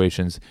long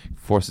situations,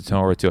 force a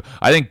turnover too.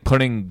 I think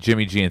putting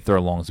Jimmy G in third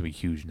and long is going to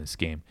be huge in this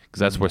game, because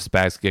that's where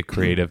Spags get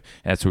creative,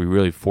 and that's where we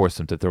really force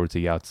him to throw it to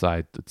the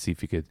outside. Let's see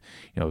if he could,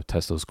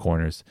 test those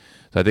corners.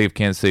 So I think if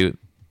Kansas City,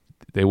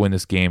 they win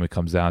this game, it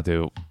comes down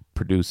to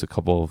produce a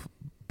couple of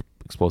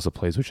explosive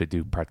plays, which they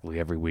do practically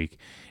every week,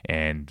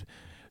 and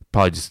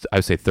probably just, I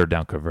would say, third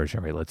down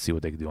conversion rate. Let's see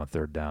what they can do on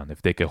third down.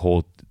 If they could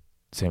hold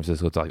San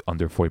Francisco to like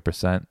under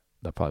 40%,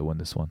 they'll probably win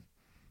this one.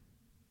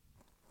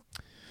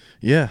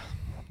 Yeah.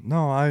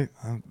 No, I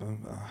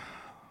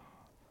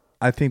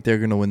think they're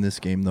going to win this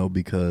game, though,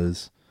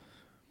 because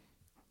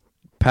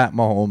Pat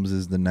Mahomes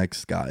is the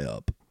next guy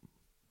up.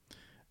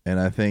 And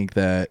I think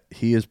that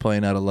he is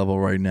playing at a level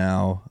right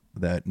now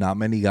that not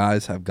many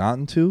guys have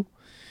gotten to.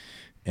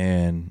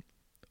 And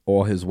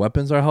all his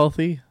weapons are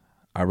healthy.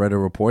 I read a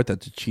report that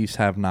the Chiefs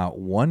have not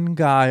one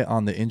guy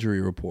on the injury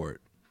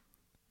report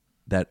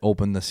that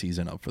opened the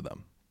season up for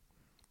them.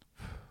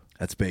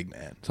 That's big,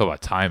 man. Talk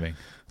about timing.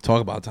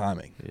 Talk about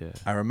timing. Yeah.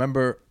 I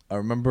remember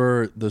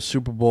the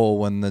Super Bowl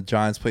when the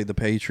Giants played the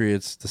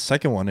Patriots, the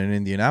second one in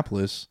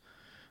Indianapolis,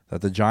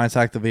 that the Giants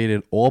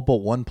activated all but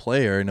one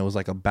player, and it was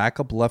like a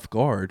backup left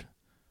guard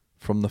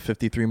from the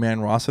 53-man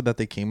roster that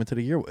they came into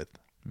the year with.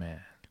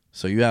 Man.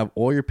 So you have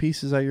all your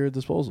pieces at your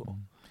disposal.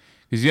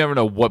 Because you never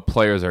know what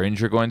players are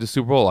injured going to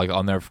Super Bowl. Like,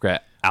 I'll never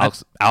forget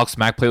Alex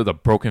Mack played with a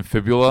broken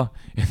fibula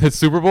in the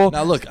Super Bowl.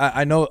 Now, look,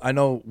 I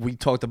know we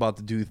talked about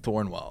the dude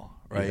Thornwell,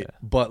 right? Yeah.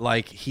 But,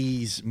 like,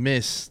 he's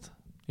missed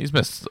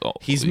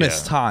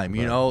time,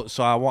 you know?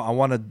 So I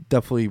want to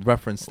definitely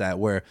reference that,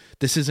 where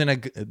this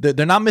isn't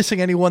they're not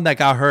missing anyone that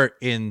got hurt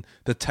in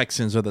the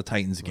Texans or the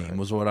Titans game,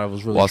 was what I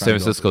was really trying to San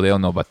Francisco, they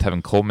don't know about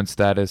Tevin Coleman's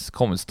status.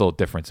 Coleman's still a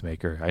difference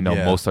maker. I know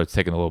Mostart's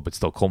taking a little, but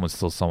still Coleman's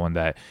still someone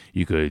that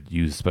you could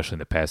use, especially in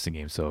the passing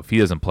game. So if he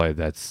doesn't play,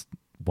 that's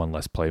one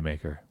less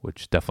playmaker,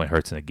 which definitely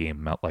hurts in a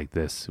game like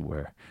this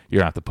where you're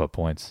going to have to put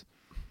points.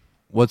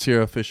 What's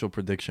your official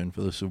prediction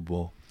for the Super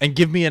Bowl? And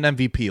give me an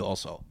MVP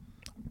also.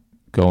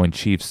 Going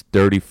Chiefs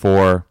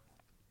 34-27.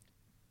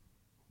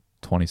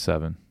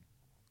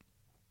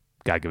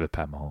 Gotta give it to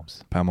Pat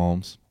Mahomes. Pat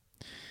Mahomes.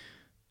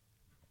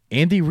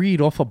 Andy Reid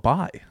off a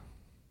bye.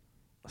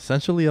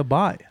 Essentially a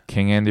bye.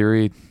 King Andy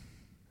Reid.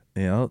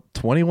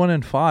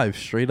 21-5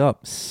 straight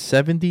up.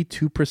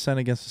 72%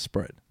 against the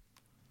spread,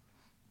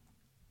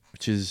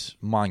 which is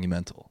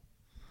monumental.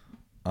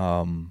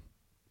 I'm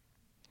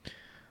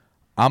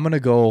going to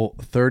go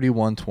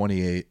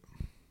 31-28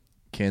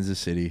 Kansas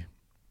City.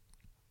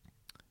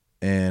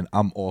 And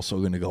I'm also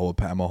going to go with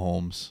Pat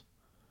Mahomes.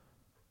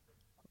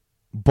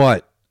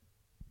 But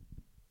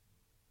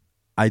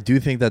I do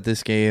think that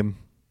this game,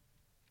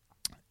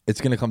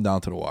 it's going to come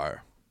down to the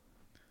wire.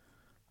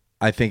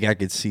 I think I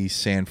could see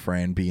San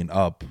Fran being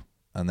up,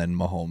 and then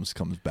Mahomes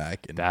comes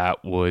back. And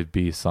that would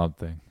be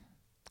something.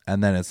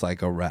 And then it's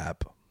like a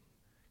wrap.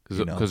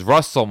 Because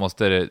Russ almost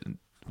did it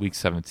week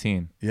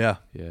 17. Yeah.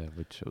 Yeah,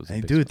 which was Hey,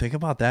 dude, think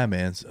about that,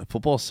 man.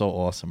 Football is so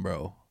awesome,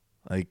 bro.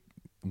 Like,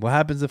 what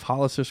happens if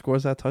Hollister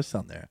scores that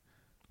touchdown there?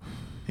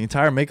 The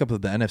entire makeup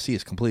of the NFC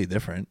is completely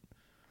different.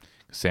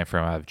 San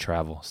Fran might have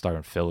travel, starting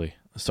in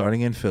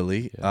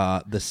Philly.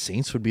 Yeah. The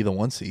Saints would be the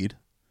 1 seed.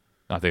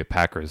 I think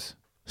Packers.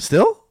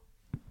 Still?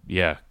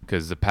 Yeah,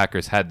 because the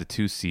Packers had the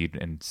 2 seed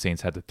and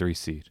Saints had the 3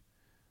 seed.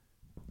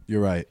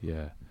 You're right.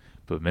 Yeah.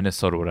 But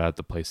Minnesota would have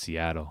to play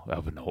Seattle. That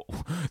would have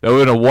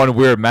been a one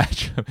weird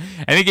match.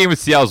 Any game with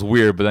Seattle is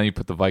weird, but then you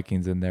put the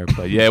Vikings in there.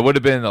 But yeah, it would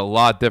have been a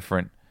lot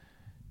different.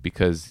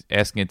 Because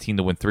asking a team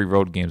to win 3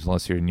 road games,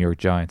 unless you're the New York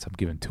Giants, I'm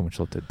giving too much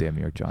love to the damn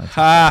New York Giants.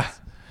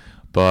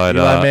 But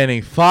Eli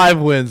Manning, 5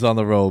 wins on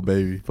the road,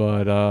 baby.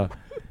 But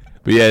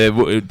yeah,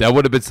 that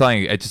would have been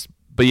something.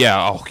 But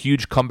yeah, a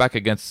huge comeback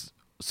against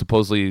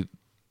supposedly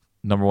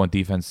number 1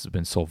 defense has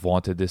been so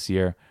vaunted this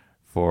year.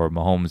 For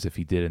Mahomes, if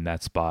he did in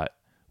that spot,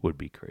 would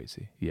be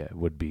crazy. Yeah, it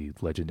would be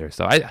legendary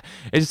stuff. I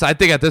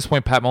think at this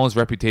point, Pat Mahomes'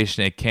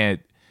 reputation,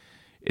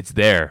 it's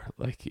there.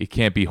 Like, it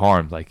can't be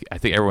harmed. Like, I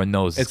think everyone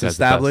knows it's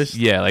established.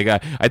 Yeah, like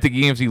I think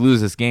even if he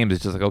loses this game,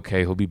 it's just like,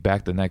 okay, he'll be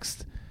back the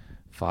next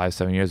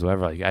 5-7 years,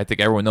 whatever. Like, I think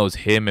everyone knows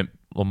him and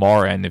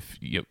Lamar, and if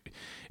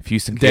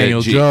Houston,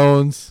 Daniel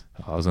Jones.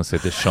 I was gonna say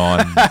Deshaun.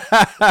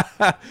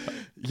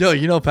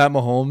 Yo, Pat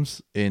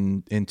Mahomes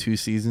in 2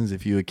 seasons,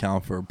 if you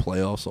account for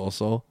playoffs,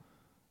 also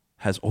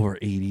has over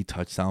 80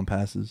 touchdown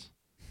passes.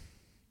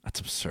 That's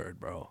absurd,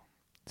 bro.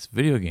 It's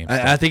video games.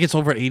 I think it's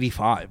over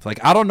 85.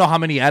 Like, I don't know how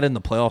many he had in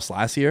the playoffs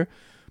last year,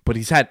 but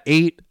he's had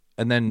 8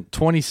 and then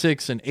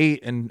 26 and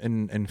 8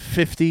 and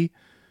 50.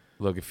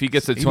 Look, if he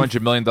gets a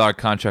 $200 million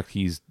contract,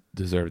 he's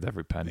deserved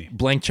every penny.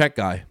 Blank check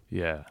guy.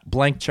 Yeah.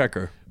 Blank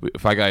checker.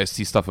 If I gotta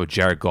see stuff with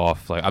Jared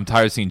Goff, like, I'm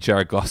tired of seeing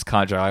Jared Goff's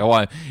contract. I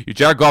want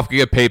Jared Goff can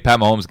get paid. Pat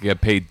Mahomes can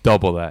get paid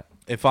double that.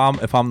 If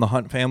I'm the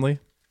Hunt family,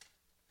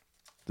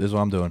 This is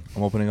what I'm doing.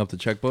 I'm opening up the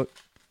checkbook.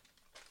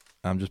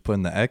 I'm just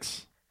putting the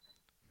X.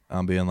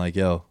 I'm being like,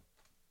 yo,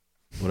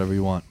 whatever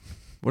you want.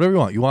 Whatever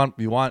you want.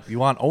 You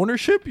want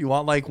ownership? You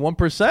want like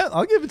 1%?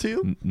 I'll give it to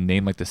you.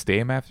 Name like the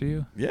stadium after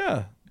you?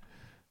 Yeah.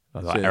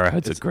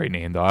 Arrowhead's a great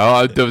name,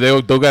 though.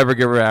 Don't ever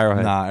get rid of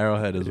Arrowhead. Nah,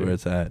 Arrowhead is where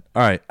it's at.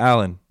 All right,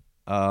 Alan.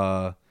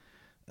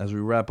 As we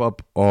wrap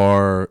up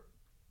our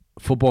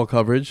football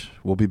coverage,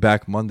 we'll be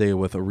back Monday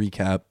with a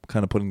recap,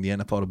 kind of putting the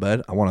NFL to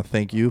bed. I want to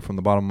thank you from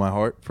the bottom of my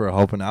heart for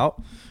helping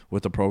out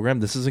with the program.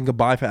 This isn't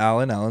goodbye for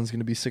Alan. Alan's going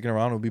to be sticking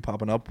around. We'll be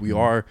popping up. We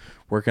are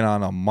working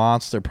on a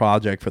monster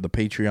project for the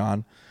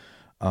Patreon.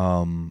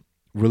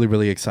 Really,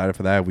 really excited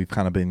for that. We've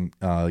kind of been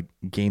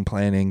game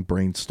planning,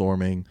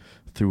 brainstorming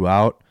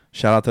throughout.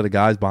 Shout out to the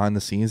guys behind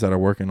the scenes that are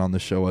working on the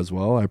show as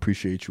well. I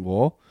appreciate you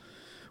all.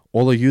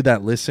 All of you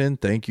that listen,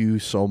 thank you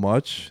so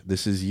much.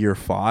 This is year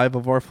 5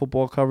 of our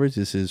football coverage.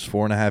 This is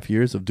 4.5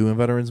 years of doing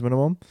Veterans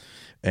Minimum,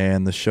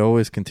 and the show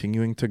is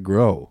continuing to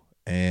grow.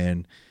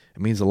 And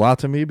it means a lot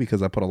to me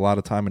because I put a lot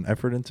of time and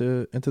effort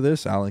into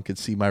this. Alan could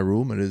see my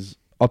room; it is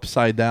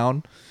upside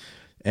down.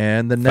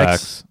 And the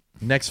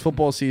next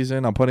football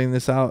season, I'm putting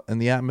this out in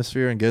the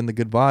atmosphere and getting the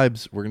good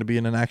vibes. We're going to be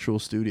in an actual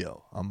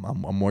studio.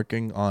 I'm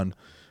working on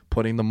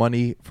putting the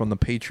money from the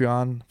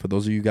Patreon. For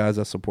those of you guys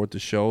that support the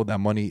show, that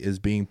money is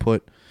being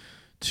put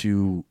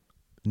to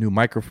new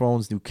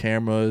microphones, new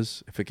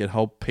cameras. If it could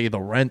help pay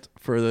the rent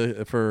for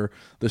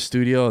the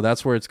studio,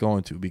 that's where it's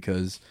going to,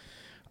 because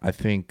I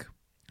think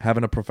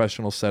having a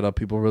professional setup,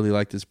 people really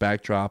like this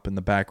backdrop in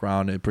the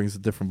background. It brings a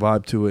different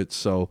vibe to it.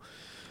 So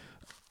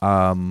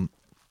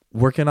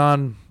working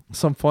on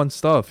some fun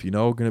stuff,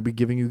 going to be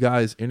giving you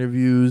guys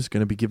interviews,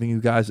 going to be giving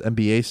you guys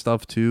NBA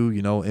stuff too.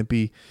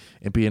 Impy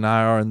and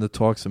I are in the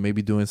talks of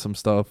maybe doing some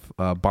stuff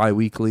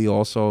bi-weekly.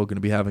 Also going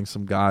to be having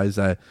some guys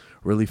that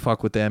really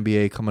fuck with the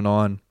NBA coming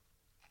on.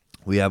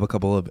 We have a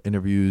couple of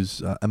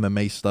interviews,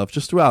 MMA stuff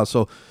just throughout.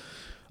 So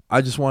I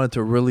just wanted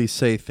to really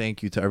say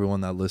thank you to everyone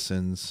that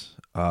listens,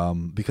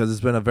 because it's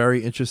been a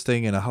very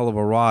interesting and a hell of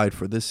a ride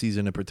for this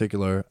season in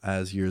particular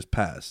as years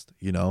passed,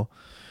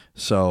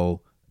 So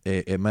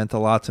it meant a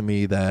lot to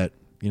me that,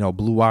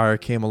 Blue Wire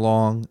came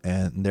along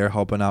and they're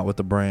helping out with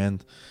the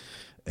brand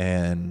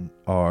and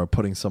are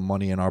putting some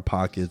money in our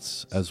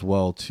pockets as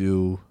well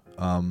too.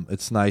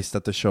 It's nice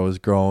that the show is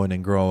growing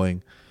and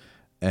growing,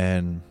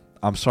 and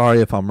I'm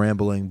sorry if I'm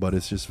rambling, but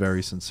it's just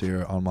very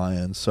sincere on my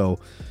end. So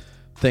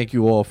thank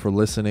you all for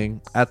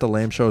listening. At the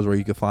Lamb Show is where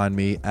you can find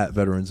me. At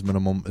Veterans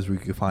Minimum is where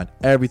you can find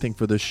everything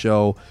for this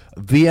show.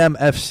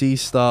 VMFC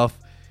stuff.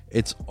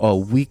 It's a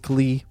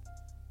weekly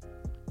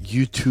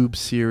YouTube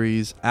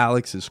series.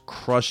 Alex is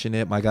crushing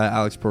it. My guy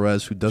Alex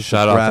Perez, who does the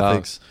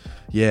graphics.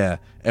 Yeah,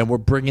 and we're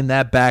bringing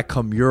that back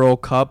come Euro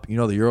Cup. The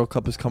Euro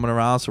Cup is coming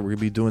around, so we're going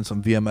to be doing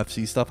some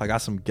VMFC stuff. I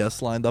got some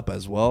guests lined up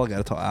as well. I got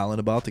to tell Alan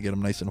about to get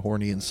them nice and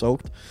horny and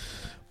soaked.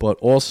 But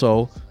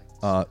also,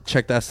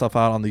 check that stuff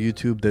out on the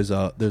YouTube. There's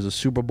a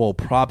Super Bowl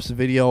props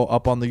video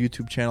up on the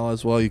YouTube channel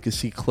as well. You can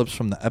see clips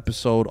from the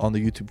episode on the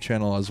YouTube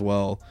channel as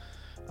well.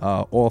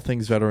 All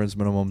things Veterans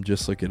Minimum,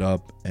 just look it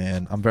up.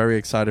 And I'm very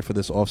excited for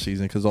this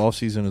offseason, because the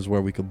offseason is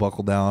where we could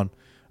buckle down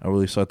and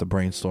really start to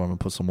brainstorm and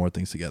put some more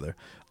things together.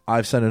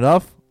 I've said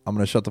enough. I'm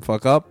going to shut the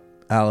fuck up.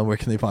 Alan, where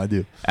can they find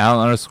you?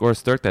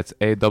 Alan_Sturk. That's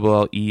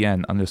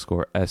ALLEN_STRK.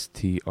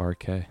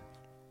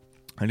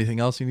 Anything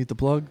else you need to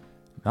plug?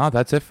 No,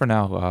 that's it for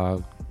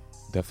now.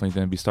 Definitely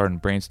going to be starting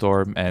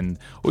brainstorm, and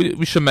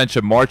we should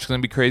mention March is going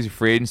to be crazy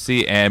free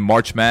agency and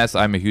March Madness.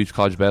 I'm a huge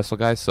college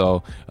basketball guy,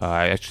 so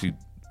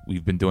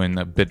we've been doing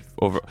a bit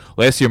over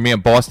last year. Me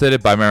and Boss did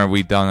it, but I remember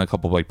we'd done a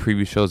couple of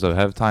preview shows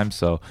ahead of time.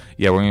 So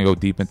yeah, we're gonna go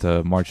deep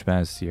into March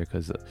Madness this year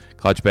because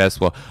college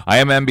basketball. I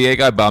am an NBA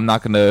guy, but I'm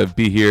not gonna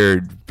be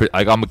here.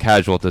 I'm a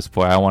casual at this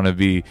point. I want to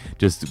be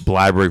just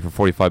blabbering for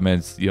 45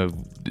 minutes.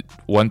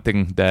 One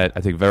thing that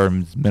I think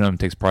Veterans Minimum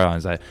takes pride on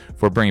is that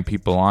if we're bringing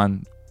people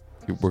on,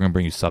 we're going to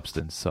bring you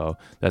substance. So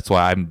that's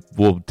why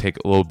we'll take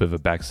a little bit of a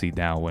backseat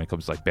now when it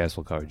comes to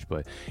basketball coverage.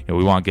 But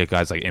we want to get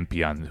guys like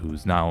Impy on,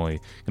 who's not only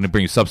going to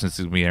bring you substance,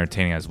 it's going to be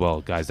entertaining as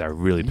well. Guys that are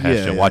really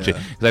passionate watching.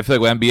 Because I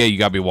feel like with NBA, you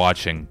got to be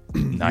watching.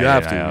 You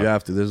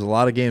have to. There's a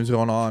lot of games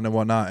going on and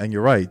whatnot. And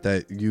you're right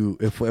that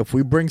if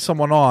we bring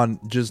someone on,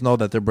 just know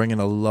that they're bringing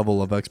a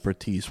level of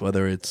expertise,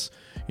 whether it's,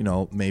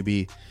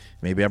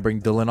 Maybe I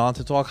bring Dylan on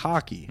to talk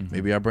hockey. Mm-hmm.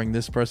 Maybe I bring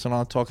this person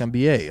on to talk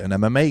NBA, an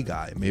MMA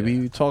guy. Maybe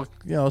you talk,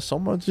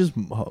 someone just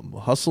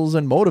hustles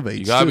and motivates.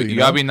 You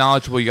gotta be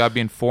knowledgeable. You gotta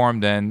be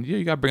informed, and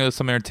you gotta bring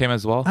some entertainment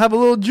as well. Have a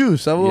little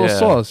juice, have a little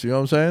sauce. You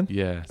know what I'm saying?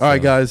 Yeah. All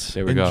right, guys.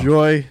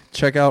 Enjoy.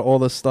 Check out all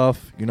the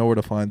stuff. You know where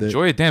to find it.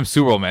 Enjoy a damn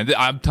Super Bowl, man.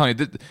 I'm telling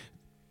you.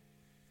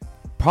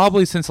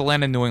 Probably since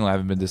Atlanta and New England, I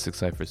haven't been this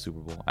excited for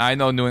Super Bowl. I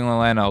know New England,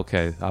 Atlanta,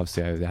 okay.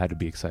 Obviously, I had to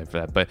be excited for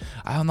that. But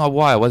I don't know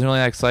why. I wasn't really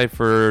that excited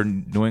for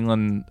New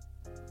England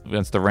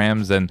against the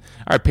Rams. And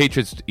all right,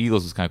 Patriots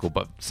Eagles is kind of cool,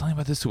 but something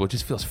about this Super Bowl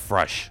just feels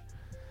fresh.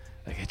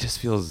 It just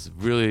feels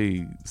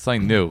really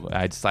something new.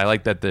 I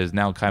like that there's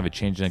now kind of a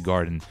change in the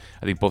guard, and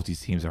I think both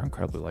these teams are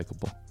incredibly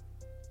likable.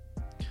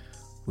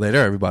 Later,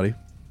 everybody.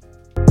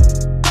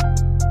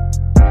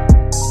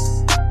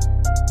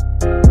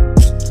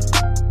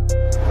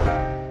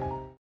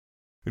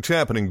 It's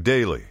happening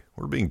daily.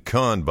 We're being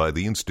conned by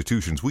the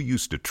institutions we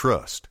used to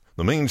trust.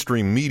 The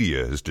mainstream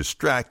media is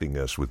distracting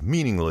us with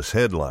meaningless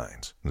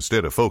headlines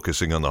instead of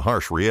focusing on the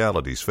harsh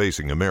realities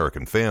facing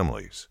American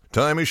families.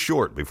 Time is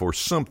short before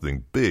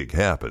something big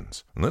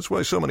happens, and that's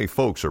why so many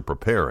folks are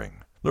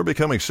preparing. They're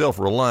becoming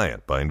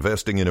self-reliant by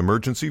investing in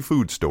emergency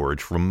food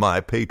storage from My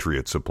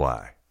Patriot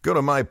Supply. Go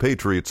to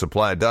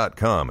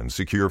MyPatriotSupply.com and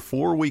secure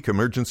 4-week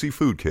emergency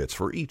food kits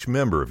for each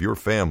member of your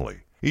family.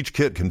 Each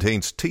kit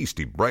contains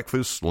tasty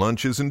breakfasts,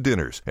 lunches, and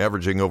dinners,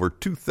 averaging over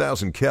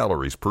 2,000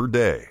 calories per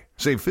day.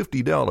 Save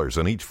 $50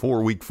 on each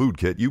 4-week food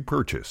kit you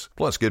purchase.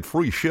 Plus, get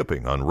free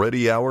shipping on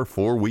Ready Hour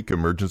 4-week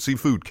emergency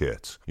food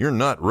kits. You're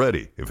not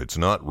ready if it's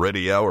not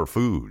Ready Hour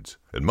Foods.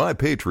 At My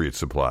Patriot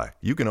Supply,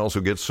 you can also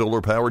get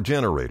solar-powered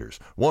generators,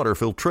 water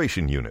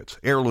filtration units,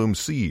 heirloom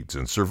seeds,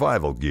 and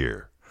survival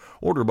gear.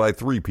 Order by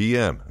 3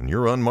 p.m. and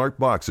your unmarked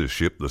boxes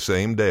ship the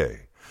same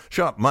day.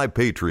 Shop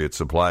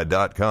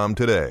MyPatriotSupply.com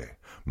today.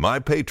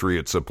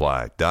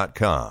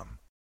 MyPatriotSupply.com.